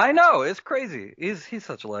 by the way. I know, it's crazy. He's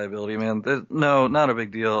such a liability, man. No, not a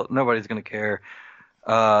big deal. Nobody's gonna care.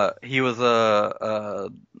 He was a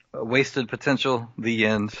wasted potential. The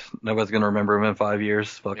end. Nobody's gonna remember him in 5 years.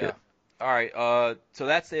 Fuck Yeah. it. All right. So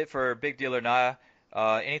that's it for Big Deal or Nah.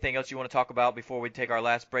 Anything else you want to talk about before we take our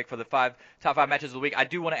last break for the top five matches of the week? I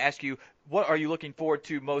do want to ask you, what are you looking forward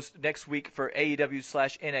to most next week for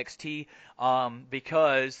AEW/NXT?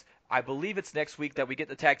 Because I believe it's next week that we get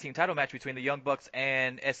the tag team title match between the Young Bucks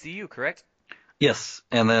and SCU, correct? Yes,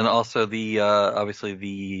 and then also the obviously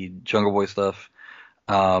the Jungle Boy stuff.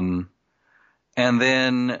 And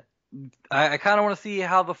then I kind of want to see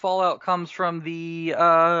how the fallout comes from the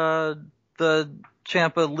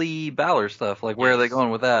Ciampa Lee Balor stuff. Like, where are they Yes.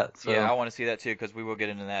 going with that? So, Yeah, I want to see that too because we will get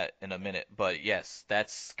into that in a minute. But yes,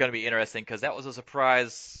 that's going to be interesting because that was a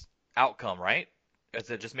surprise outcome, right? Is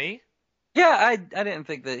it just me? yeah, I didn't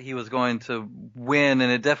think that he was going to win, and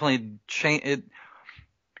it definitely changed.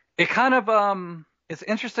 It kind of it's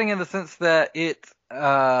interesting in the sense that it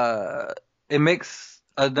makes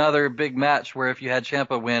another big match where if you had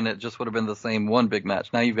Ciampa win, it just would have been the same one big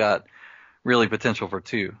match. Now you've got really potential for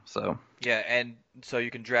two. So Yeah, and so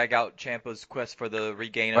you can drag out Ciampa's quest for the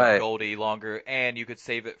regain of right, Goldie longer, and you could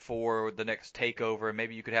save it for the next takeover.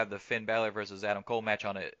 Maybe you could have the Finn Balor versus Adam Cole match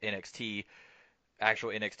on a actual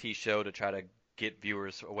NXT show to try to get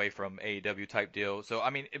viewers away from AEW type deal. So I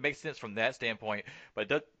mean, it makes sense from that standpoint, but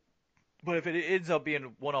but if it ends up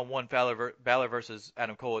being one-on-one Balor versus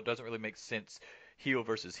Adam Cole, it doesn't really make sense heel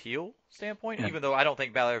versus heel standpoint. yeah, Even though I don't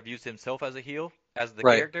think Balor views himself as a heel, as the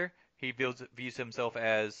right. character, he views himself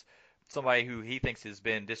as somebody who he thinks has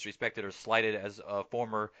been disrespected or slighted as a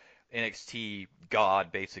former NXT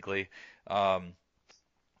god, basically. Um,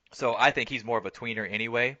 so I think he's more of a tweener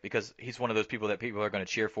anyway, because he's one of those people that people are going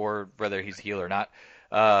to cheer for, whether he's heel or not.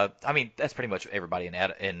 I mean, that's pretty much everybody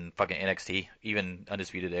in fucking NXT, even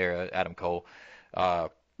Undisputed Era, Adam Cole. Uh,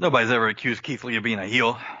 Nobody's ever accused Keith Lee of being a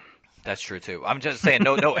heel. that's true too. I'm just saying,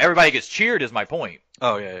 no, everybody gets cheered is my point.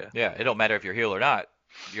 Oh yeah, yeah. Yeah, it don't matter if you're heel or not,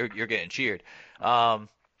 you're getting cheered. Um,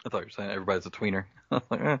 I thought you were saying everybody's a tweener. I was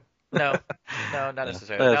like, no, not yeah.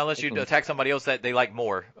 necessarily. Not unless you attack somebody else that they like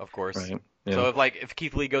more, of course. Right. Yeah. So if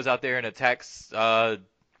Keith Lee goes out there and attacks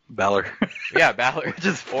Balor. yeah, Balor. Which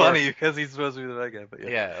is Or, funny because he's supposed to be the bad guy, but yeah.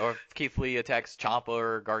 yeah, or if Keith Lee attacks Ciampa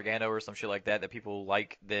or Gargano or some shit like that people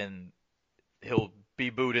like, then he'll be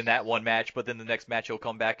booed in that one match, but then the next match he'll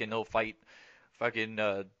come back and he'll fight fucking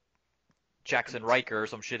Jackson Riker or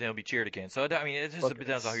some shit and he'll be cheered again. So, I mean, it just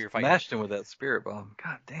depends on who you're fighting. Smashed him with that spirit bomb.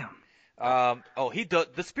 God damn.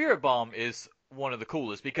 The Spirit Bomb is one of the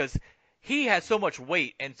coolest because he has so much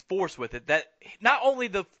weight and force with it that not only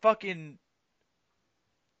the fucking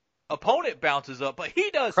opponent bounces up, but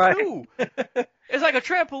he does Right. too. It's like a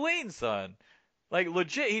trampoline, son. Like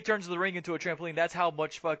legit, he turns the ring into a trampoline. That's how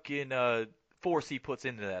much fucking force he puts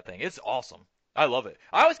into that thing. It's awesome. I love it.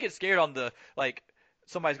 I always get scared on the like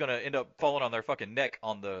somebody's gonna end up falling on their fucking neck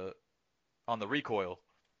on the recoil.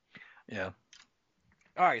 Yeah.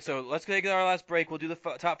 All right, so let's take our last break. We'll do the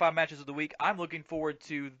top 5 matches of the week. I'm looking forward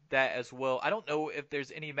to that as well. I don't know if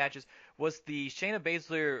there's any matches. Was the Shayna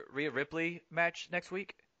Baszler Rhea Ripley match next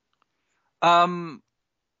week?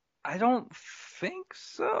 I don't think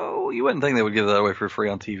so. You wouldn't think they would give that away for free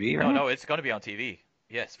on TV, right? No, it's going to be on TV.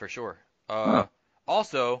 Yes, for sure. Huh.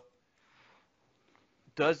 Also,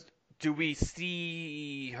 do we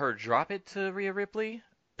see her drop it to Rhea Ripley?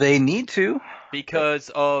 They need to. Because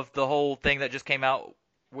of the whole thing that just came out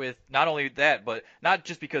with not only that, but not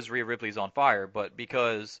just because Rhea Ripley's on fire, but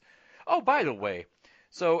because, oh, by the way,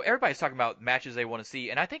 so everybody's talking about matches they want to see,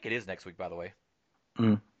 and I think it is next week, by the way.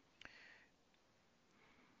 Mm.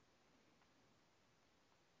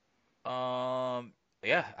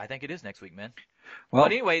 Yeah, I think it is next week, man. Well,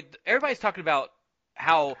 But anyway, everybody's talking about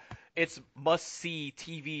how it's must-see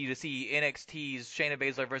TV to see NXT's Shayna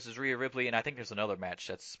Baszler versus Rhea Ripley, and I think there's another match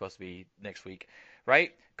that's supposed to be next week,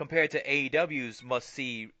 right? Compared to AEW's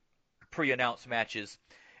must-see pre-announced matches.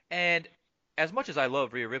 And as much as I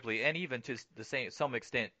love Rhea Ripley, and even to some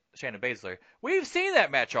extent Shayna Baszler, we've seen that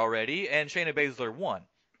match already, and Shayna Baszler won.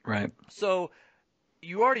 right. So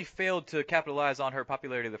you already failed to capitalize on her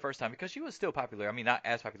popularity the first time because she was still popular. I mean, not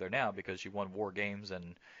as popular now because she won War Games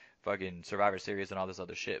and fucking Survivor Series and all this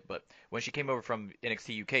other shit. But when she came over from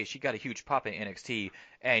NXT UK, she got a huge pop in NXT,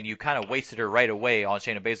 and you kind of wasted her right away on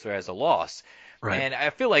Shayna Baszler as a loss. Right. And I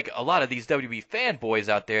feel like a lot of these WWE fanboys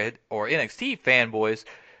out there, or NXT fanboys,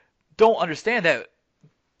 don't understand that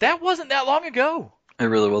that wasn't that long ago. It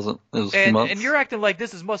really wasn't. It was months. And you're acting like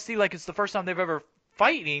this is must see, like it's the first time they've ever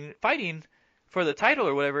fighting for the title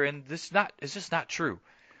or whatever, and it's just not true.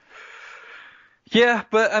 Yeah,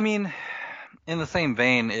 but I mean, in the same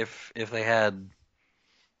vein, if they had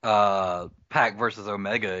Pac versus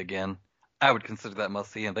Omega again, I would consider that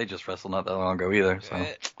must see, and they just wrestled not that long ago either. So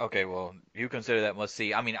Okay, well, you consider that must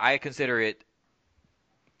see. I mean, I consider it.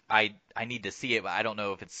 I need to see it, but I don't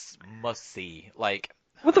know if it's must see. Like,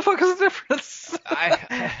 what the fuck is the difference?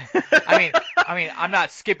 I mean, I'm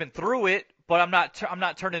not skipping through it, but I'm not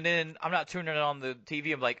turning it on the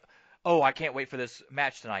TV. I'm like, oh, I can't wait for this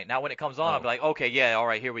match tonight. Now, when it comes on, I'll be like, okay, yeah, all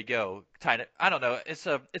right, here we go. I don't know. It's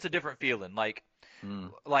a different feeling. Like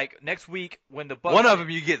next week when the Bucks. One of them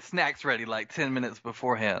you get snacks ready like 10 minutes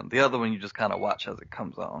beforehand. The other one you just kind of watch as it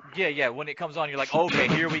comes on. Yeah. When it comes on, you're like, okay,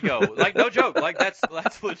 here we go. Like, no joke. Like, that's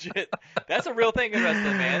legit. That's a real thing in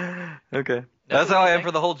wrestling, man. Okay. That's how I am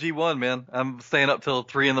for the whole G1, man. I'm staying up till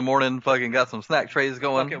 3 in the morning, fucking got some snack trays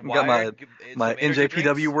going. Fucking Got my some energy NJPW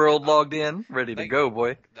drinks. world logged in, ready to go,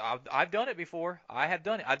 boy. I've done it before. I have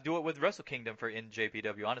done it. I do it with Wrestle Kingdom for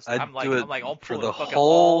NJPW. Honestly, I'm for the fucking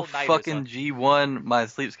whole all-nighters, fucking son. G1. My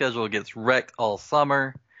sleep schedule gets wrecked all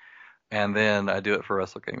summer. and then I do it for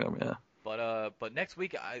Wrestle Kingdom. Yeah. But next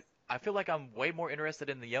week I feel like I'm way more interested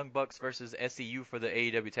in the Young Bucks versus SCU for the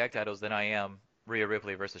AEW tag titles than I am Rhea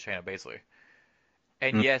Ripley versus Shayna Baszler.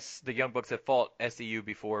 And Mm, yes, the Young Bucks have fought SCU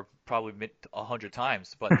before, probably 100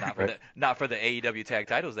 times, but right. not for the AEW tag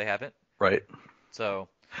titles. They haven't. Right. So,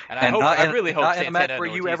 and And I really hope not in a match Santana and where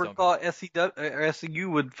you Ortiz ever don't go thought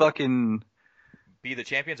SCU would fucking be the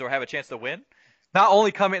champions or have a chance to win. not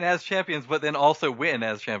only come in as champions, but then also win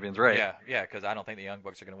as champions, right? Yeah, because I don't think the Young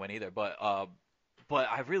Bucks are gonna win either. But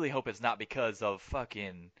I really hope it's not because of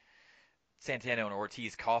fucking Santana and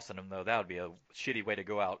Ortiz costing them though. That would be a shitty way to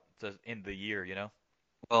go out to end the year, you know?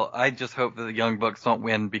 Well, I just hope that the Young Bucks don't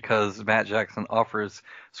win because Matt Jackson offers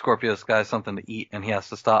Scorpio Sky something to eat and he has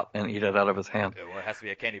to stop and eat it out of his hand. Well, it has to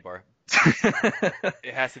be a candy bar.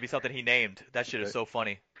 It has to be something he named. That shit is so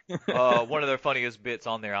funny. One of their funniest bits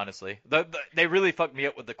on there, honestly. They really fucked me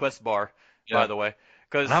up with the Quest bar, by Yeah. the way,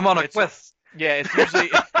 because And I'm on a it's quest. yeah, it's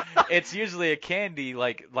usually it's usually a candy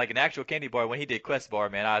like an actual candy bar. When he did Quest bar,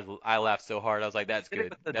 man, I laughed so hard. I was like, that's Did it good.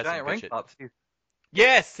 with the That's some giant good ring shit. pops too.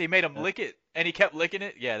 Yes, he made him Yeah. lick it, and he kept licking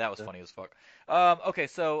it. Yeah, that was Yeah. funny as fuck. Okay,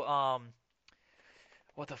 so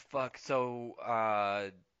what the fuck? So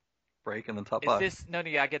Break in the top is five. this no, no,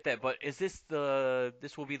 yeah, I get that, but is this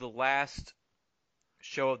will be the last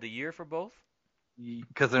show of the year for both?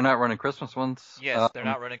 Because they're not running Christmas ones. Yes, they're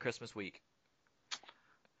not running Christmas week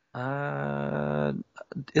Uh,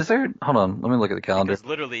 is there? Hold on, let me look at the calendar. because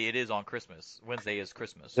literally it is on Christmas. Wednesday is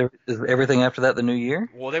Christmas. Is everything after that the New Year?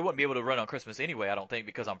 Well, they wouldn't be able to run on Christmas anyway, I don't think,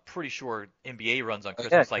 because I'm pretty sure NBA runs on Oh, yeah,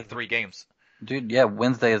 Christmas like 3 games. dude, yeah,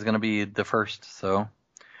 Wednesday is going to be the first, so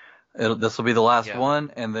this will be the last Yeah,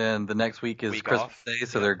 one, and then the next week is week Christmas off. Day,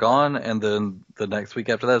 so Yep. they're gone, and then the next week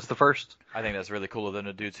after that is the first. I think that's really cool of them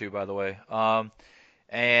to do too, by the way.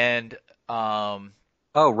 And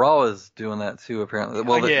Oh, Raw is doing that too, apparently.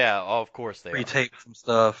 Well, they yeah, of course they are. retaped some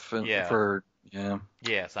stuff and Yeah. yeah.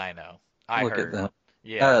 Yes, I know. I Look at heard. that.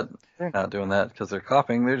 Yeah. They're not doing that because they're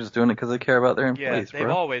copying. They're just doing it because they care about their Yeah, employees, they've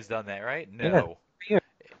bro. always done that, right? Yeah. No. Yeah.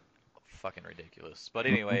 Fucking ridiculous. But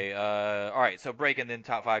Mhm. anyway, all right, so break and then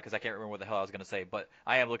top five because I can't remember what the hell I was gonna say, but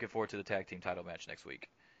I am looking forward to the tag team title match next week.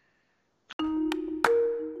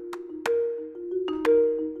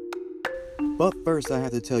 But first, I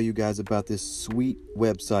have to tell you guys about this sweet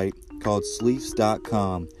website called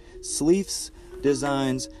Sleefs.com. Sleefs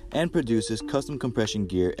designs and produces custom compression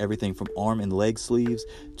gear, everything from arm and leg sleeves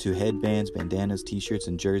to headbands, bandanas, t-shirts,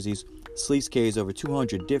 and jerseys. Sleeves carries over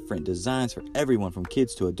 200 different designs for everyone from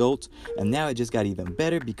kids to adults, and now it just got even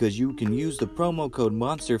better because you can use the promo code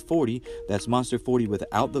MONSTER40, that's Monster40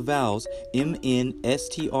 without the vowels,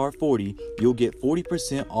 MNSTR40, you'll get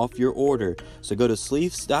 40% off your order. So go to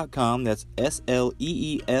sleeves.com, that's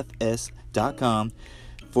SLEEFS.com,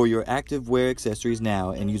 for your active wear accessories now,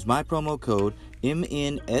 and use my promo code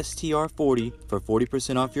MNSTR40 for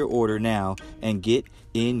 40% off your order now, and get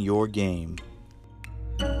in your game.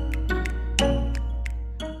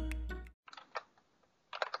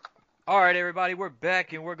 All right, everybody, we're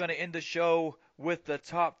back and we're going to end the show with the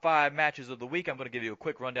top five matches of the week. I'm going to give you a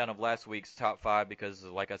quick rundown of last week's top five because,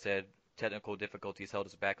 like I said, technical difficulties held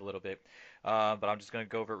us back a little bit. But I'm just going to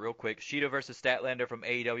go over it real quick. Shida versus Statlander from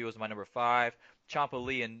AEW was my number five. Ciampa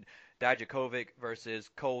Lee and Dijakovic versus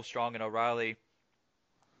Cole, Strong, and O'Reilly.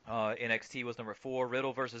 NXT was number four.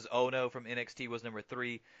 Riddle versus Ono from NXT was number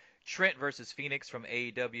three. Trent versus Phoenix from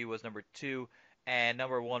AEW was number two. And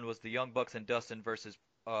number one was the Young Bucks and Dustin versus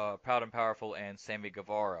Proud and Powerful and Sammy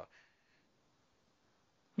Guevara.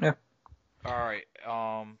 Yeah. All right.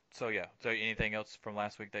 So yeah. So anything else from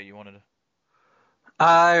last week that you wanted to?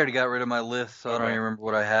 I already got rid of my list, so I don't Okay. even remember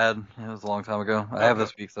what I had. It was a long time ago. I have Okay.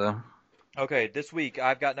 this week though. Okay. This week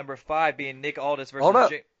I've got number five being Nick Aldis Hold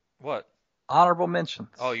versus up. What? Honorable mentions.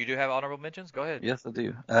 Oh, you do have honorable mentions? Go ahead. Yes, I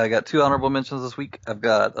do. I got two honorable mentions this week. I've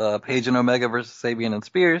got Paige and Omega versus Sabian and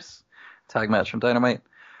Spears, tag match from Dynamite.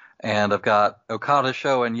 And I've got Okada,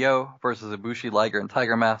 Show, and Yo versus Ibushi, Liger, and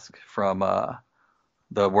Tiger Mask from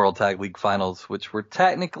the World Tag League Finals, which were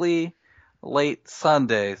technically late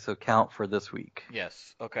Sunday, so count for this week.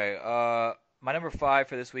 Yes. Okay. My number five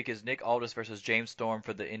for this week is Nick Aldis versus James Storm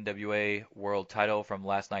for the NWA World Title from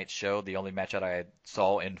last night's show. The only match that I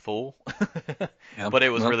saw in full, Yeah, but it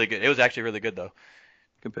was well, really good. It was actually really good though.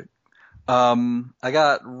 good pick. I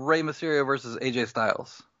got Rey Mysterio versus AJ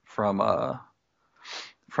Styles from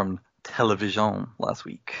television last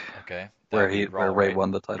week, Okay. where That'd be Raw, Ray right?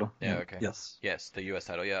 won the title. Yeah. Okay. Yes. Yes, the U.S.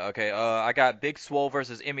 title. Yeah. Okay. I got Big Swole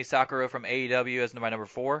versus Emi Sakura from AEW as my number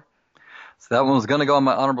four. So that one was gonna go on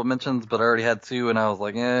my honorable mentions, but I already had two, and I was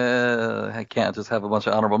like, I can't just have a bunch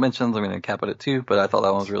of honorable mentions. I'm gonna cap it at two, but I thought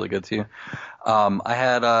that one was really good too. I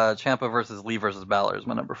had Ciampa versus Lee versus Balor as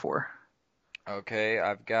my number four. Okay,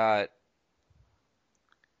 I've got.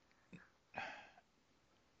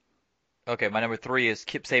 Okay, my number three is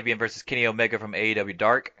Kip Sabian versus Kenny Omega from AEW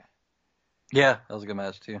Dark. Yeah, that was a good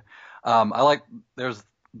match too. I like there's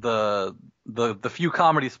the few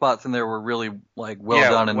comedy spots in there were really like well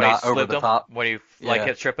done and When he not over slipped the him, top. when he Yeah,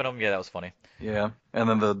 kept tripping him, yeah, that was funny. yeah. And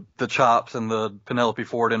then the chops and the Penelope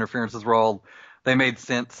Ford interferences were all they made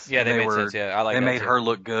sense Yeah, and they made sense. Yeah, I like they that made too. her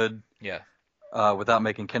look good Yeah, without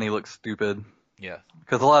making Kenny look stupid. yeah.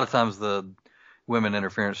 Because a lot of times the women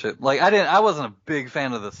interference shit, like I wasn't a big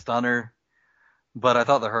fan of the stunner, but I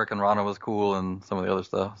thought the Hurricane Rana was cool and some of the other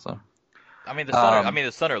stuff. So, I um, mean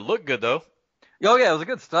the stunner looked good though. oh yeah, it was a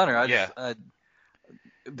good stunner. Yeah,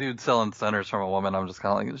 Dude selling stunners from a woman, I'm just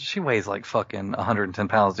kind of like, she weighs like fucking 110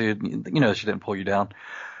 pounds, dude. You know she didn't pull you down.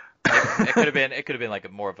 it could have been like a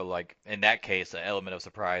more of a like in that case an element of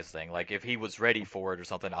surprise thing. Like if he was ready for it or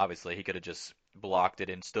something, obviously he could have just blocked it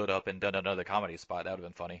and stood up and done another comedy spot. That would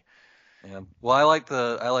have been funny. Yeah. Well, I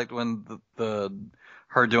liked when the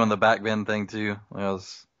her doing the back bend thing too. Yeah.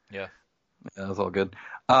 That was all good.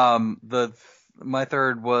 My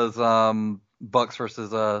third was Bucks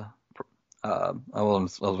versus I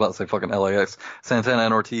was about to say fucking LAX, Santana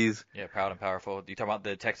and Ortiz. Yeah, proud and powerful. You talking about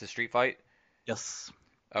the Texas Street Fight? Yes.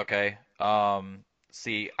 Okay.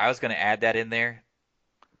 See, I was gonna add that in there,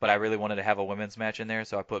 but I really wanted to have a women's match in there,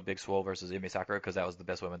 so I put Big Swole versus Emi Sakura because that was the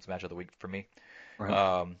best women's match of the week for me.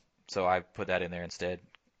 Right. So I put that in there instead.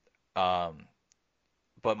 Um,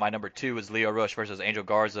 but my number two is Leo Rush versus Angel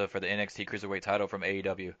Garza for the NXT Cruiserweight title from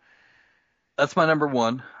AEW. That's my number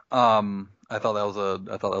one. I thought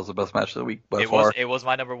that was the best match of the week by far. It was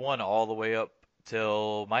my number one all the way up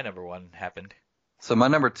till my number one happened. So my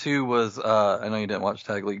number two was I know you didn't watch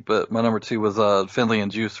Tag League, but my number two was Finlay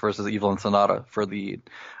and Juice versus Evil and Sonata for the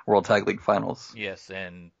World Tag League Finals. Yes,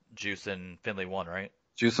 and Juice and Finlay won, right?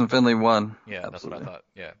 Juice and Finlay won. Yeah, Absolutely. that's what I thought.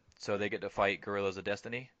 Yeah. So they get to fight Gorillas of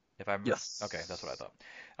Destiny, if I'm Yes. okay, that's what I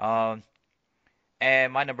thought.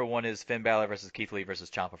 And my number one is Finn Balor versus Keith Lee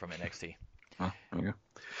versus Ciampa from NXT. Oh, there you go.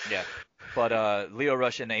 Yeah. But Leo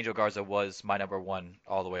Rush and Angel Garza was my number one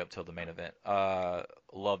all the way up till the main event.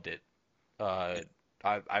 Loved it. I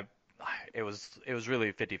it was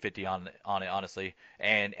really 50-50 on it honestly.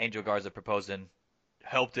 And Angel Garza proposing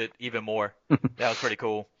helped it even more. That was pretty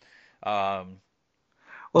cool. I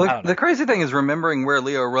Well, don't know. the crazy thing is remembering where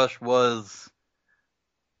Leo Rush was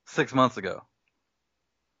 6 months ago.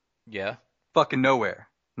 Yeah. Fucking nowhere.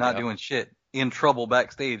 Not Yeah. doing shit. In trouble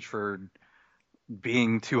backstage for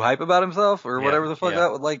being too hype about himself or Yeah, whatever the fuck yeah.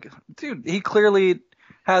 that was. Like, dude, he clearly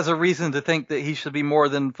has a reason to think that he should be more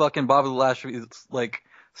than fucking Bobby Lashley's, like,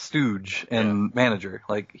 stooge and manager.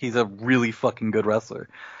 Like, he's a really fucking good wrestler.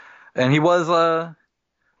 And he was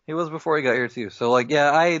before he got here too. So, like,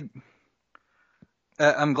 yeah,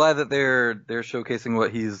 I'm glad that they're showcasing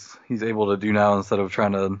what he's able to do now instead of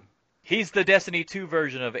trying to. He's the Destiny 2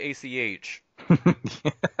 version of ACH.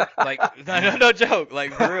 Like, no joke.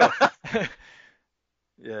 Like, for real.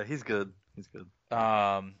 Yeah, he's good. He's good.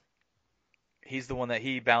 He's the one that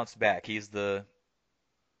he bounced back. He's the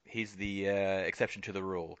exception to the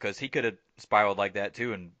rule because he could have spiraled like that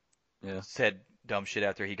too and Yeah. said dumb shit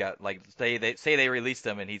after he got like say they released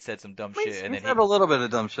him and he said some dumb shit and He then said a little bit of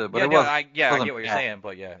dumb shit, but yeah it no, was I get wasn't what you're bad. saying,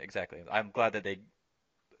 but yeah, exactly. I'm glad that they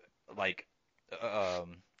like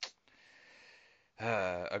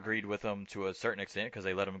agreed with him to a certain extent because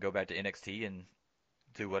they let him go back to NXT and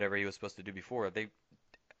do whatever he was supposed to do before. They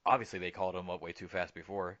called him up way too fast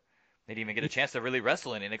before. They didn't even get a chance to really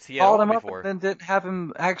wrestle in NXT at Called all him up before. and then didn't have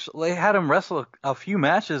him actually. They had him wrestle a few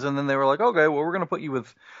matches, and then they were like, "Okay, well, we're gonna put you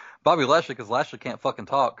with Bobby Lashley because Lashley can't fucking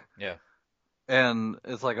talk." Yeah. And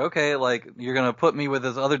it's like, okay, like you're gonna put me with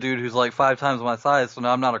this other dude who's like 5 times my size, so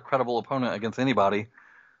now I'm not a credible opponent against anybody.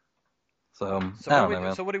 So I don't know,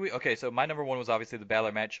 man. So what do we? Okay, so my number one was obviously the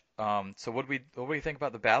Balor match. So what do we think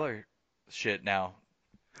about the Balor shit now?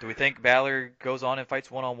 Do we think Balor goes on and fights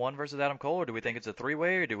one-on-one versus Adam Cole, or do we think it's a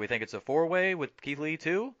three-way, or do we think it's a four-way with Keith Lee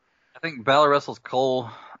too? I think Balor wrestles Cole.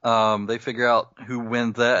 They figure out who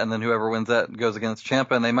wins that, and then whoever wins that goes against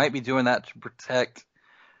Ciampa, and they might be doing that to protect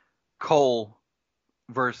Cole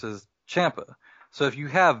versus Ciampa. So if you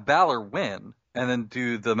have Balor win and then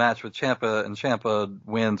do the match with Ciampa and Ciampa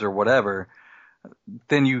wins or whatever,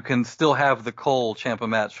 then you can still have the Cole Ciampa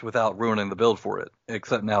match without ruining the build for it.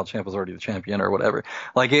 Except now Ciampa's already the champion or whatever.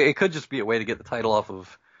 Like it could just be a way to get the title off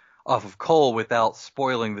of Cole without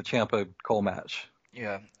spoiling the Ciampa Cole match.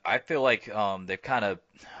 Yeah, I feel like they've kind of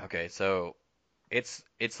okay, so it's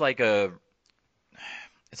like a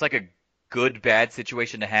it's like a good bad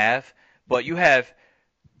situation to have, but you have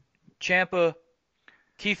Champa,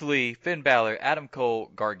 Keith Lee, Finn Balor, Adam Cole,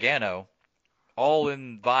 Gargano all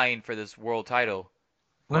in vying for this world title,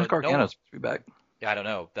 When's but no Gargano one. supposed to be back? I don't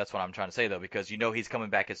know. That's what I'm trying to say though, because he's coming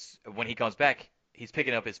back as when he comes back, he's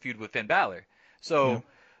picking up his feud with Finn Balor. Yeah.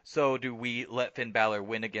 So do we let Finn Balor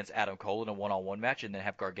win against Adam Cole in a one-on-one match and then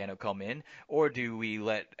have Gargano come in, or do we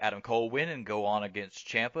let Adam Cole win and go on against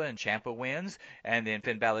Champa and Champa wins, and then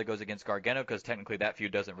Finn Balor goes against Gargano because technically that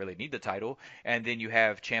feud doesn't really need the title, and then you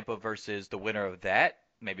have Champa versus the winner of that.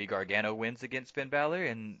 Maybe Gargano wins against Finn Balor,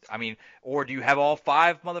 and I mean, or do you have all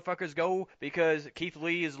five motherfuckers go because Keith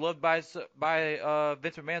Lee is loved by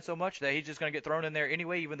Vince McMahon so much that he's just gonna get thrown in there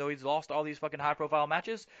anyway, even though he's lost all these fucking high profile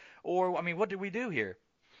matches? Or I mean, what do we do here?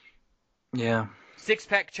 Yeah. Six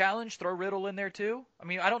pack challenge, throw Riddle in there too. I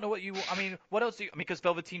mean, I don't know what you. I mean, what else? I mean, because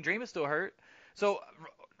Velveteen Dream is still hurt. So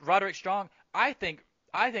Roderick Strong, I think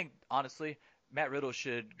honestly, Matt Riddle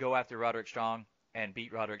should go after Roderick Strong and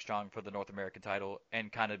beat Roderick Strong for the North American title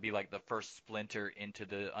and kind of be like the first splinter into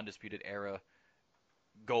the Undisputed Era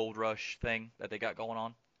gold rush thing that they got going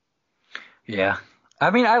on. Yeah.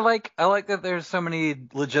 I mean, I like that there's so many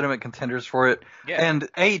legitimate contenders for it, Yeah, and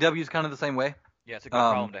AEW is kind of the same way. yeah, it's a good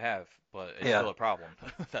problem Um, to have, but it's yeah. still a problem.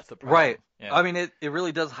 That's the problem. Right. Yeah. I mean, it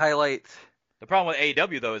really does highlight. The problem with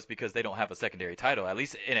AEW though is because they don't have a secondary title. At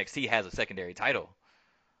least NXT has a secondary title.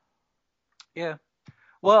 Yeah.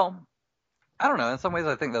 Well, I don't know. In some ways,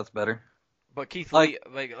 I think that's better. But Keith Like,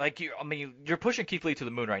 Lee, like you, I mean, you're pushing Keith Lee to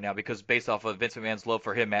the moon right now because based off of Vince McMahon's love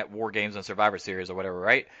for him at War Games and Survivor Series or whatever,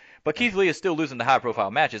 right? But Keith Lee is still losing the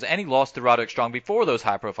high-profile matches, and he lost to Roderick Strong before those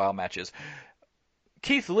high-profile matches.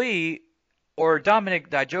 Keith Lee or Dominic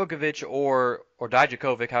Dijakovic or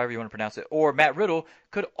Dijakovic, however you want to pronounce it, or Matt Riddle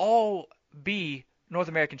could all be North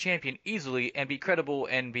American champion easily and be credible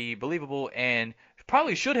and be believable and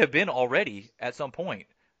probably should have been already at some point,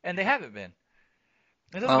 and they haven't been.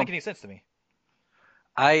 It doesn't make well, any sense to me.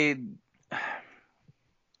 I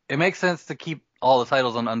it makes sense to keep all the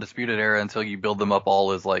titles on Undisputed Era until you build them up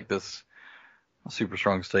all as like this super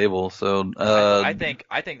strong stable. So, I think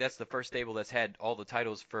that's the first stable that's had all the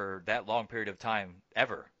titles for that long period of time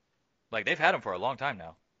ever. Like they've had them for a long time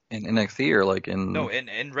now. in NXT or like No, in,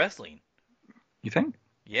 in wrestling, you think?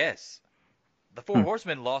 yes. The Four Hmm.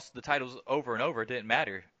 Horsemen lost the titles over and over. It didn't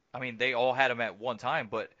matter. I mean, they all had them at one time,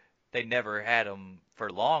 but they never had them for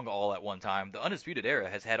long all at one time. The Undisputed Era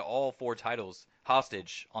has had all four titles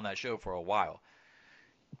hostage on that show for a while.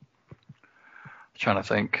 Trying to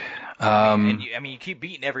think. I mean, and Um, you keep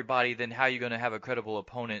beating everybody, then how are you going to have a credible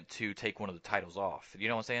opponent to take one of the titles off? You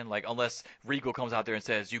know what I'm saying? Like, unless Regal comes out there and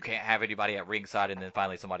says you can't have anybody at ringside, and then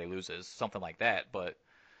finally somebody loses, something like that. But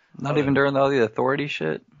Not other even than, during all the authority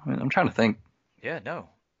shit. I mean, I'm trying to think. yeah, no,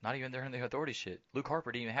 not even during the Authority shit. Luke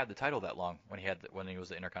Harper didn't even have the title that long when he was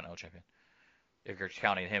the Intercontinental Champion. If you're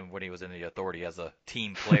counting him when he was in the Authority as a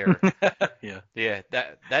team player, Yeah. yeah,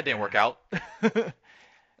 that didn't work out.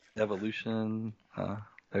 Evolution.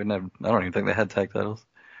 They didn't have, I don't even think they had tag titles.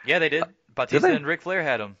 Yeah, they did. Did Batista they? and Ric Flair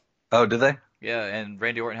had them. Oh, did they? Yeah, and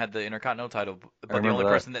Randy Orton had the Intercontinental title, I but the remember only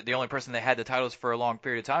that. person that had the titles for a long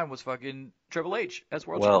period of time was fucking Triple H as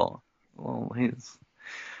world champion. Well,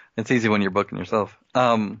 it's easy when you're booking yourself.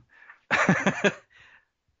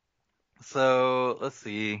 So let's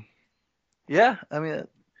see. Yeah, I mean,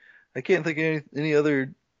 I can't think of any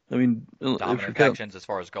other. I mean, Dominant factions as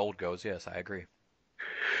far as gold goes. Yes, I agree.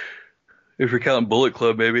 if you're counting Bullet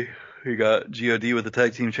Club, maybe you got God with the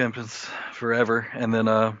tag team champions forever, and then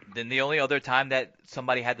Then the only other time that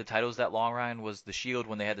somebody had the titles that long, Ryan, was the Shield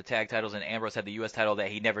when they had the tag titles, and Ambrose had the U.S. title that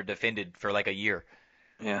he never defended for like a year.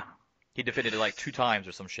 yeah, He defended it like 2 times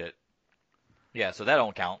or some shit. Yeah, so that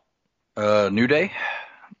don't count. New Day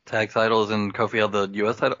tag titles, and Kofi held the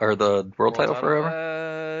U.S. title or the world title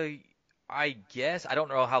forever. I guess I don't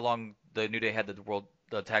know how long the New Day had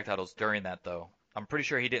the tag titles during that though. I'm pretty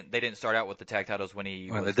sure they didn't start out with the tag titles when he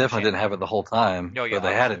Well, was they the definitely didn't have champion. it the whole time, No, yeah, but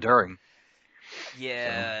they had obviously, it but during. So,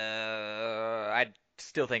 yeah, I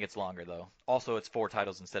still think it's longer though. Also, it's 4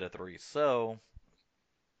 titles instead of 3. So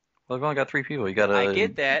well, we've only got 3 people. You got I to.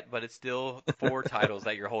 get that, but it's still 4 titles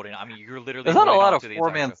that you're holding. I mean, you're literally There's not a holding lot on of to the entire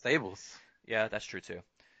four-man show. stables. Yeah, that's true too.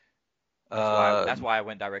 Uh, That's why I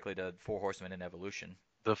went directly to Four Horsemen and Evolution.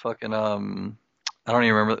 the fucking I don't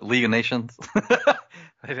even remember League of Nations.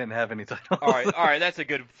 They didn't have any titles. All right, that's a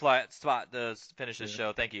good flat spot to finish this Yeah.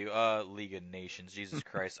 show. Thank you. League of Nations, Jesus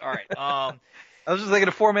Christ. All right, I was just thinking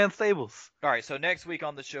of four-man stables. all right. So next week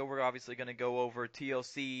on the show, we're obviously going to go over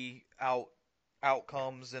TLC out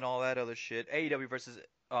outcomes and all that other shit. AEW versus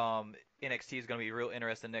NXT is going to be real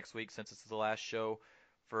interesting next week since it's the last show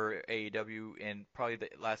for AEW and probably the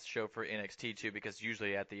last show for NXT too, because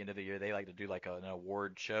usually at the end of the year they like to do like an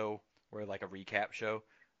award show or like a recap show.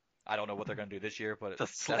 I don't know what they're going to do this year, but The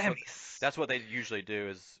Slammies. that's what they usually do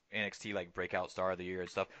is NXT like breakout star of the year and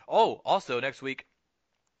stuff. Oh, also next week,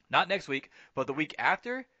 not next week, but the week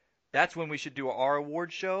after, that's when we should do our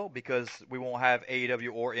award show because we won't have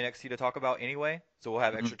AEW or NXT to talk about anyway, so we'll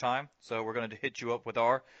have Mhm. extra time. So we're gonna hit you up with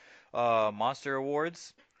our Monster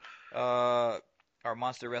Awards, uh, our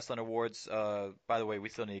Monster Wrestling Awards. By the way, we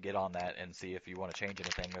still need to get on that and see if you want to change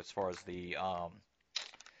anything as far as the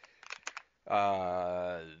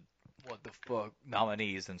uh what the fuck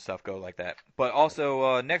nominees and stuff go like that. But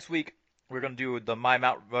also next week we're gonna do the My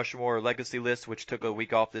Mount Rushmore Legacy list, which took a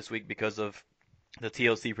week off this week because of the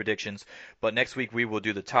TLC predictions. But next week we will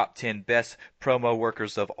do the top 10 best promo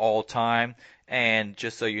workers of all time. And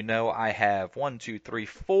just so you know, I have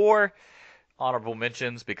 4 honorable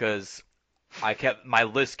mentions because my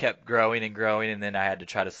list kept growing and growing, and then I had to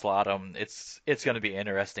try to slot them. It's going to be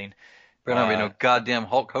interesting. Better not be no goddamn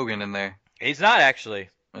Hulk Hogan in there. He's not actually.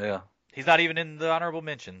 Yeah. He's not even in the honorable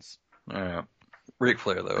mentions. All right. Ric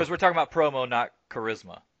Flair though. Because we're talking about promo, not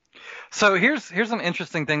charisma. So here's an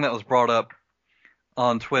interesting thing that was brought up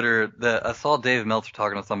on Twitter that I saw Dave Meltzer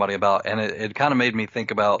talking to somebody about, and it kind of made me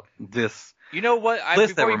think about this. You know what?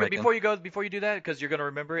 List that we're making. Before you do that, because you're gonna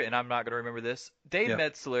remember it, and I'm not gonna remember this. Dave Yeah.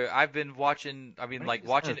 Metzler, I've been watching. I mean, like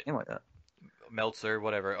watching Name like that. Meltzer,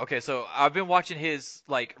 whatever. Okay, so I've been watching his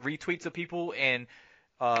like retweets of people and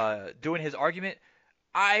doing his argument.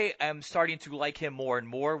 I am starting to like him more and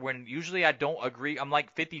more when usually I don't agree. I'm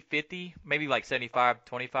like 50-50, maybe like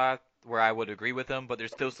 75-25, where I would agree with him, but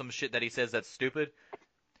there's still some shit that he says that's stupid.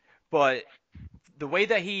 But the way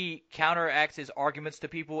that he counteracts his arguments to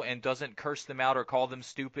people and doesn't curse them out or call them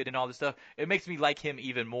stupid and all this stuff, it makes me like him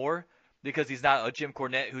even more because he's not a Jim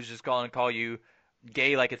Cornette who's just going to call you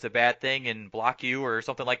gay like it's a bad thing and block you or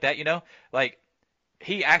something like that, you know? Like,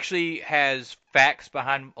 he actually has facts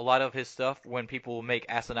behind a lot of his stuff when people make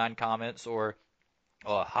asinine comments or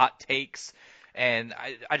hot takes. And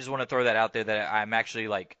I just want to throw that out there that I'm actually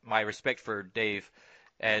like my respect for Dave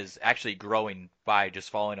is actually growing by just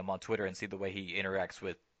following him on Twitter and see the way he interacts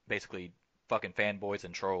with basically fucking fanboys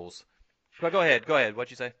and trolls. But go ahead. What'd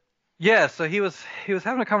you say? Yeah, so he was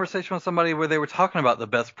having a conversation with somebody where they were talking about the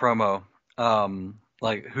best promo,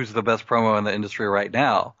 like who's the best promo in the industry right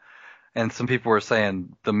now, and some people were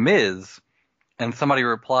saying The Miz, and somebody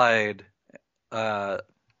replied, The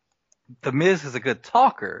Miz is a good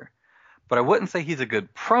talker, but I wouldn't say he's a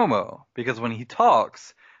good promo because when he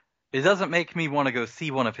talks, it doesn't make me want to go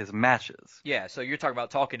see one of his matches. Yeah, so you're talking about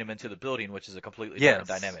talking him into the building, which is a completely Yes.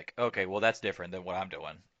 different dynamic. Okay, well that's different than what I'm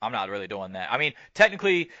doing. I'm not really doing that. I mean,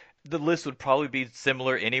 technically the list would probably be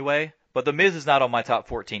similar anyway, but The Miz is not on my top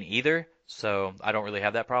 14 either, so I don't really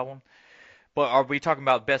have that problem. But are we talking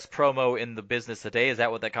about best promo in the business today? Is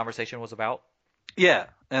that what that conversation was about? Yeah,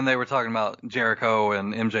 and they were talking about Jericho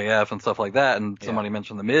and MJF and stuff like that, and somebody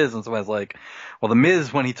mentioned The Miz, and somebody's like, well, The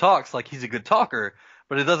Miz, when he talks, like, he's a good talker,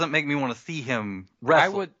 but it doesn't make me want to see him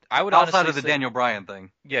wrestle. I would outside honestly of the say, Daniel Bryan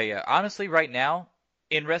thing. Yeah. Honestly, right now,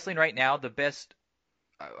 in wrestling right now, the best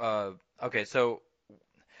okay, so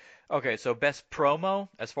best promo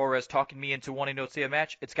as far as talking me into wanting to see a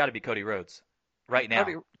match, it's got to be Cody Rhodes right now.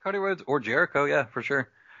 Cody Rhodes or Jericho, yeah, for sure.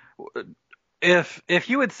 If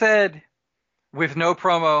you had said with no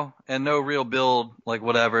promo and no real build, like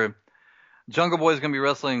whatever, Jungle Boy's gonna be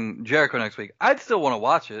wrestling Jericho next week, I'd still want to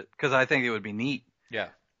watch it because I think it would be neat. Yeah.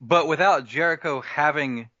 But without Jericho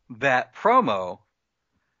having that promo,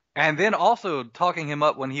 and then also talking him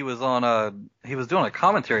up when he was he was doing a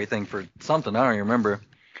commentary thing for something, I don't even remember.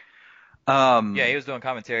 Yeah, he was doing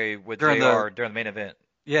commentary with JR during the main event.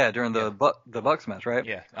 Yeah, during the Bucks match, right?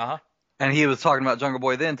 Yeah. Uh-huh. And he was talking about Jungle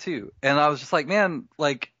Boy then too. And I was just like, man,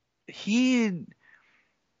 like he's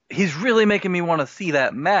really making me want to see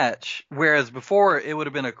that match. Whereas before it would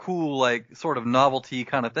have been a cool, like, sort of novelty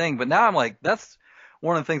kind of thing. But now I'm like, that's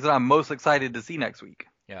one of the things that I'm most excited to see next week.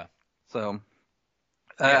 Yeah. So.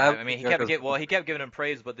 I mean, he kept giving him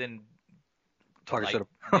praise, but then talking shit.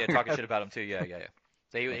 Talking shit about him too. Yeah.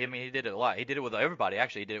 So he did it a lot. He did it with everybody.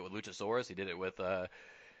 Actually, he did it with Luchasaurus. He did it with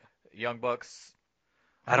Young Bucks.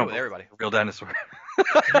 I don't with everybody. Real dinosaur.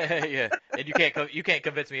 Yeah, and you can't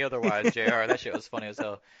convince me otherwise, JR. That shit was funny as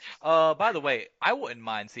hell. By the way, I wouldn't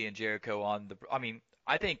mind seeing Jericho on the. I mean,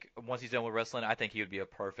 I think once he's done with wrestling, I think he would be a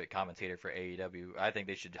perfect commentator for AEW. I think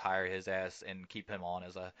they should hire his ass and keep him on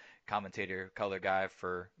as a commentator, color guy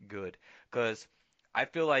for good. Because I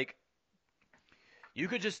feel like you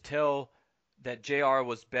could just tell that JR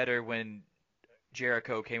was better when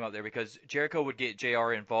Jericho came up there because Jericho would get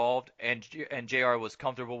JR involved, and JR was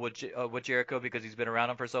comfortable with Jericho because he's been around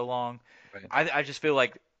him for so long. Right. I just feel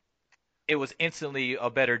like it was instantly a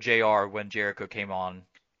better JR when Jericho came on.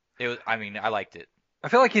 I liked it. I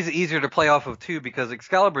feel like he's easier to play off of too because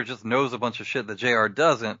Excalibur just knows a bunch of shit that JR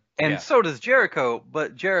doesn't, and Yeah. so does Jericho,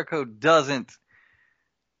 but Jericho doesn't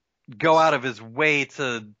go out of his way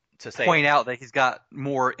to say point out that he's got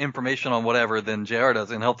more information on whatever than JR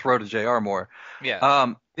does, and he'll throw to JR more.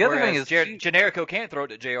 Yeah. The other thing is Generico can't throw it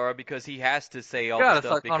to JR because he has to say all gotta the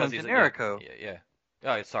stuff start calling because him he's Generico. Yeah.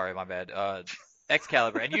 Oh, sorry, my bad.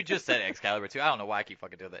 Excalibur, and you just said Excalibur too. I don't know why I keep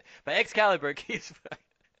fucking doing that, but Excalibur keeps.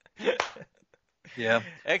 Yeah.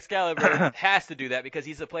 Excalibur has to do that because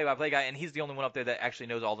he's a play-by-play guy, and he's the only one up there that actually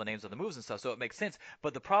knows all the names of the moves and stuff, so it makes sense.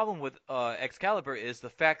 But the problem with Excalibur is the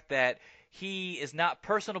fact that he is not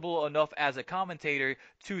personable enough as a commentator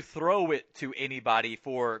to throw it to anybody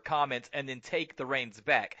for comments and then take the reins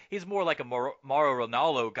back. He's more like a Mauro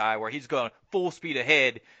Ronaldo guy where he's going full speed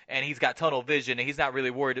ahead and he's got tunnel vision and he's not really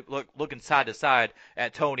worried looking side to side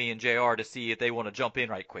at Tony and JR to see if they want to jump in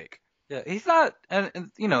right quick. Yeah, he's not,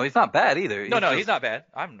 and he's not bad either. He's not bad.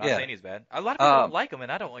 I'm not saying he's bad. A lot of people don't like him,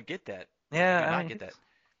 and I don't get that. Yeah, I get that.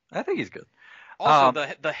 I think he's good. Also,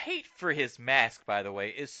 the hate for his mask, by the way,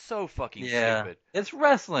 is so fucking stupid. It's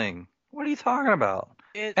wrestling. What are you talking about?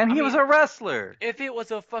 He was a wrestler. If it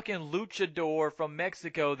was a fucking luchador from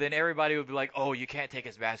Mexico, then everybody would be like, oh, you can't take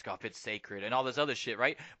his mask off, it's sacred, and all this other shit,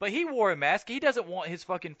 right? But he wore a mask. He doesn't want his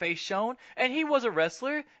fucking face shown, and he was a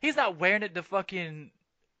wrestler. He's not wearing it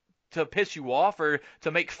to piss you off or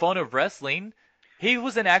to make fun of wrestling. He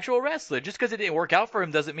was an actual wrestler. Just because it didn't work out for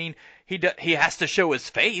him doesn't mean he has to show his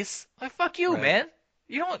face. Like, fuck you, man.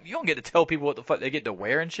 You don't get to tell people what the fuck they get to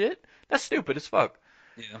wear and shit. That's stupid as fuck.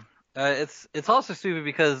 Yeah. It's also stupid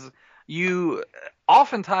because you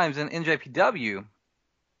oftentimes in NJPW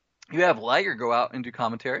you have Liger go out and do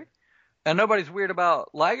commentary, and nobody's weird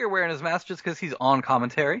about Liger wearing his mask just because he's on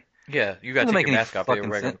commentary. Yeah, you got to take your mask off. You're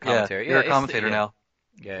wearing commentary. You're a commentator now.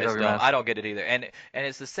 Yeah, it's dumb. I don't get it either. And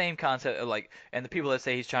it's the same concept of and the people that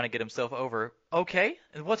say he's trying to get himself over. Okay,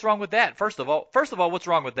 and what's wrong with that? First of all, what's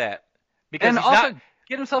wrong with that? Because and also,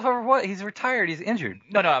 get himself over what? He's retired. He's injured.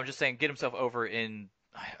 No, I'm just saying get himself over in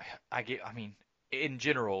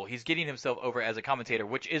general. He's getting himself over as a commentator,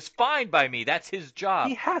 which is fine by me. That's his job.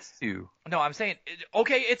 He has to. No, I'm saying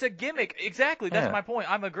okay, it's a gimmick. Exactly. That's my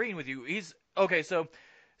point. I'm agreeing with you. He's okay, so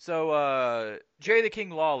Jerry the King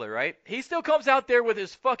Lawler, right? He still comes out there with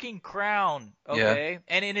his fucking crown, okay?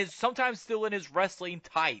 Yeah. And sometimes still in his wrestling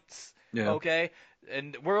tights, okay?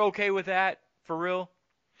 And we're okay with that, for real?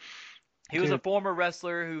 He was a former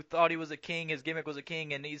wrestler who thought he was a king, his gimmick was a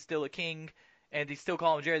king, and he's still a king, and they still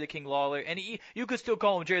call him Jerry the King Lawler. And you could still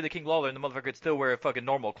call him Jerry the King Lawler, and the motherfucker could still wear fucking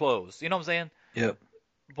normal clothes. You know what I'm saying? Yep.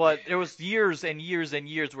 But there was years and years and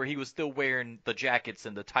years where he was still wearing the jackets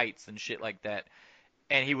and the tights and shit like that.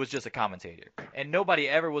 And he was just a commentator. And nobody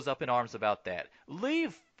ever was up in arms about that.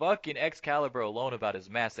 Leave fucking Excalibur alone about his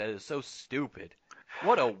mask. That is so stupid.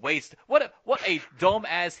 What a waste. What a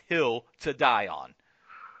dumb-ass hill to die on.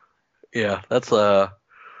 Yeah, that's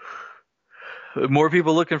more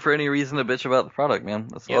people looking for any reason to bitch about the product, man.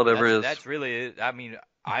 That's all it ever is. That's really it. I mean,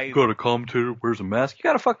 You got a commentator wears a mask. You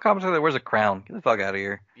got a fucking commentator that wears a crown. Get the fuck out of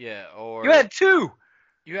here. Yeah, or... You had two!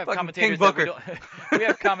 You have commentators that we don't.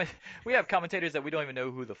 We have commentators that we don't even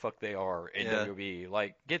know who the fuck they are in WWE.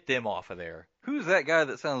 Like, get them off of there. Who's that guy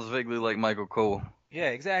that sounds vaguely like Michael Cole? Yeah,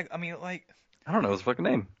 exactly. I mean, like, I don't know his fucking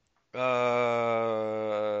name.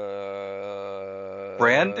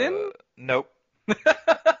 Brandon? Nope.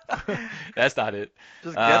 That's not it.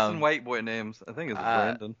 Just guessing white boy names. I think it's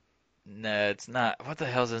Brandon. No, it's not. What the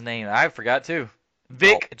hell's his name? I forgot too.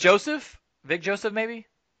 Vic Joseph? Vic Joseph, maybe?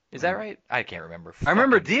 Is that right? I can't remember. I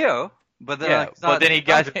remember Dio, but then then he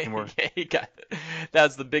got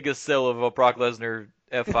that's the biggest sell of a Brock Lesnar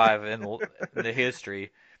F5 in the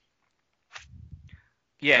history.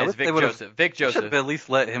 Yeah, it's Vic Joseph. Vic Joseph. Should have at least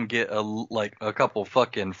let him get a couple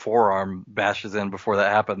fucking forearm bashes in before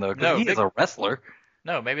that happened though, because he's a wrestler.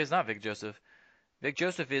 No, maybe it's not Vic Joseph. Vic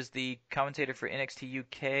Joseph is the commentator for NXT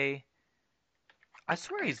UK. I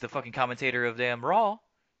swear he's the fucking commentator of damn Raw.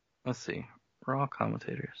 Let's see. Raw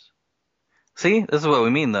commentators. See? This is what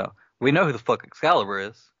we mean, though. We know who the fuck Excalibur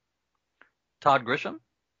is. Todd Grisham?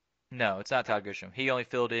 No, it's not Todd Grisham. He only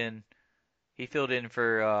filled in... He filled in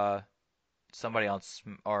for somebody on...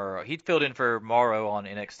 Or he filled in for Morrow on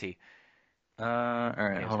NXT.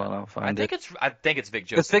 Alright, hold on. I'll find it. I think it's Vic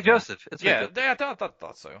Joseph. It's Vic Joseph. I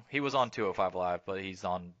thought so. He was on 205 Live, but he's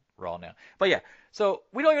on Raw now. But yeah, so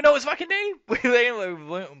we don't even know his fucking name. We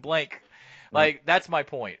blank. Like, that's my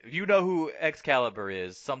point. You know who Excalibur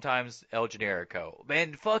is, sometimes El Generico.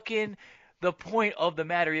 And fucking the point of the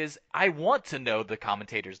matter is I want to know the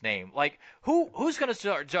commentator's name. Like, who's gonna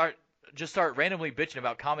start randomly bitching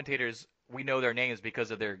about commentators we know their names because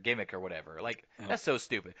of their gimmick or whatever. Like, that's so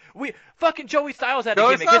stupid. We fucking Joey Styles had a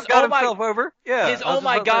Joey gimmick. Styles His got oh my himself over. Yeah. his I was oh just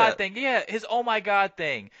my about to say god that. thing. Yeah, his oh my god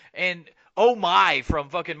thing. And oh my from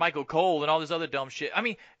fucking Michael Cole and all this other dumb shit. I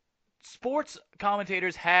mean, sports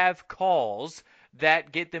commentators have calls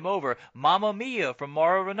that get them over. Mamma Mia from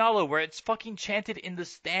Mauro Ranallo, where it's fucking chanted in the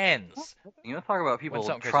stands. You know, talk about When people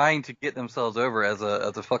something crazy- trying to get themselves over as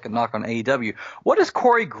a fucking knock on AEW. What does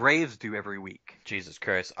Corey Graves do every week? Jesus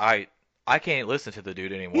Christ, I can't listen to the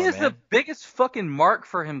dude anymore, He is man. the biggest fucking mark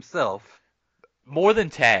for himself, More than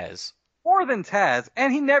Taz. more than Taz,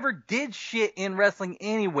 and he never did shit in wrestling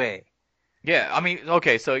anyway. Yeah, I mean,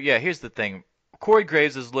 okay, so yeah, here's the thing. Corey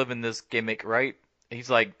Graves is living this gimmick, right? He's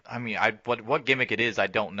like, I mean, what gimmick it is, I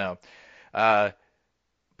don't know.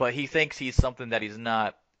 But he thinks he's something that he's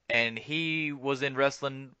not. And he was in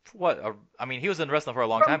wrestling, he was in wrestling for a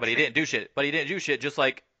long time, but he didn't do shit. But he didn't do shit just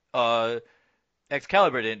like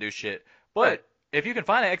Excalibur didn't do shit. But Right. if you can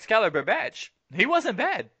find an Excalibur match, he wasn't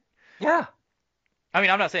bad. Yeah. I mean,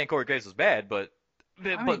 I'm not saying Corey Graves was bad, but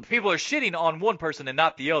mean- people are shitting on one person and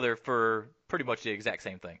not the other for pretty much the exact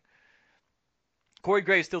same thing. Corey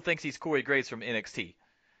Graves still thinks he's Corey Graves from NXT.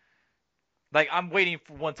 Like, I'm waiting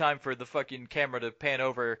for one time for the fucking camera to pan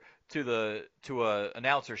over to a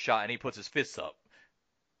announcer shot, and he puts his fists up,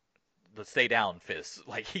 the stay down fists,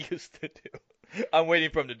 like he used to do. I'm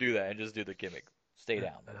waiting for him to do that and just do the gimmick, stay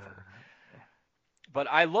down. But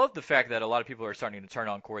I love the fact that a lot of people are starting to turn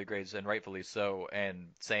on Corey Graves, and rightfully so, and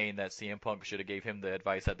saying that CM Punk should have gave him the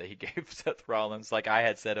advice that he gave Seth Rollins, like I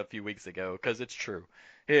had said a few weeks ago, because it's true.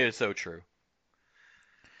 It is so true.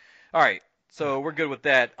 All right, so we're good with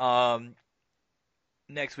that.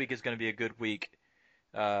 Next week is going to be a good week.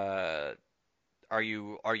 Are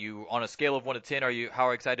you on a scale of 1 to 10?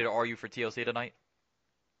 How excited are you for TLC tonight?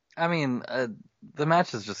 I mean, the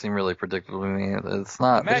matches just seem really predictable to me. It's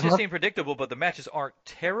not. The matches seem predictable, but the matches aren't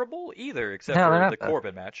terrible either, except No, they're for not the bad.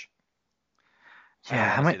 Corbin match. I don't Yeah,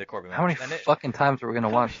 wanna how see many, the Corbin how many match. And fucking times are we gonna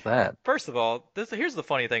watch that? First of all, here's the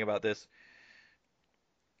funny thing about this.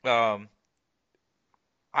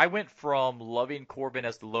 I went from loving Corbin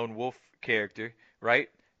as the lone wolf character, right,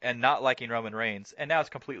 and not liking Roman Reigns, and now it's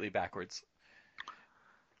completely backwards.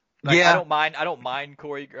 Like, Yeah. I don't mind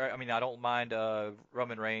Corey. I mean, I don't mind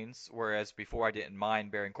Roman Reigns. Whereas before, I didn't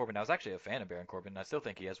mind Baron Corbin. I was actually a fan of Baron Corbin. I still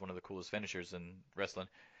think he has one of the coolest finishers in wrestling.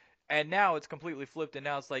 And now it's completely flipped, and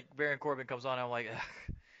now it's like Baron Corbin comes on, and I'm like,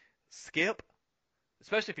 ugh, skip.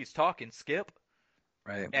 Especially if he's talking, skip.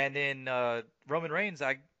 Right. And then Roman Reigns,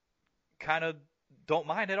 I kind of don't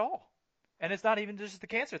mind at all. And it's not even just the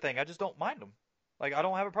cancer thing. I just don't mind him. Like, I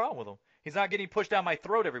don't have a problem with him. He's not getting pushed down my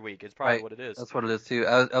throat every week. It's probably Right. what it is. That's what it is too.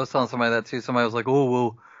 I was telling somebody that too. Somebody was like,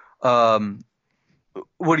 "Oh well,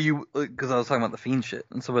 what do you?" Because I was talking about the Fiend shit,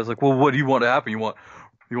 and somebody's like, "Well, what do you want to happen? You want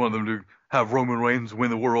them to have Roman Reigns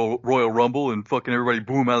win the Royal Rumble and fucking everybody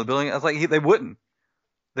boom out of the building?" I was like, they wouldn't.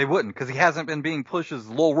 They wouldn't, because he hasn't been being pushed as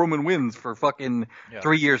lol Roman wins for fucking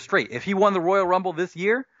 3 years straight. If he won the Royal Rumble this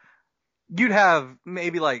year, you'd have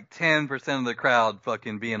maybe like 10% of the crowd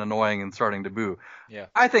fucking being annoying and starting to boo. Yeah.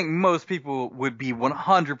 I think most people would be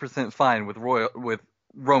 100% fine with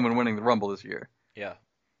Roman winning the Rumble this year. Yeah.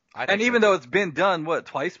 I think And so, even too. though it's been done,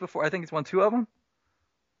 twice before? I think he's won 2 of them.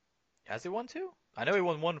 Has he won 2? I know he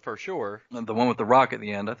won 1 for sure. The one with the Rock at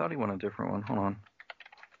the end. I thought he won a different one. Hold on.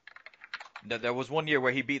 There was 1 year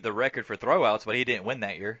where he beat the record for throwouts, but he didn't win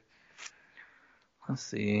that year. Let's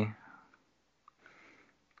see.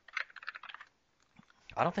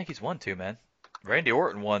 I don't think he's won 2, man. Randy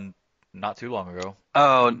Orton won not too long ago.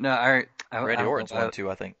 Oh, no. Randy Orton's won 2,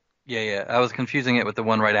 I think. Yeah. I was confusing it with the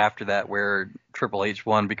one right after that where Triple H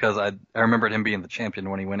won because I remembered him being the champion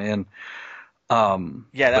when he went in.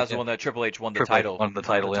 Yeah, that was the one that Triple H won the Triple H title. won the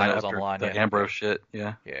title The in title's after on the line. the Yeah. Ambrose shit.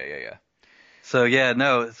 Yeah. Yeah. So yeah,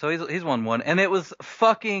 no. So he's won 1, and it was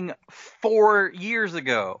fucking 4 years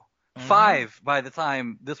ago. 5 by the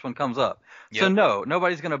time this one comes up. So Yep. no,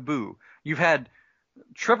 nobody's gonna boo. You've had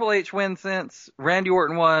Triple H win since, Randy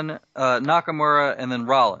Orton won, Nakamura, and then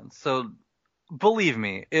Rollins. So believe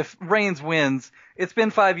me, if Reigns wins, it's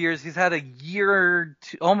been 5 years. He's had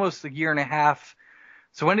almost a year and a half.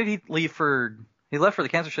 So when did he leave for? He left for the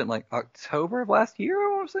cancer shit in like October of last year.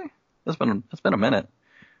 I want to say it's been a minute.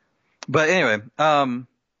 But anyway,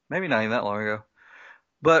 maybe not even that long ago.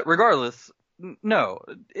 But regardless, no,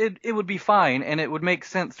 it would be fine, and it would make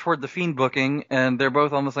sense toward the Fiend booking, and they're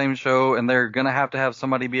both on the same show, and they're gonna have to have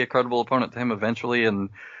somebody be a credible opponent to him eventually, and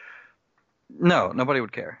No, nobody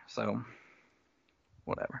would care. So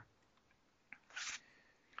whatever.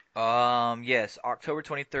 Yes, October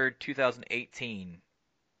 23rd, 2018.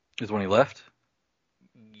 Is when he left.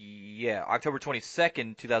 Yeah, October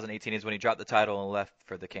 22nd, 2018 is when he dropped the title and left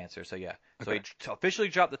for the cancer. So yeah, so Okay. he officially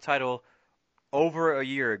dropped the title over a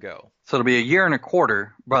year ago. So it'll be a year and a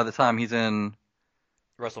quarter by the time he's in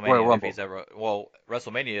Royal WrestleMania, if Rumble. he's ever, well,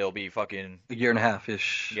 WrestleMania it'll be fucking, A year and a half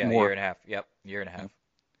ish yeah, a year more. and a half. Yep, year and a half.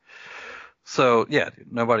 So yeah,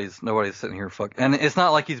 dude, nobody's sitting here and it's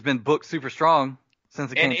not like he's been booked super strong since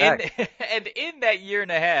he And came in back. and in that year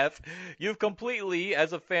and a half, you've completely,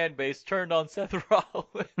 as a fan base, turned on Seth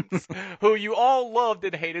Rollins, who you all loved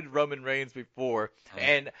and hated Roman Reigns before.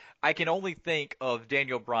 And I can only think of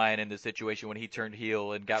Daniel Bryan in this situation when he turned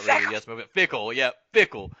heel and got rid of the Yes Movement. Fickle, yeah,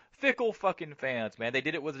 fickle. Fickle fucking fans, man. They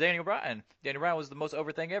did it with Daniel Bryan. Daniel Bryan was the most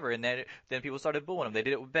over thing ever, and then people started booing him. They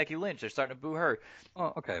did it with Becky Lynch. They're starting to boo her.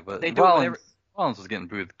 Oh, okay, but They do it with every, Rollins was getting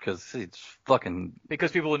booed because he's fucking.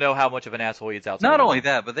 because people know how much of an asshole he is outside Not the only ring.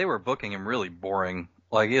 that, but they were booking him really boring.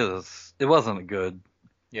 Like it wasn't good.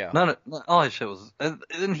 Yeah. All his shit was,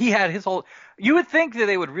 and he had his whole. You would think that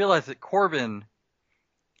they would realize that Corbin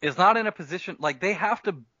is not in a position like they have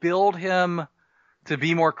to build him to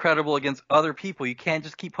be more credible against other people. You can't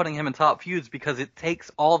just keep putting him in top feuds because it takes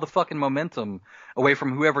all the fucking momentum away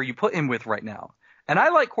from whoever you put him with right now. And I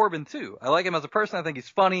like Corbin too. I like him as a person. I think he's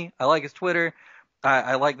funny. I like his Twitter.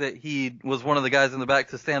 I like that he was one of the guys in the back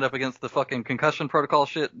to stand up against the fucking concussion protocol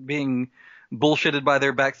shit being bullshitted by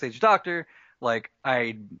their backstage doctor. Like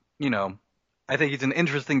I think he's an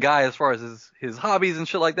interesting guy as far as his hobbies and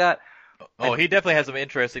shit like that. Oh, he definitely has some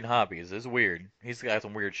interesting hobbies. It's weird. He's got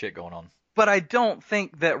some weird shit going on. But I don't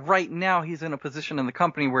think that right now he's in a position in the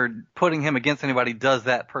company where putting him against anybody does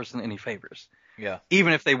that person any favors. Yeah.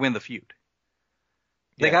 Even if they win the feud.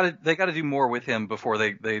 They Yeah. gotta do more with him before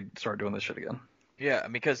they start doing this shit again. Yeah,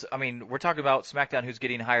 because I mean, we're talking about SmackDown, who's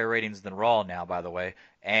getting higher ratings than Raw now, by the way,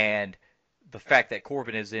 and the fact that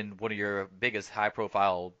Corbin is in one of your biggest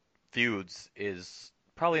high-profile feuds is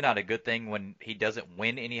probably not a good thing when he doesn't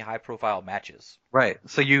win any high-profile matches. Right.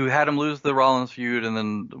 So you had him lose the Rollins feud and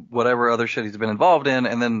then whatever other shit he's been involved in,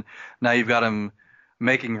 and then now you've got him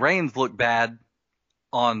making Reigns look bad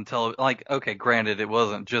on television. Like, okay, granted, it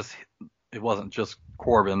wasn't just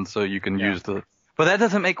Corbin, so you can use the. But that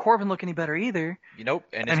doesn't make Corbin look any better either. You know,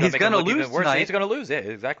 and it's And gonna he's make him gonna look lose even worse. tonight. He's gonna lose. Yeah,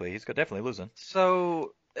 exactly. He's definitely losing.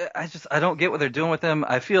 So I don't get what they're doing with him.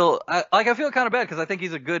 I feel kind of bad because I think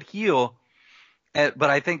he's a good heel, but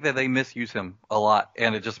I think that they misuse him a lot,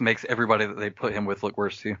 and it just makes everybody that they put him with look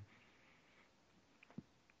worse too.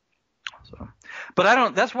 So, but I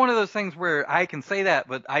don't. That's one of those things where I can say that,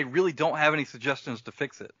 but I really don't have any suggestions to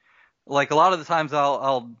fix it. Like a lot of the times,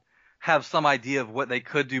 I'll have some idea of what they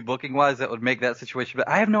could do booking wise that would make that situation, but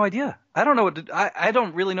I have no idea. I don't know what to. I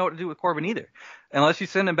don't really know what to do with Corbin either, unless you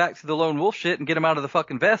send him back to the lone wolf shit and get him out of the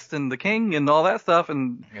fucking vest and the king and all that stuff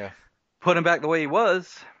and put him back the way he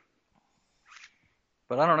was.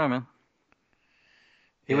 But I don't know, man.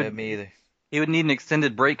 Me either. He would need an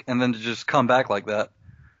extended break and then to just come back like that.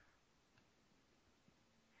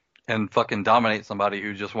 And fucking dominate somebody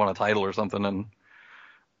who just won a title or something and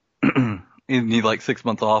you need like 6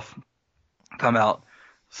 months off. Come out.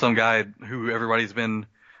 Some guy who everybody's been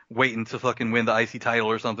waiting to fucking win the IC title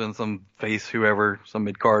or something, some face, whoever, some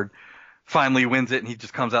mid-card, finally wins it and he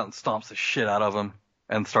just comes out and stomps the shit out of him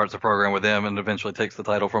and starts a program with him and eventually takes the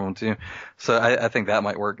title from him too. So I think that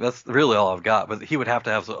might work. That's really all I've got, but he would have to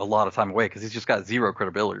have a lot of time away because he's just got zero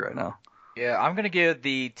credibility right now. Yeah, I'm gonna give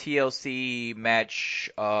the TLC match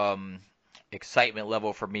excitement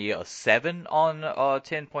level for me a 7 on a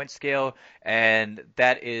 10-point scale, and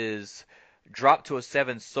that is dropped to a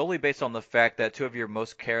 7 solely based on the fact that two of your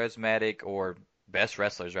most charismatic or best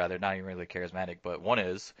wrestlers, rather, not even really charismatic, but one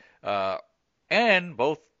is, and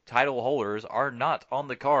both title holders are not on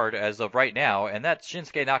the card as of right now, and that's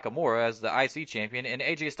Shinsuke Nakamura as the IC champion and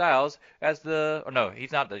AJ Styles as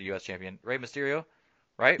he's not the US champion, Rey Mysterio.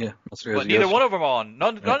 Right? Yeah, but neither one of them are on.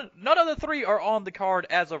 None of the three are on the card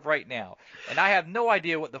as of right now. And I have no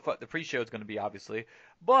idea what the fuck the pre-show is going to be, obviously.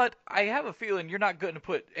 But I have a feeling you're not going to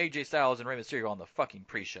put AJ Styles and Rey Mysterio on the fucking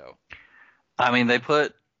pre-show. I mean, they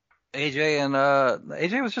put AJ and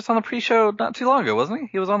AJ was just on the pre-show not too long ago, wasn't he?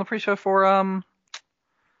 He was on the pre-show for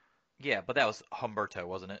Yeah, but that was Humberto,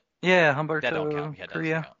 wasn't it? Yeah, Humberto. That don't count. Yeah, that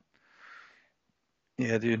doesn't count.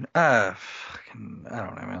 Yeah, dude. I don't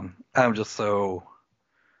know, man. I'm just so.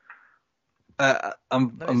 Let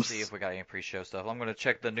me see if we got any pre-show stuff. I'm going to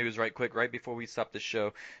check the news right quick, right before we stop the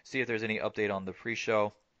show, see if there's any update on the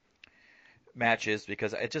pre-show matches,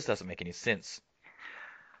 because it just doesn't make any sense.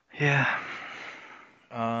 Yeah.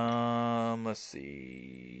 Let's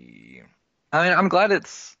see. I mean, I'm glad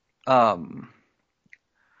it's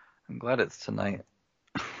tonight,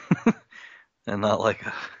 and not like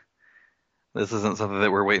this isn't something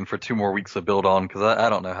that we're waiting for 2 more weeks to build on, because I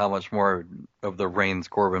don't know how much more of the Reigns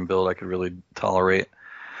Corbin build I could really tolerate.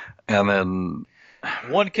 And then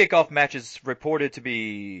One kickoff match is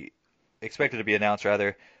expected to be announced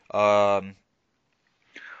rather. Um,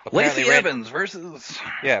 Lacey apparently, Evans versus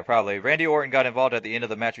yeah, probably Randy Orton got involved at the end of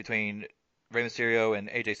the match between Rey Mysterio and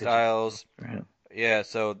AJ Styles. Right. Yeah,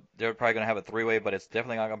 so they're probably gonna have a three-way, but it's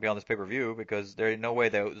definitely not gonna be on this pay-per-view because there ain't no way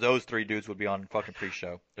that those three dudes would be on fucking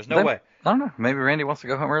pre-show. There's no way. I don't know. Maybe Randy wants to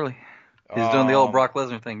go home early. He's doing the old Brock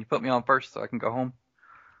Lesnar thing. You put me on first so I can go home.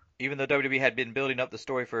 Even though WWE had been building up the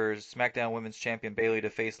story for SmackDown Women's Champion Bayley to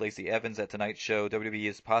face Lacey Evans at tonight's show, WWE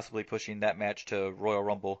is possibly pushing that match to Royal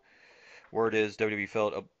Rumble. Word is WWE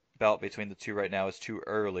felt a bout between the two right now is too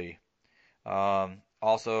early.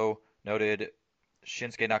 Also noted,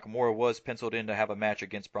 Shinsuke Nakamura was penciled in to have a match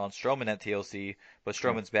against Braun Strowman at TLC, but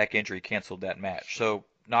Strowman's back injury canceled that match. So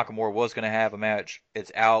Nakamura was going to have a match.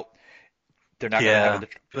 It's out. They're not going to have it.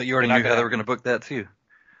 But you already knew how they were going to book that too.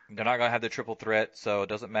 They're not going to have the triple threat, so it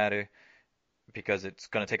doesn't matter because it's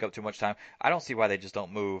going to take up too much time. I don't see why they just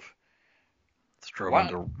don't move. Strowman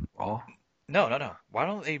to Raw? No. Why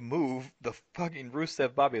don't they move the fucking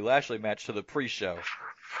Rusev Bobby Lashley match to the pre-show?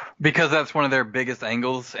 Because that's one of their biggest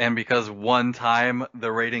angles, and because one time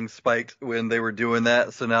the ratings spiked when they were doing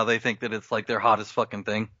that, so now they think that it's like their hottest fucking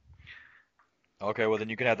thing. Okay, well then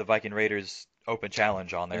you can have the Viking Raiders Open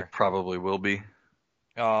Challenge on there. It probably will be.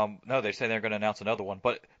 No, they say they're going to announce another one,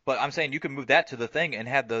 but I'm saying you can move that to the thing and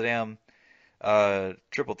have the damn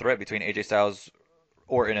triple threat between AJ Styles,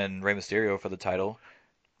 Orton, and Rey Mysterio for the title,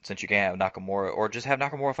 since you can't have Nakamura, or just have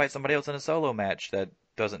Nakamura fight somebody else in a solo match that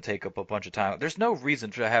doesn't take up a bunch of time. There's no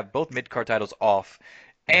reason to have both mid-card titles off,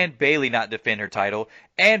 and Bayley not defend her title,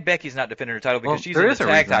 and Becky's not defending her title because she's in a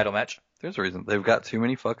tag title match. There's a reason. They've got too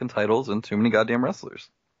many fucking titles and too many goddamn wrestlers.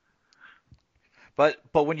 But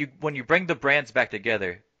when you bring the brands back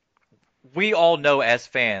together, we all know as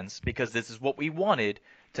fans, because this is what we wanted,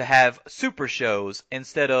 to have super shows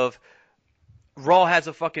instead of Raw has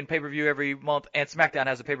a fucking pay-per-view every month and SmackDown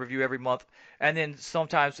has a pay-per-view every month, and then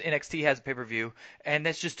sometimes NXT has a pay-per-view, and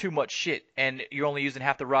that's just too much shit, and you're only using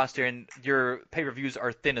half the roster, and your pay-per-views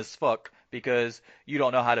are thin as fuck because you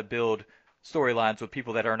don't know how to build storylines with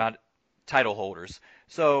people that are not title holders.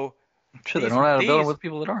 So Sure, they don't know how to build them with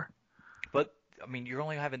people that aren't. But I mean, you're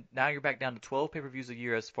back down to 12 pay-per-views a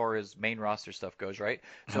year as far as main roster stuff goes, right?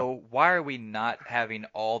 So why are we not having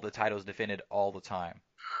all the titles defended all the time?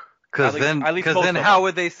 Because then how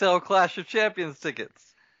would they sell Clash of Champions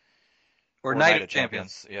tickets? Or Night of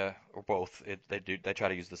Champions? Yeah, or both. They try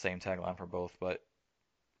to use the same tagline for both, but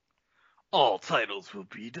all titles will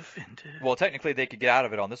be defended. Well, technically they could get out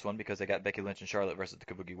of it on this one because they got Becky Lynch and Charlotte versus the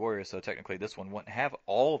Kabuki Warriors, so technically this one wouldn't have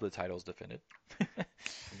all the titles defended.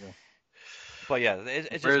 But yeah,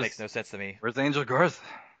 it just makes no sense to me. Where's Angel Garza?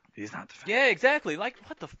 He's not defended. Yeah, exactly. Like,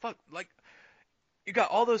 what the fuck? Like, you got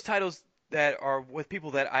all those titles that are with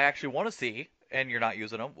people that I actually want to see, and you're not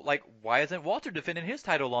using them. Like, why isn't Walter defending his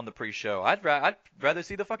title on the pre-show? I'd rather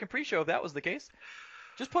see the fucking pre-show if that was the case.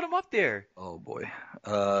 Just put him up there. Oh boy.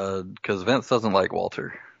 Because Vince doesn't like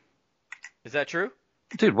Walter. Is that true?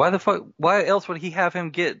 Dude, why else would he have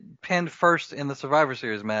him get pinned first in the Survivor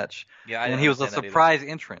Series match? Yeah, and he was a surprise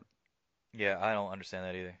entrant. Yeah, I don't understand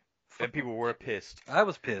that either. And people were pissed. I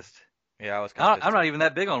was pissed. Yeah, I was kind of pissed. I'm not even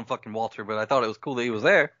that big on fucking Walter, but I thought it was cool that he was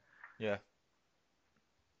there. Yeah.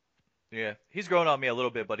 Yeah, he's grown on me a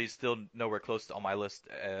little bit, but he's still nowhere close on my list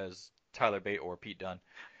as Tyler Bate or Pete Dunne.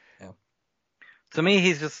 Yeah. To me,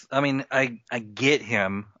 he's just, I mean, I get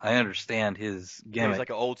him. I understand his gimmick. He's like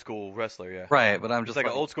an old school wrestler, yeah. Right, but I'm just like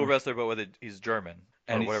an old school wrestler, but he's German.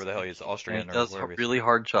 And whatever the hell he's Austrian and he does or whatever. Really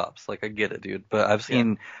hard chops. Like, I get it, dude. But I've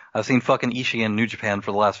seen fucking Ishii in New Japan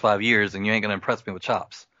for the last 5 years, and you ain't gonna impress me with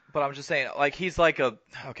chops. But I'm just saying, like, he's like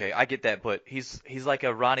okay, I get that, but he's like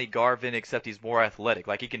a Ronnie Garvin, except he's more athletic.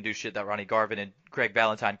 Like, he can do shit that Ronnie Garvin and Greg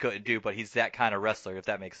Valentine couldn't do, but he's that kind of wrestler, if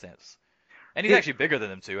that makes sense. And he's actually bigger than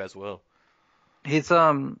them too, as well. He's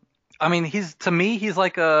I mean, to me, he's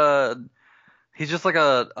just like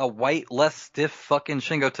a white, less stiff fucking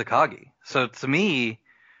Shingo Takagi. So to me,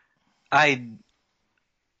 I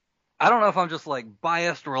don't know if I'm just like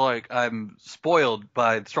biased or like I'm spoiled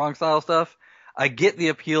by strong style stuff. I get the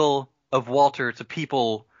appeal of Walter to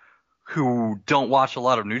people who don't watch a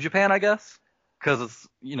lot of New Japan, I guess. Cause it's,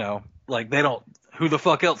 like they don't, who the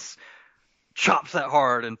fuck else chops that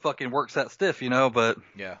hard and fucking works that stiff, but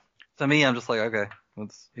yeah. To me, I'm just like, okay,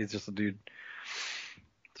 he's just a dude.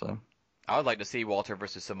 So I would like to see Walter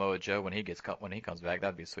versus Samoa Joe when he comes back.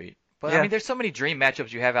 That'd be sweet. But I Yeah. mean, there's so many dream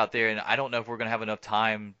matchups you have out there, and I don't know if we're gonna have enough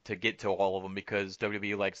time to get to all of them because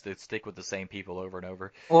WWE likes to stick with the same people over and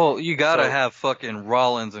over. Well, you gotta So, have fucking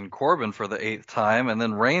Rollins and Corbin for the 8th time, and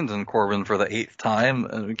then Reigns and Corbin for the 8th time,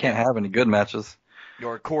 and we can't have any good matches.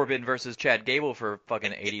 or Corbin versus Chad Gable for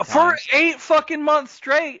fucking 80 For times. 8 fucking months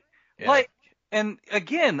straight. Yeah. Like, and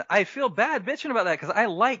again, I feel bad bitching about that because I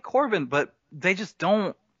like Corbin, but they just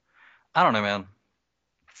don't. I don't know, man.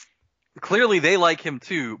 Clearly they like him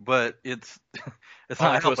too, but it's it's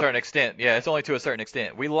Only not to a helping. certain extent. Yeah, it's only to a certain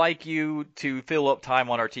extent. We like you to fill up time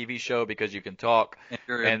on our TV show because you can talk, And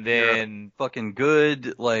and you're a then fucking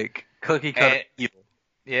good like cookie cutter and, heel.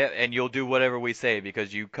 yeah, and you'll do whatever we say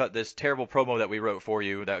because you cut this terrible promo that we wrote for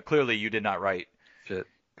you that clearly you did not write. Shit.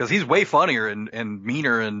 Because he's way funnier and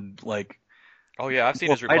meaner and like Oh yeah, I've seen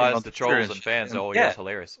more his fighting replies on to Twitter trolls and and shit. fans. And Oh yeah, yeah. it's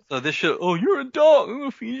hilarious. So this shit, oh, you're a dog. I'm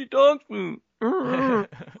gonna feed you dog food.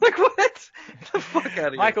 Like what? Get the fuck out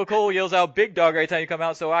of here. Michael Cole yells out "Big Dog" every time you come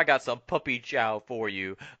out, so I got some puppy chow for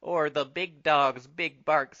you. Or the big dog's big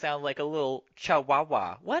bark sound like a little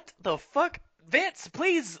chihuahua. What the fuck? Vince,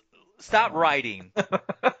 please stop writing.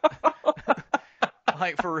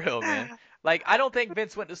 Like for real, man. Like I don't think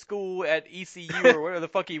Vince went to school at ECU or wherever the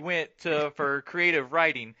fuck he went to for creative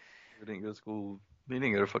writing. He didn't go to school. He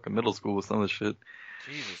didn't go to fucking middle school with some of this shit.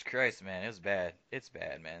 Jesus Christ, man, it's bad. It's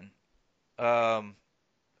bad, man. Um,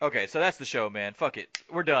 okay, so that's the show, man. Fuck it,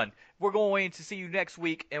 we're done. We're going to see you next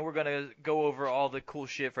week, and we're gonna go over all the cool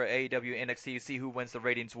shit for AEW NXT, see who wins the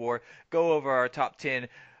ratings war, go over our top 10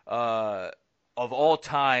 of all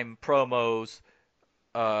time promos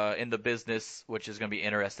in the business, which is gonna be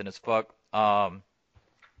interesting as fuck.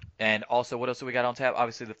 And also, what else do we got on tap?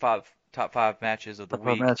 Obviously, the top five matches of the Top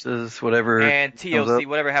five week. matches, whatever And comes up. TLC,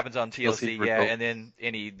 whatever happens on TLC TLC, yeah, results. and then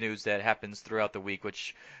any news that happens throughout the week,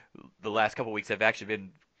 which the last couple weeks have actually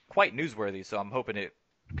been quite newsworthy, so I'm hoping it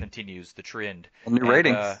continues the trend. New And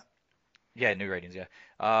ratings. yeah, new ratings,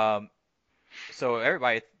 yeah. So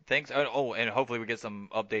everybody thanks. Oh, and hopefully we get some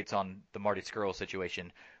updates on the Marty Scurll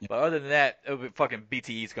situation. Yeah. But other than that, fucking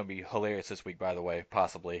BTE is gonna be hilarious this week, by the way,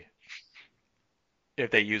 possibly if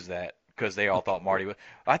they use that because they all thought Marty was.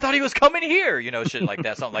 I thought he was coming here, shit like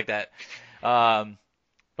that, something like that. Um,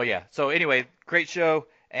 but yeah, so anyway, great show,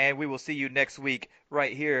 and we will see you next week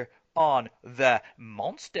right here on the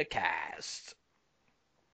Monstercast.